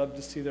it. I'd love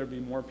to see there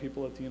be more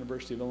people at the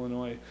University of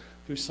Illinois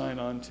who sign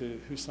on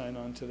to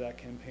that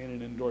campaign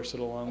and endorse it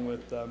along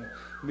with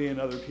me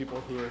and other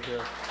people who are here.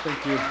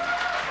 Thank you.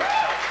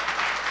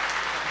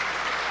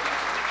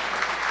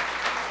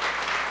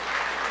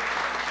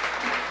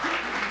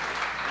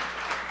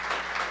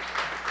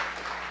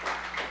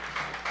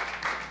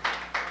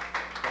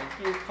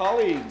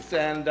 Colleagues,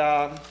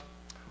 and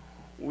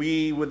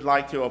we would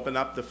like to open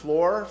up the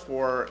floor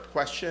for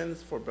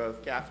questions for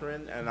both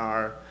Katherine and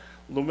our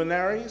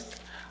luminaries.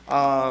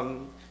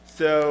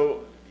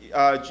 So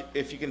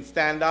if you can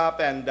stand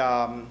up and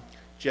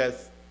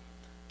just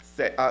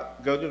say,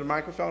 go to the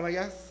microphone, I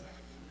guess.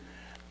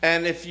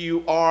 And if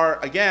you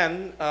are,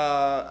 again,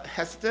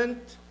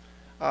 hesitant,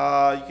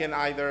 you can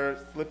either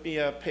slip me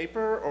a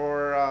paper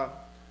or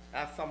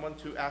ask someone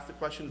to ask the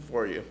question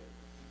for you.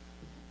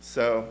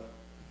 So.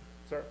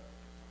 Sir?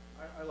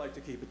 I like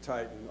to keep it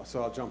tight, and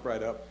so I'll jump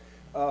right up.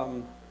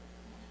 On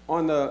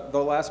the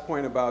last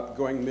point about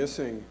going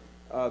missing,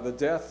 the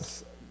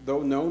deaths,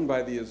 though known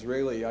by the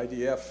Israeli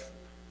IDF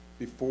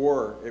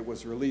before it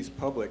was released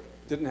public,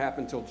 didn't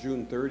happen until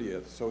June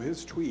 30th. So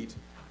his tweet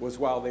was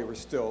while they were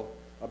still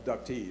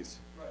abductees.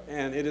 Right.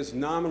 And it is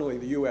nominally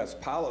the U.S.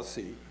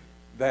 policy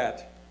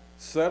that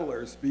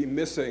settlers be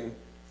missing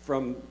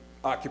from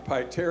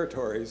occupied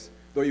territories,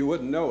 though you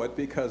wouldn't know it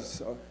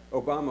because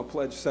Obama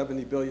pledged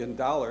 $70 billion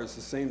the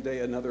same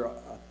day another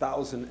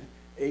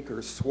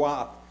 1,000-acre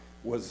swath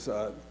was,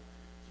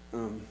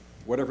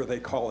 whatever they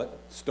call it,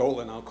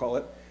 stolen, I'll call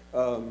it,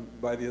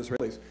 by the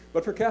Israelis.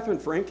 But for Katherine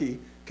Franke,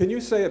 can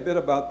you say a bit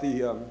about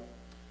the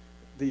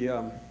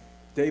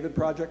David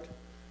Project?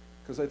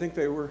 Because I think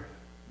they were,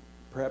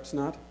 perhaps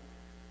not.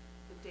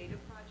 The Data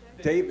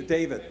Project?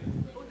 David.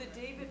 Oh, the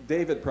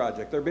David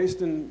Project. They're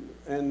based in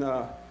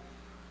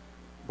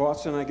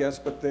Boston, I guess,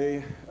 but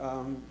they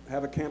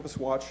have a campus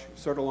watch,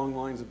 sort of along the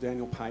lines of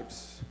Daniel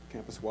Pipe's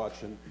campus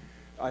watch, and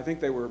I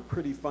think they were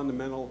pretty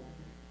fundamental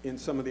in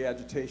some of the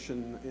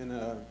agitation in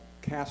a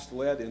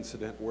caste-led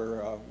incident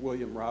where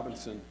William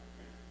Robinson,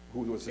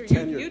 who was a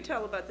tenured... You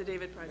tell about the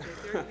David Project.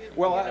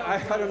 Well,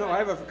 I don't know. I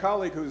have a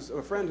colleague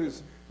a friend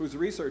who's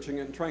researching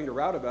it and trying to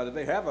write about it.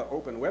 They have an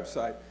open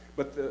website,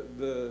 but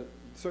the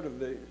sort of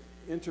the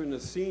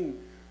internecine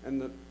and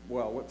the,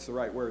 well, what's the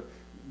right word?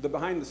 The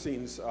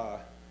behind-the-scenes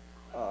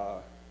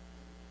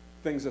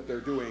things that they're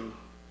doing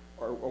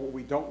or what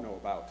we don't know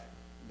about,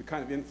 the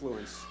kind of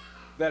influence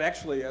that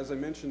actually, as I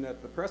mentioned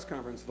at the press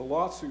conference, the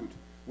lawsuit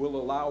will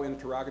allow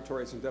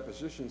interrogatories and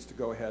depositions to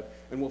go ahead,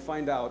 and we'll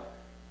find out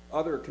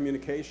other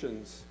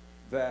communications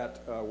that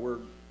were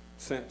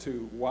sent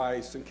to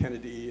Weiss and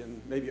Kennedy and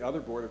maybe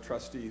other board of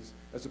trustees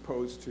as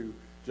opposed to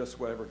just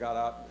whatever got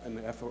out in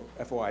the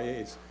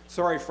FOIAs.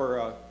 Sorry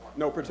for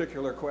no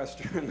particular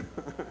question,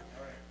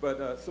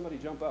 but somebody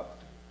jump up.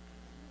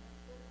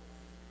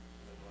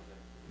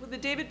 Well, the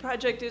David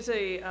Project is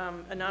a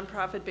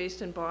nonprofit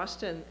based in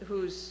Boston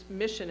whose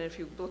mission, if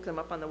you look them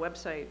up on the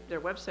website, their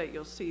website,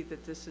 you'll see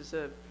that this is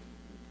a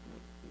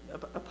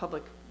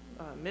public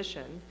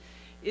mission,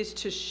 is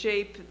to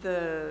shape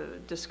the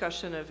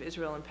discussion of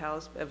Israel and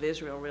Palestine, of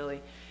Israel really,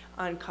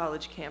 on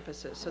college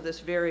campuses. So this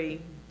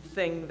very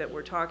thing that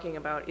we're talking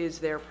about is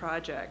their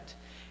project.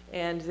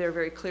 And they're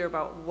very clear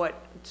about what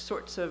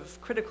sorts of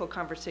critical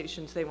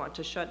conversations they want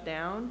to shut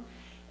down.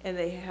 And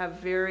they have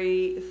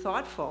very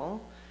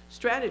thoughtful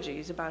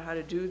strategies about how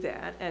to do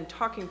that and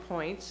talking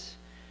points.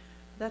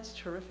 That's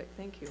terrific,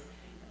 thank you.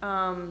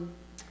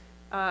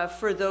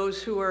 For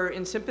those who are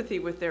in sympathy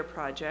with their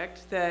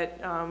project that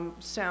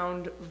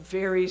sound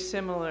very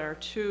similar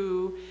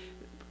to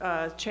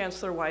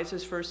Chancellor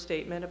Wise's first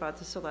statement about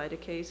the Salaita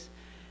case,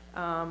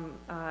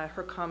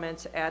 her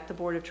comments at the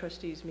Board of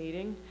Trustees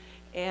meeting,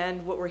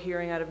 and what we're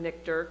hearing out of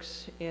Nick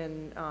Dirks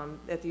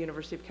at the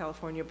University of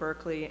California,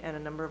 Berkeley, and a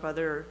number of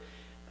other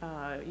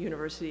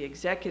university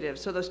executives.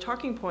 So those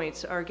talking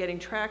points are getting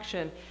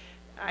traction.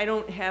 I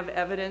don't have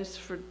evidence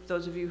for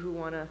those of you who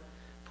want to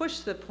push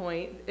the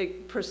point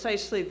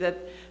precisely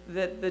that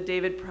the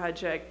David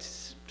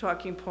Project's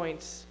talking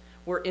points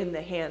were in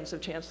the hands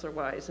of Chancellor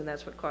Wise, and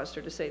that's what caused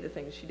her to say the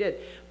things she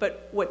did.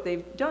 But what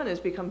they've done is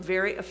become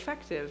very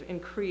effective in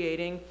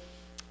creating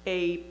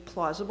a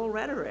plausible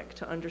rhetoric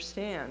to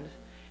understand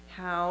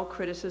how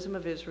criticism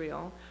of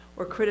Israel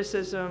or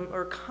criticism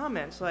or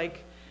comments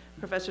like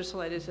Professor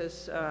Salaita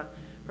says,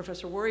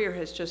 Professor Warrior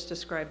has just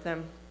described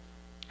them,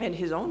 and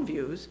his own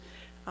views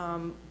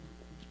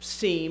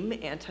seem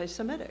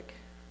anti-Semitic.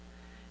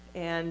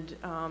 And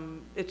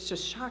it's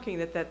just shocking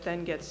that that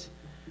then gets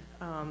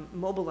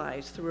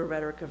mobilized through a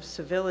rhetoric of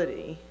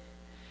civility.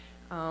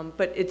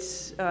 But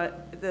it's,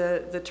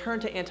 the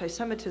turn to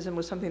anti-Semitism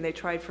was something they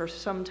tried for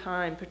some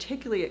time,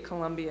 particularly at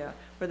Columbia,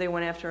 where they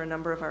went after a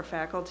number of our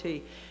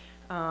faculty,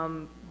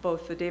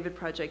 both the David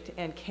Project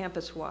and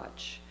Campus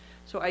Watch.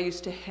 So I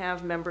used to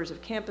have members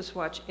of Campus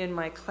Watch in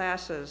my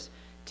classes,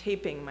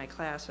 taping my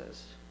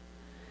classes.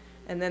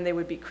 And then they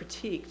would be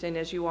critiqued. And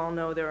as you all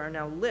know, there are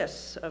now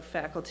lists of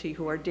faculty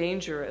who are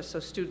dangerous. So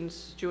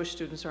students, Jewish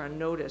students are on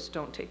notice,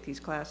 don't take these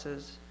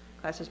classes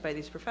by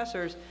these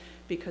professors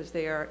because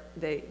they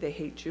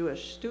hate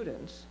Jewish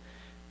students,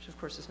 which of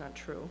course is not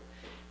true.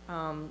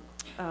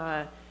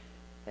 But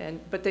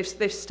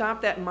they've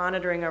stopped that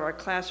monitoring of our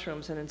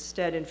classrooms and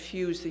instead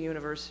infused the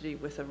university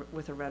with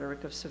a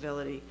rhetoric of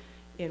civility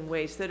in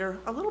ways that are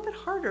a little bit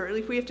harder. At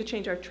least we have to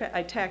change our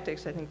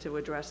tactics, I think, to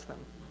address them.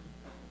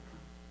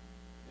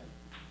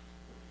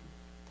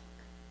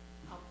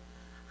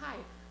 Hi,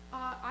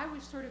 I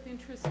was sort of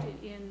interested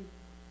in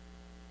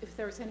if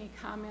there's any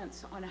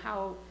comments on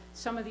how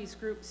some of these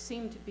groups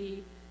seem to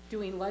be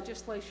doing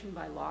legislation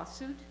by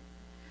lawsuit.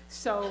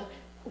 So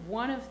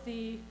one of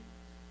the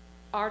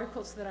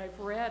articles that I've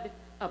read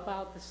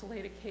about the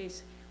Salaita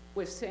case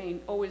was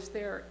saying, oh, is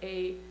there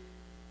a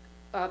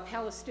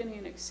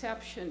Palestinian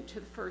exception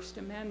to the First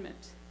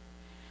Amendment?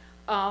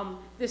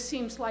 This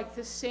seems like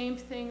the same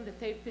thing that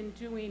they've been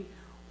doing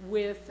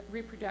with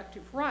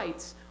reproductive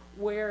rights,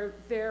 where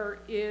there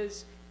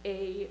is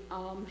a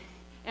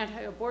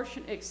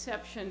anti-abortion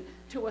exception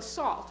to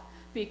assault,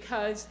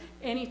 because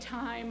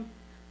anytime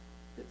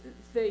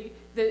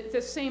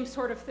the same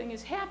sort of thing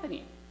is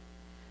happening,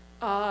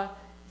 the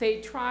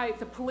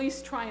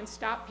police try and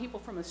stop people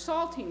from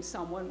assaulting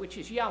someone, which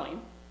is yelling,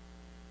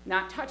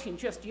 not touching,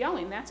 just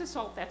yelling. That's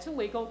assault, that's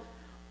illegal.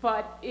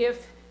 But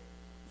if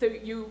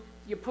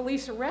your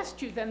police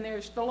arrest you, then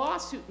there's the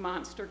lawsuit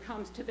monster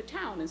comes to the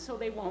town, and so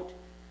they won't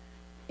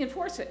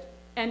enforce it.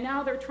 And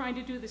now they're trying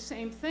to do the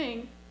same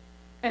thing,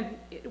 and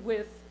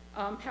with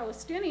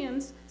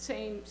Palestinians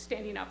saying,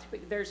 standing up,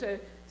 there's a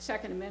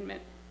Second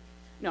Amendment,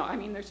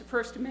 there's a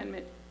First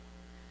Amendment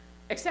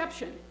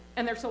exception,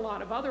 and there's a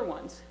lot of other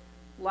ones.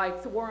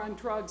 Like the war on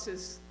drugs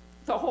is,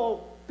 the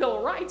whole Bill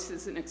of Rights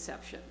is an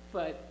exception,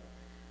 but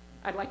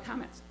I'd like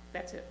comments.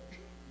 That's it.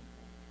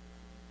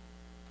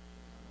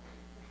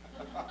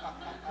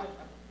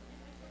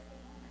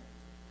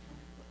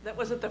 That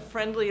wasn't the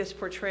friendliest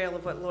portrayal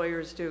of what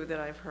lawyers do that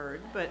I've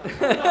heard, but,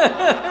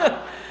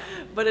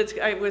 but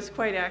it was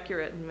quite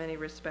accurate in many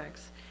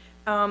respects.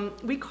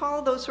 We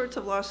call those sorts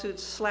of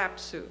lawsuits slap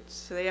suits.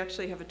 So they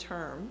actually have a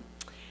term.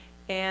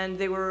 And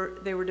they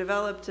were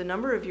developed a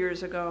number of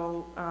years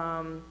ago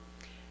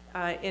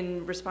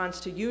in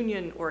response to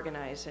union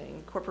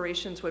organizing.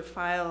 Corporations would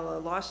file a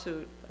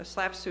lawsuit, a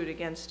slap suit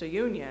against a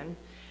union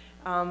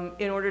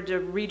in order to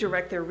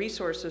redirect their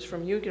resources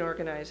from union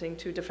organizing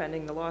to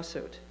defending the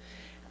lawsuit.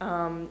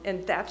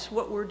 And that's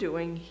what we're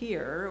doing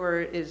here,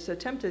 or is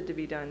attempted to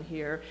be done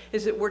here,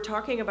 is that we're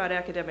talking about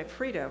academic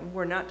freedom.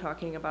 We're not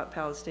talking about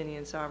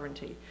Palestinian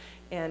sovereignty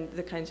and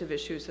the kinds of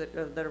issues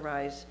that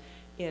arise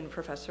in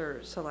Professor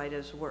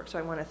Salaita's work. So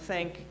I want to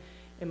thank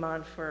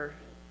Iman for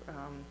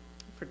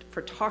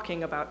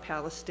talking about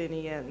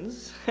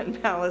Palestinians and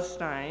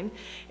Palestine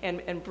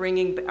and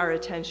bringing our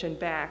attention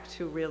back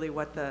to really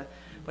what the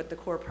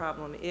core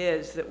problem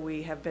is that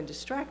we have been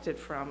distracted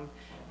from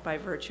by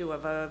virtue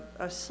of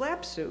a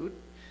slap suit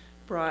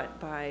brought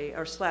by,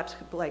 or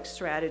slap-like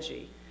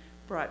strategy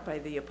brought by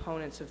the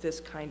opponents of this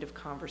kind of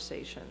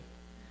conversation.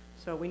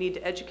 So we need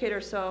to educate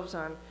ourselves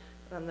on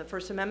the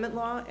First Amendment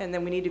law, and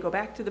then we need to go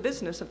back to the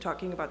business of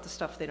talking about the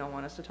stuff they don't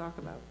want us to talk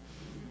about.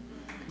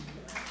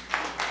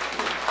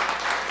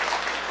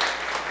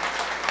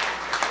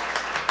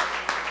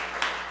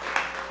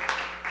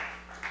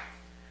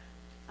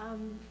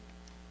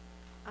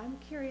 I'm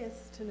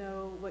curious to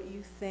know what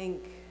you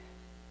think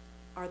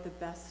are the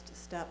best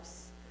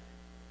steps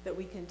that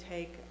we can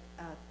take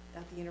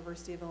at the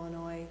University of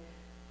Illinois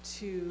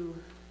to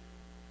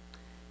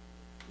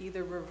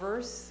either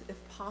reverse, if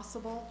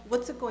possible.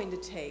 What's it going to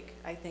take,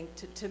 I think,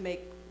 to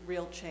make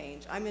real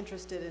change? I'm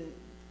interested in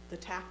the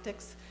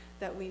tactics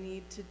that we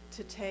need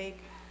to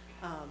take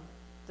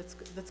that's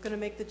going to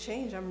make the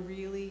change. I'm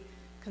really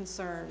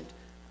concerned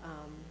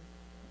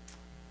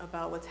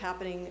about what's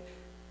happening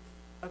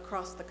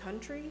across the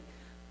country,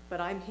 but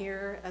I'm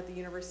here at the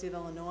University of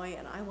Illinois,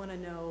 and I want to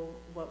know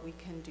what we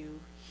can do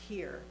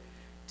here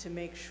to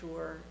make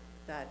sure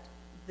that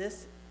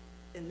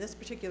in this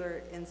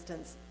particular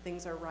instance,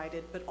 things are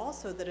righted, but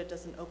also that it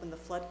doesn't open the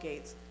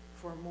floodgates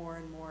for more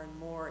and more and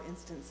more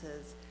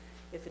instances,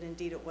 if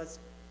indeed it was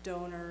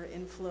donor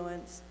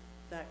influence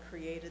that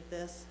created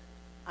this.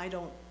 I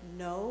don't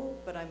know,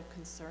 but I'm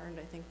concerned.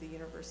 I think the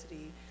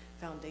University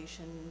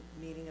Foundation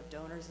meeting of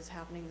donors is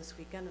happening this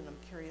weekend, and I'm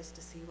curious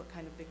to see what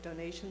kind of big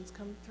donations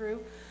come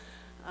through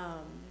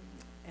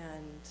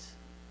and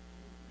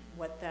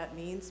what that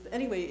means. But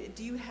anyway,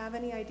 do you have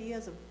any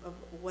ideas of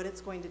what it's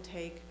going to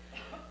take,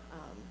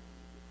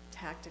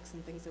 tactics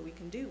and things that we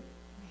can do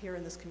here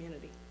in this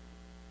community?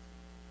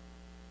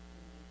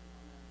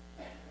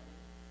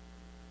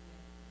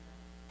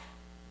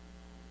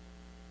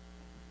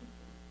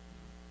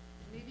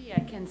 Maybe I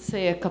can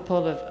say a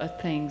couple of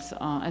things.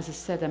 As I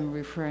said, I'm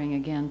referring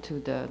again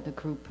to the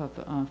group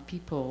of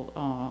people.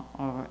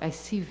 I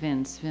see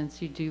Vince. Vince,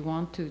 do you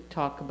want to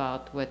talk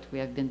about what we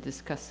have been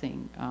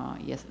discussing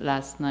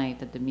last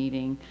night at the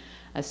meeting?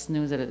 I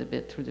snoozed a little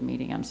bit through the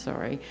meeting, I'm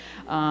sorry.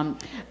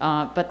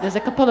 But there's a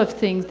couple of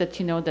things that,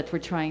 that we're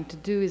trying to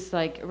do is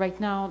like right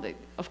now,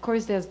 of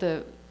course, there's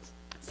the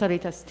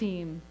Salaita's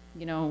team,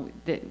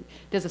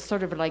 there's a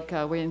sort of like,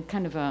 we're in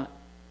kind of a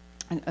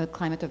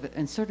climate of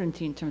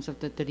uncertainty in terms of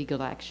the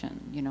legal action,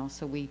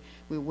 so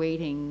we're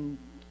waiting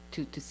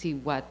to see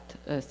what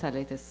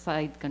Salaita's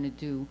side going to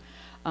do.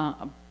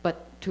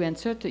 But to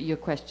answer to your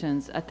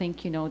questions, I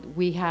think,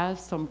 we have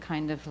some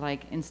kind of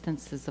like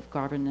instances of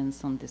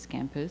governance on this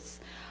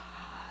campus.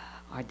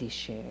 Are they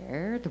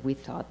shared? We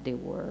thought they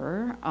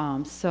were.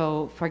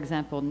 So, for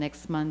example,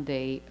 next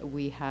Monday,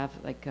 we have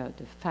like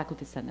the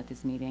faculty senate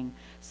is meeting.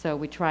 So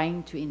we're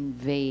trying to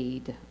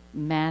invade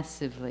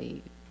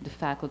massively the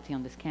faculty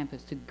on this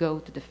campus to go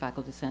to the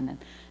faculty senate,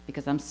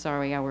 because I'm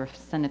sorry, our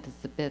senate is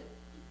a bit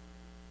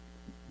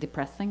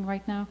depressing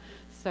right now.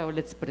 So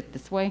let's put it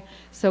this way.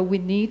 So we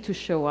need to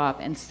show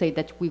up and say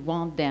that we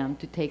want them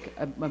to take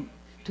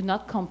to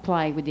not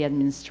comply with the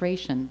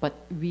administration, but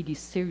really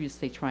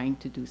seriously trying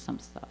to do some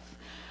stuff.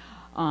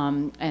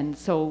 And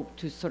so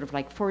to sort of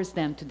like force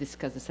them to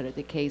discuss the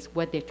Salaita case,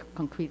 what they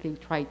concretely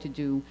try to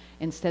do,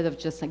 instead of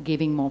just like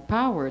giving more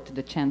power to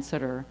the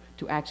chancellor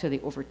to actually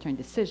overturn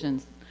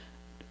decisions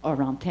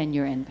around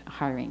tenure and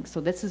hiring. So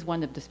this is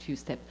one of the few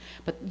steps.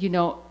 But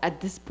at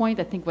this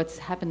point, I think what's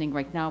happening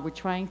right now, we're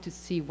trying to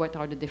see what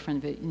are the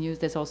different venues.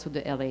 There's also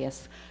the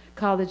LAS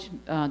College,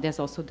 there's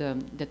also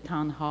the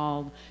town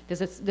hall.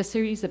 There's the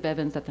series of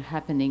events that are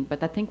happening.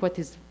 But I think what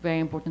is very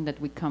important that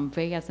we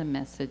convey as a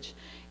message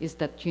is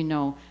that,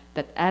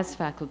 that as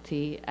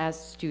faculty, as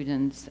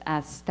students,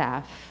 as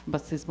staff,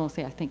 but it's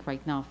mostly, I think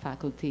right now,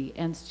 faculty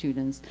and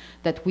students,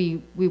 that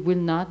we will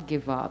not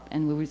give up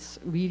and we will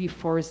really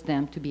force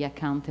them to be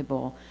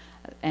accountable.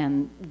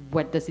 And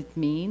what does it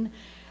mean?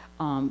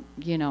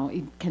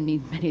 It can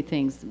mean many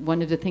things.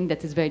 One of the things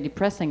that is very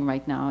depressing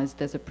right now is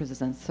there's a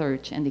president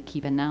search and they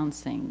keep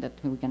announcing that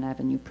we're gonna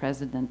have a new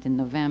president in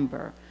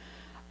November.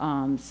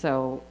 We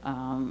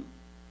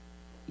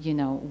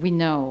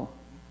know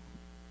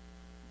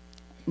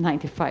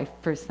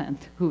 95%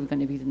 who's going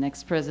to be the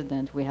next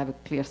president. We have a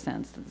clear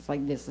sense that it's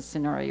like there's a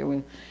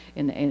scenario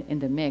in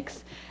the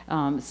mix.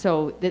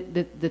 So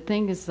the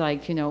thing is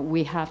like,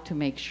 we have to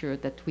make sure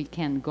that we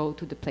can go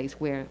to the place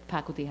where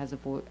faculty has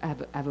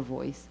have a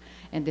voice.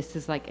 And this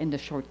is like in the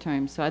short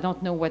term. So I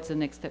don't know what's the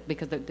next step,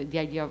 because the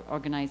idea of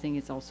organizing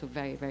is also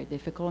very, very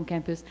difficult on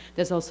campus.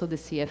 There's also the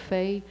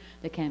CFA,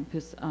 the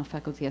Campus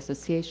Faculty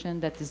Association,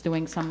 that is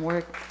doing some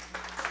work.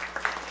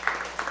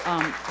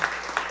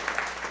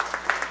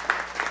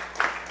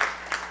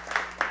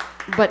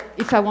 But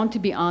if I want to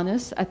be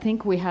honest, I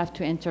think we have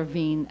to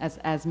intervene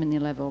as many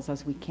levels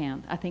as we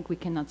can. I think we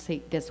cannot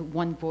say there's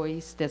one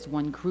voice, there's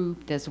one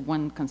group, there's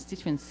one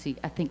constituency.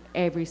 I think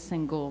every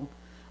single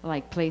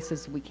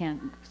places we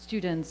can,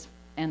 students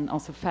and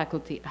also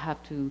faculty have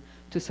to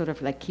sort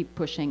of keep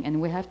pushing, and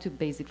we have to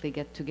basically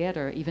get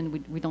together. Even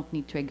we don't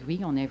need to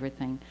agree on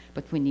everything,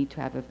 but we need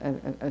to have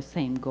a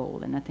same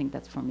goal. And I think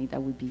that's, for me,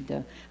 that would be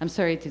I'm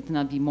sorry to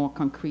not be more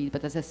concrete,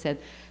 but as I said,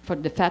 for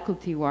the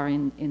faculty who are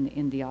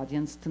in the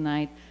audience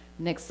tonight,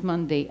 next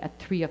Monday at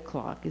 3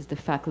 o'clock is the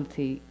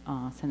Faculty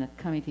Senate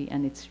Committee,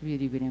 and it's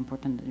really, really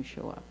important that you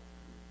show up.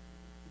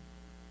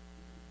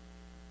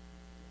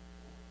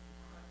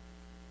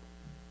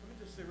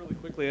 Really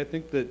quickly, I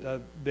think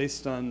that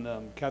based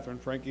on Katherine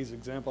Franke's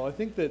example, I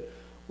think that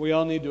we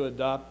all need to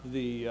adopt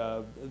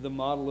the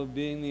model of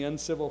being the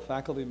uncivil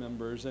faculty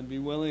members and be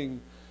willing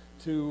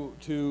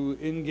to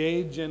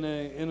engage in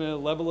a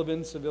level of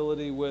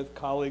incivility with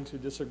colleagues who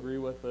disagree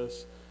with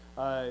us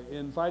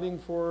in fighting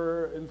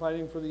for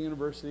the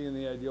university and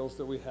the ideals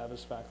that we have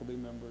as faculty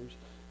members.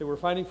 If we're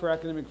fighting for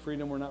academic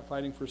freedom, we're not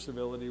fighting for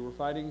civility. We're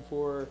fighting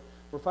for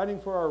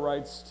our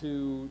rights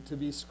to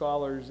be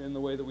scholars in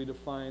the way that we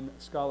define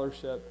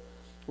scholarship.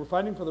 We're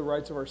fighting for the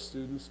rights of our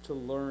students to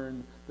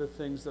learn the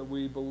things that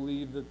we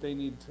believe that they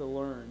need to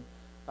learn.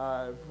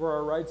 For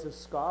our rights as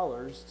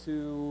scholars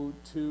to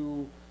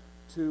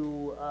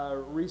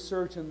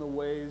research in the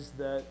ways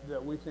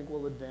that we think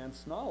will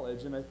advance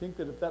knowledge. And I think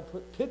that if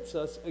that pits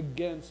us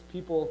against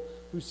people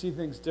who see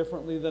things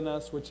differently than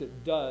us, which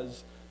it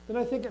does, then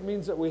I think it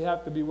means that we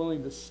have to be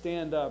willing to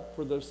stand up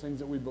for those things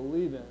that we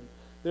believe in.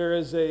 There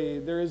is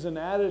an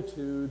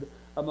attitude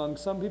among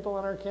some people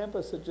on our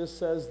campus that just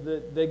says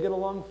that they get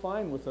along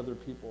fine with other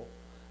people,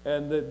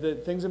 and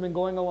that things have been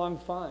going along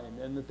fine,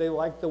 and that they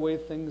like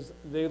things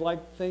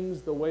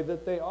the way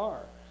that they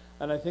are.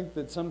 And I think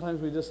that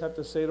sometimes we just have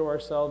to say to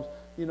ourselves,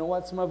 you know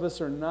what, some of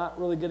us are not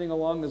really getting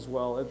along as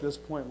well at this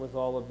point with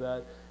all of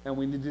that, and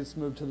we need to just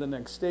move to the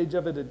next stage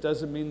of it. It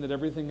doesn't mean that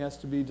everything has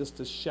to be just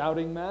a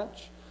shouting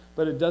match,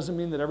 but it doesn't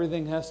mean that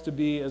everything has to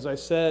be, as I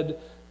said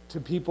to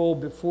people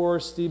before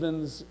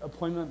Steven's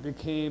appointment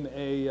became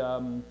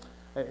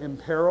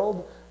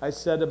imperiled. I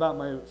said about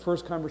my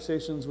first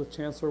conversations with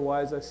Chancellor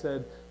Wise, I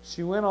said,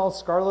 she went all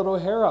Scarlett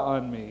O'Hara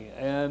on me,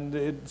 and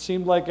it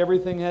seemed like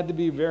everything had to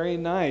be very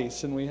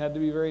nice, and we had to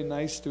be very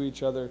nice to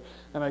each other,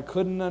 and I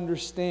couldn't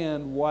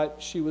understand what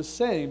she was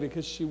saying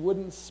because she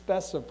wouldn't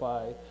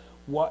specify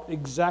what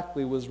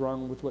exactly was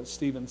wrong with what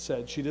Steven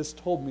said. She just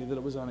told me that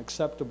it was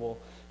unacceptable.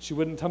 She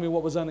wouldn't tell me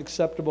what was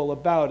unacceptable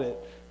about it,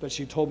 but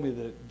she told me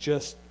that it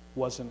just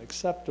wasn't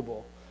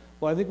acceptable.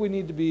 Well, I think we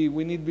need to be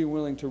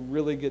willing to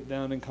really get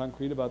down and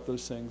concrete about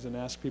those things and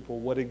ask people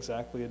what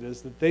exactly it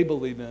is that they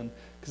believe in,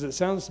 because it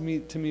sounds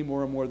to me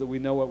more and more that we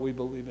know what we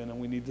believe in and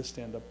we need to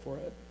stand up for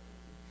it.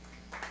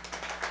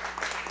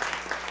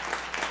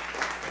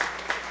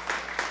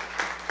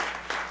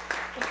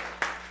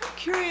 I'm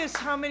curious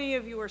how many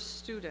of you are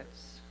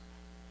students?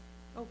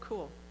 Oh,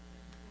 cool.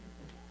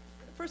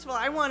 First of all,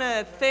 I want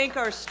to thank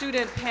our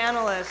student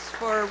panelists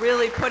for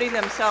really putting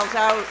themselves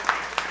out.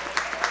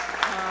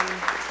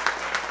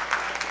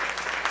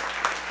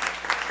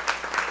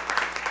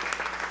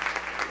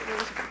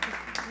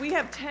 We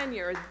have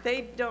tenure,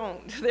 they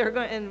don't. They're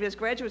going, and as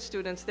graduate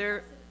students,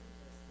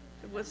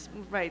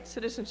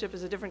 citizenship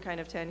is a different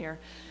kind of tenure,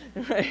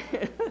 right?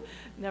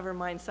 Never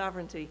mind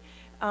sovereignty.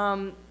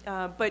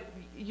 But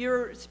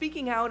you're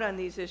speaking out on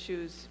these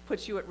issues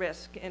puts you at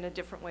risk in a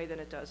different way than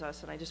it does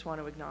us, and I just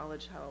want to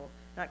acknowledge how,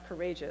 not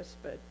courageous,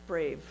 but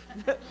brave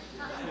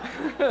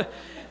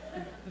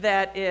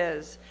that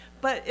is.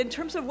 But in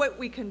terms of what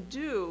we can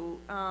do,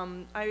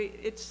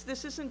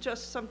 this isn't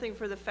just something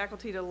for the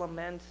faculty to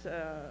lament,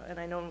 and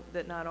I know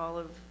that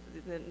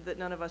that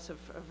none of us have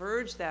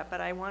urged that,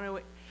 but I want to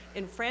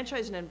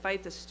enfranchise and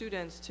invite the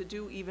students to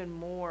do even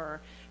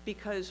more,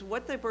 because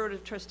what the Board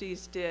of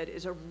Trustees did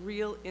is a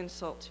real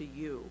insult to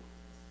you.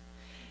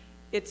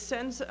 It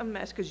sends a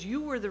message, because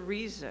you were the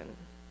reason.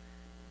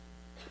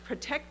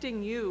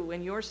 Protecting you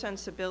and your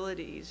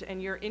sensibilities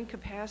and your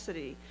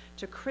incapacity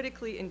to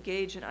critically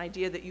engage an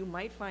idea that you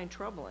might find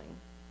troubling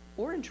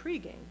or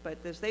intriguing, but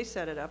as they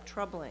set it up,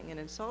 troubling and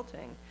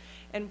insulting,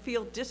 and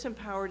feel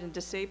disempowered and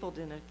disabled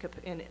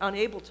and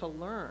unable to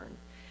learn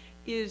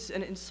is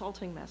an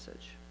insulting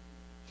message.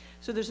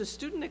 So there's a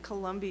student at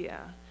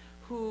Columbia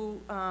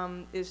who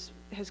has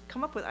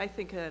come up with, I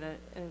think, an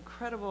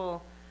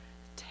incredible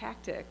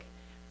tactic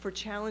for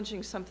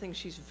challenging something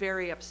she's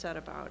very upset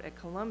about at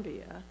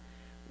Columbia,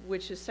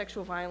 which is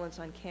sexual violence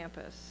on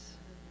campus,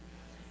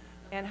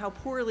 and how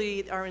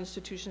poorly our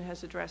institution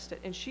has addressed it.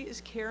 And she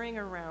is carrying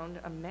around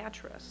a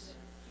mattress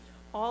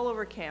all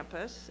over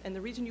campus, and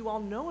the reason you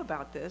all know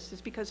about this is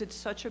because it's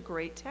such a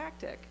great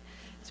tactic.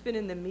 It's been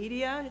in the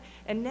media,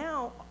 and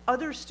now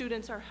other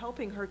students are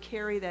helping her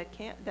carry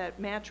that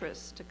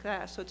mattress to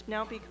class, so it's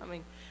now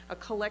becoming a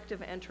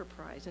collective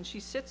enterprise, and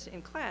she sits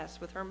in class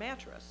with her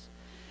mattress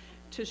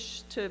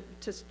to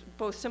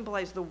both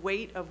symbolize the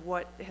weight of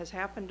what has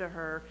happened to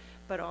her,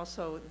 but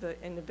also the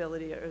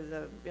inability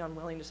or the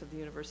unwillingness of the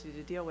university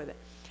to deal with it.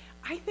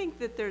 I think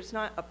that there's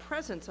not a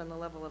presence on the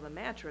level of a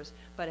mattress,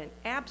 but an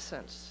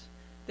absence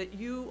that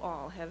you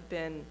all have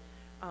been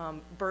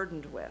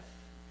burdened with.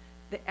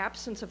 The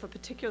absence of a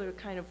particular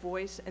kind of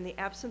voice and the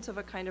absence of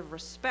a kind of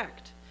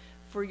respect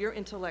for your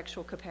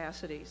intellectual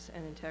capacities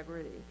and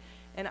integrity.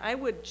 And I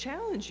would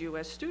challenge you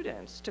as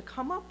students to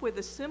come up with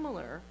a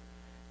similar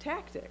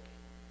tactic.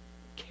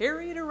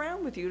 Carry it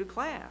around with you to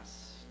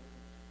class.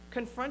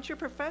 Confront your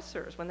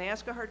professors. When they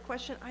ask a hard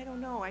question, I don't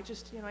know, I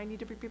need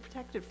to be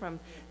protected from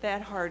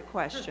that hard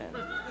question.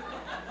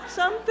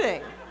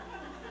 Something.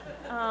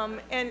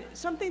 And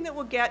something that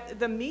will get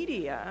the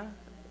media,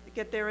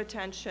 get their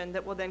attention,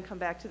 that will then come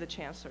back to the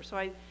chancellor. So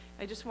I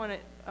just want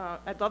to,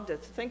 I'd love to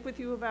think with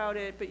you about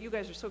it, but you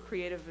guys are so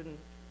creative and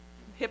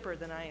hipper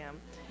than I am.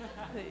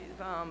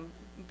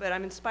 But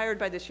I'm inspired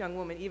by this young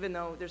woman, even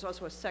though there's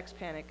also a sex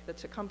panic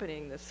that's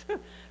accompanying this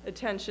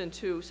attention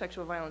to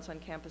sexual violence on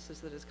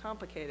campuses that is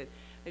complicated.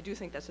 I do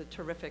think that's a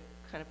terrific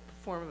kind of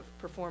form of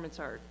performance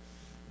art.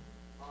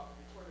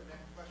 Before the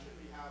next question,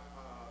 we have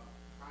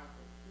time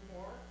for two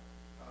more,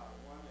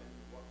 one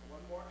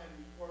more. And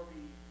before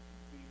we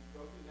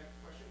go to the next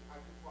question,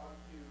 I just want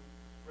to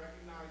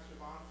recognize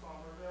Siobhan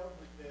Somerville,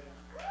 who's been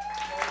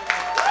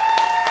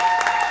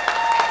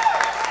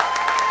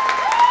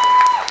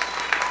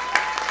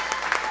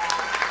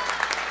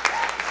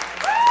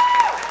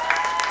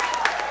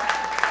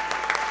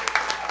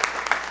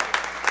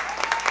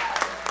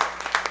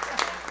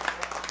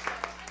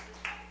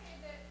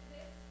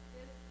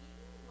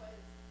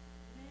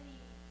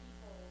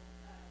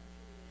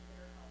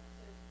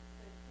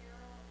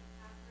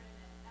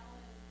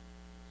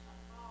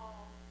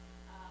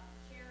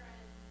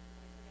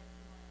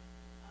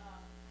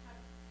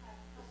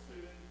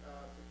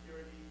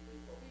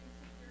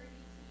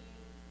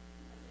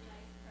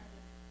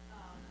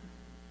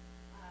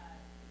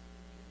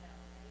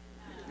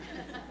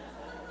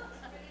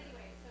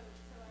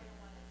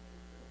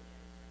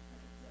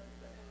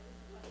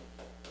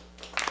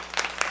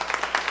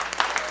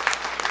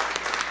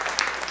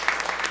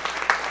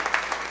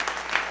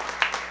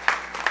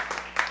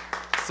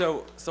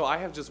So I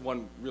have just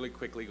one really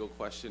quick legal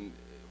question.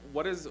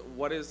 what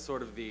is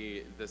sort of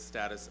the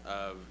status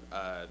of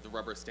the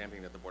rubber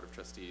stamping that the Board of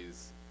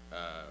Trustees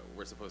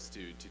were supposed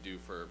to do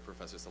for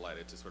Professor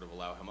Salaita to sort of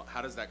allow him?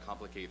 How does that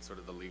complicate sort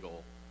of the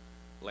legal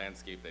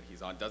landscape that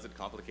he's on? Does it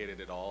complicate it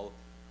at all?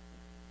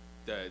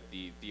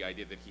 The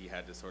idea that he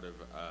had to sort of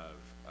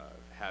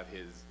have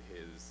his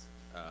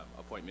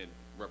appointment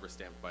rubber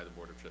stamped by the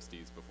Board of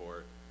Trustees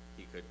before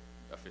he could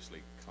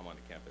officially come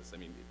onto campus. I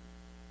mean,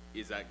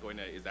 is that going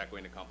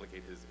to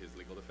complicate his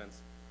legal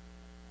defense?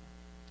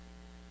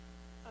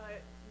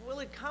 Will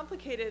it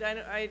complicate it?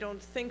 I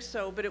don't think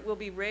so, but it will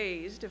be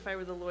raised. If I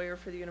were the lawyer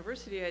for the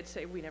university, I'd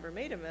say we never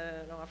made him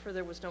an offer.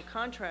 There was no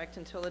contract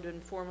until it had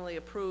been formally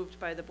approved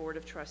by the Board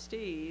of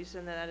Trustees,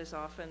 and that is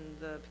often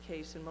the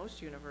case in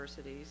most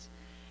universities.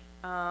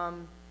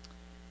 You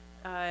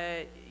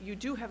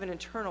do have an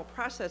internal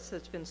process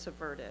that's been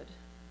subverted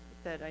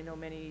that I know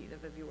many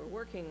of you are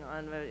working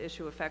on, the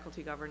issue of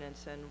faculty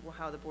governance and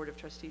how the Board of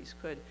Trustees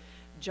could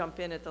jump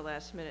in at the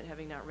last minute,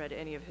 having not read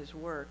any of his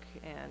work,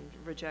 and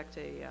reject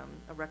a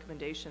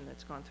recommendation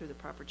that's gone through the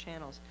proper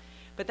channels.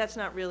 But that's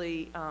not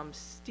really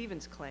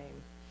Steven's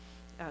claim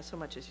so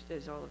much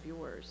as all of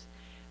yours.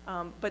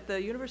 But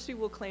the university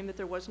will claim that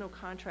there was no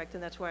contract,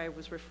 and that's why I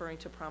was referring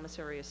to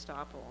promissory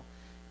estoppel,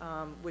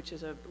 which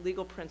is a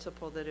legal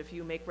principle that if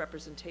you make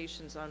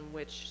representations on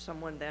which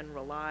someone then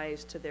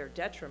relies to their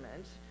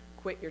detriment,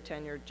 quit your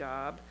tenured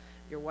job,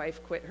 your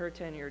wife quit her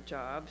tenured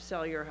job,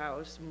 sell your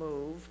house,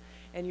 move,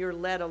 and you're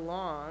led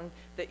along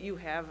that you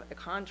have a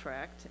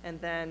contract, and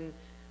then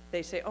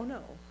they say, oh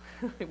no,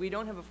 we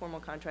don't have a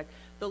formal contract.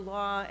 The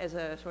law, as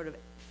a sort of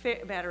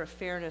matter of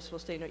fairness, will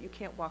say, no, you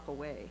can't walk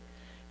away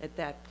at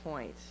that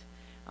point,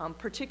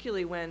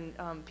 particularly when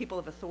people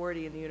of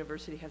authority in the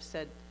university have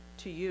said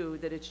to you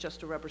that it's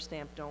just a rubber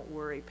stamp, don't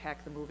worry,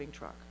 pack the moving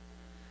truck.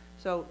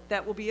 So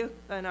that will be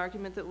an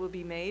argument that will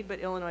be made, but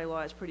Illinois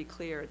law is pretty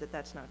clear that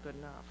that's not good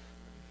enough.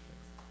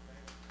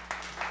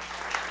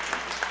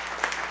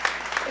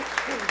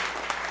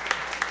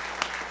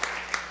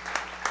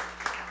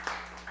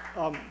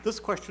 This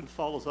question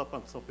follows up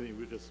on something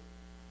we just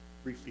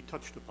briefly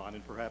touched upon,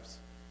 and perhaps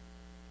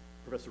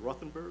Professor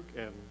Rothenberg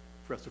and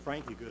Professor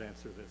Franke could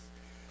answer this.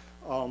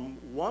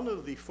 One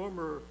of the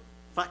former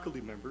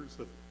faculty members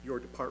of your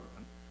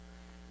department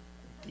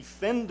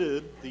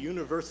defended the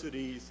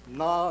university's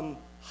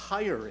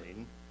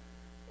non-hiring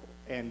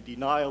and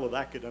denial of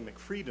academic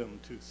freedom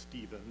to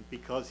Steven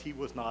because he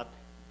was not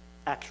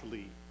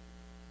actually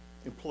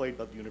employed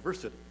by the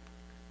university.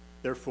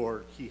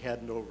 Therefore, he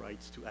had no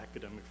rights to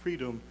academic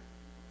freedom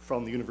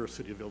from the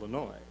University of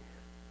Illinois.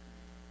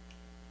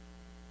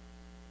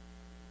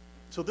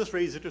 So this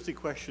raises an interesting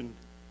question: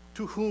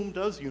 to whom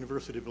does the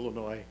University of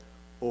Illinois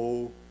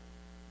owe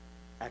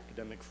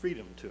academic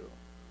freedom to?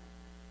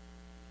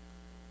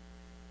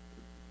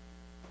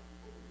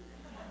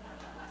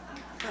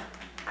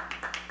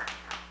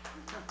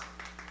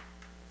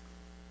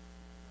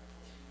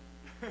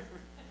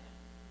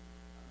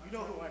 You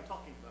know who I'm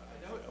talking about. I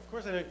know, of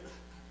course I know.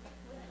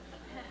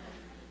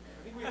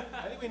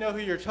 I think we know who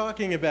you're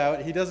talking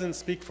about. He doesn't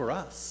speak for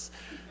us.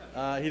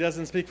 He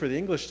doesn't speak for the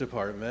English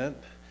department.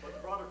 But the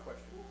broader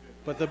question.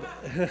 But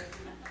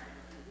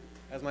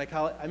as my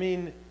colleague, I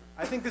mean,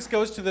 I think this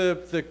goes to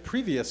the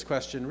previous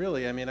question,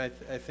 really. I mean, I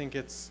think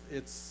it's,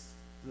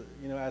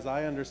 you know, as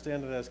I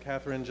understand it, as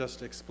Katherine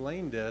just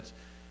explained it,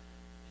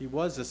 he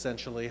was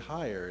essentially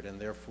hired, and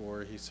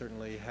therefore he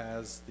certainly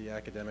has the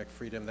academic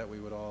freedom that we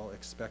would all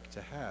expect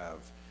to have.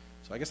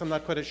 So I guess I'm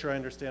not quite sure I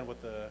understand what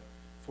the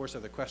force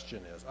of the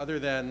question is, other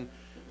than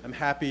I'm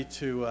happy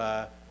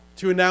to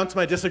announce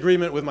my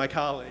disagreement with my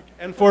colleague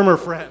and former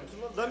friend.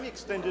 Let me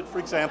extend it, for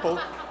example.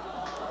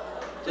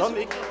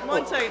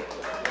 One second.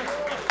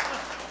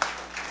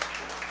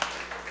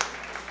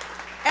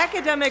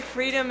 Academic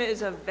freedom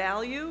is a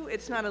value,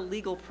 it's not a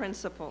legal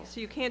principle. So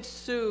you can't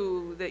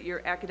sue that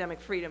your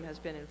academic freedom has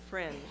been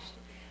infringed.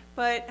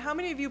 But how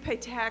many of you pay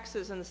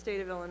taxes in the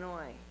state of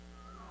Illinois?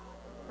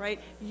 Right?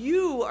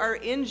 You are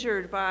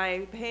injured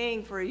by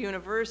paying for a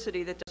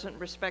university that doesn't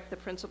respect the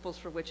principles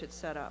for which it's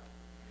set up.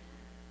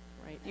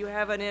 Right? You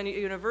have a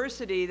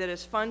university that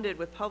is funded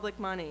with public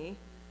money,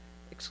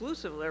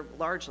 exclusively, or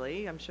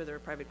largely. I'm sure there are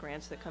private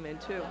grants that come in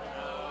too.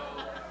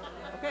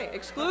 Okay,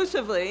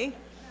 exclusively.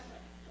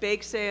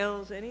 Bake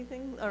sales,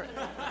 anything? Or,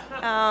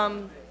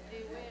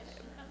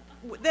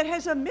 that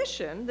has a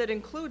mission that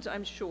includes,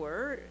 I'm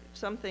sure,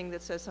 something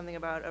that says something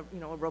about a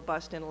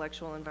robust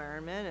intellectual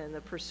environment and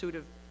the pursuit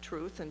of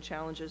truth and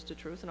challenges to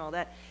truth and all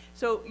that.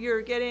 So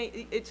you're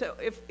getting,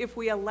 if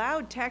we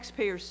allowed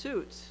taxpayer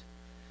suits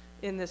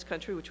in this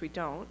country, which we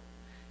don't,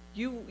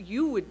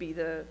 you would be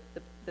the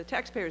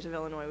taxpayers of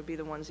Illinois would be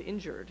the ones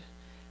injured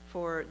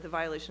for the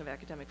violation of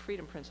academic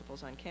freedom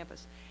principles on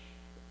campus.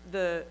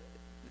 The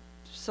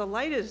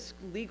Salaita's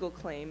legal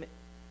claim,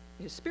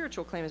 his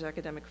spiritual claim is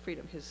academic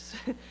freedom.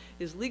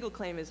 His legal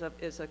claim is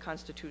a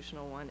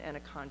constitutional one and a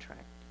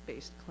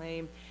contract-based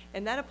claim,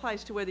 and that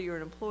applies to whether you're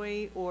an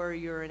employee or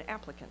you're an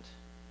applicant.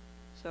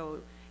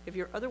 So if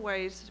you're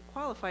otherwise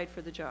qualified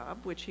for the job,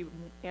 which he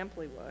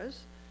amply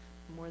was,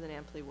 more than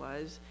amply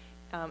was,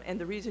 and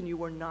the reason you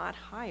were not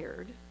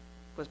hired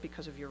was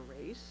because of your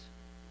race,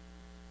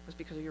 was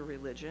because of your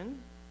religion,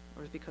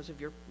 or was because of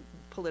your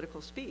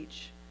political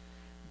speech,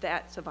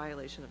 that's a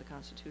violation of the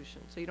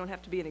Constitution. So you don't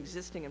have to be an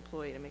existing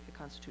employee to make a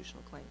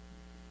constitutional claim.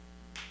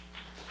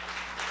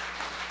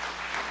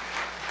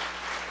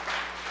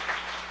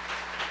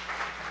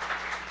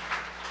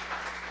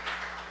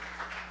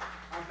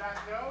 On that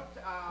note,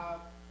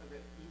 the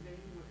evening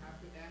would have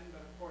to end,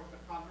 but of course the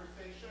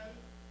conversation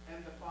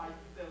and the fight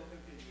still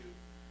continues.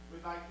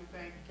 We'd like to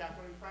thank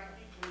Katherine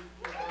Franke,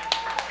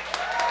 please.